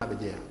wal jamaa ɓe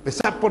jeeya ɓe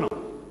sappono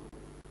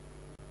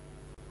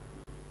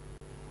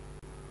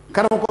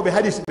karama ko ɓe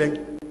hadis ɓen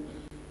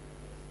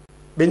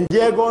ɓe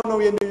jeegono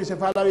wiyende wi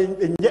fala wi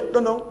ɓe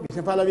jeɗɗono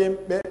wi fala wi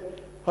ɓe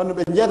honno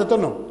ɓe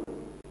jeetatono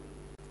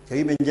so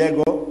wi ɓe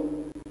jeego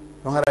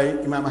ɗon haray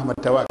imam ahmad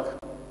tawak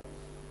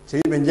so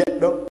wi ɓe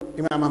jeɗɗo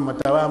imam ahmad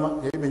tawama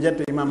so wi ɓe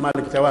jetto imam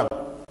malik tawama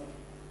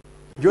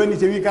joni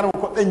so wi karama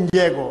ko ɓen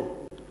jeego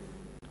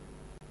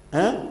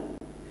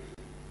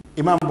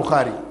imam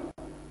bukhari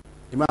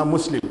imam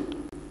muslim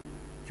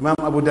imam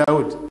abu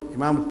daoud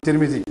imam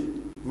tirmisi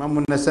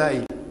imam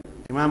nasai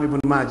imam ibn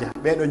majah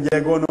ɓeɗo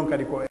jeego noon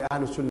kadi ko e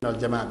ahlu sunna wal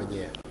jamaa ɓe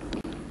jeeya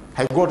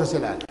hay goto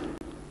selani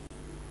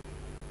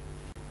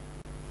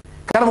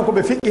karama ko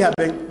ɓe fiqiha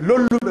ɓen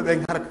lolluɓe ɓen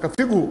har ka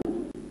figu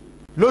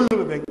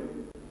lolluɓe ɓen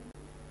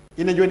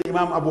ina joni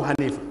imam abou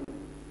hanifa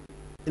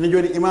ina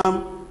joni imam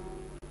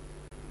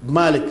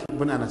malik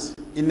bun anas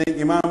inna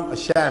imam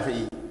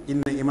shafii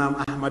inna imam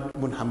ahmad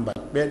bun hanbal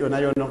ɓeɗo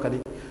nayon noon kadi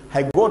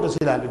hay goto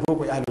selani ɓe fof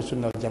ko e ahlu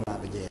sunna wal jamaa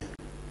ɓe jeeya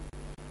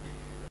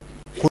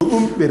ko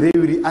ɗum ɓe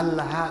rewiri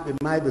allah ha ɓe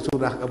maayi ɓe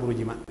sodaka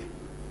kabaruji maɓɓe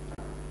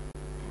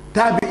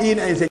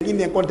tabi'ina en sen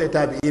inni en konta e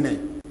tabi'ina en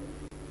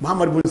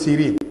mouhamad bun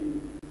sirin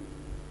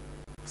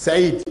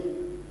saïd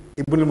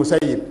ibnu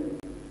musayyib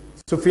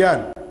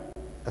sufyan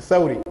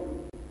athawri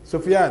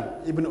sufyan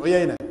ibnu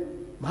uyayna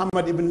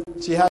mouhamad ibne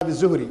shihabi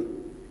zuhri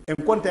en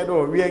konta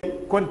ɗo wiyen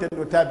konten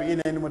ɗo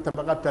tabi'ina en mo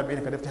tabaqat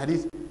tabi'ina ka defte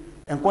hadis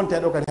en konta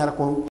ɗo kadi hara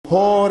ko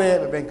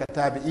hooreɓe ɓen ka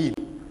tabi'in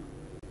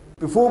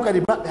ɓe fof kadi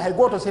maɓɓe hay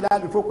goto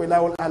selaɓe fof koye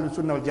laawol ahlu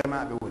sunna wal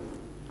jamaa ɓe woni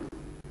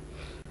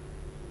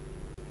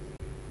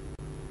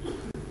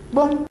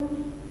bon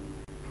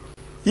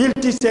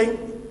yilti sen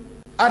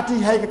arti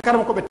hay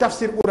karama koɓe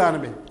tafsir qur'ana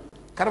ɓen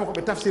karama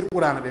koɓe tafsir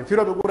qur'ana ɓen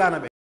firoɓe qur'ana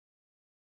ɓen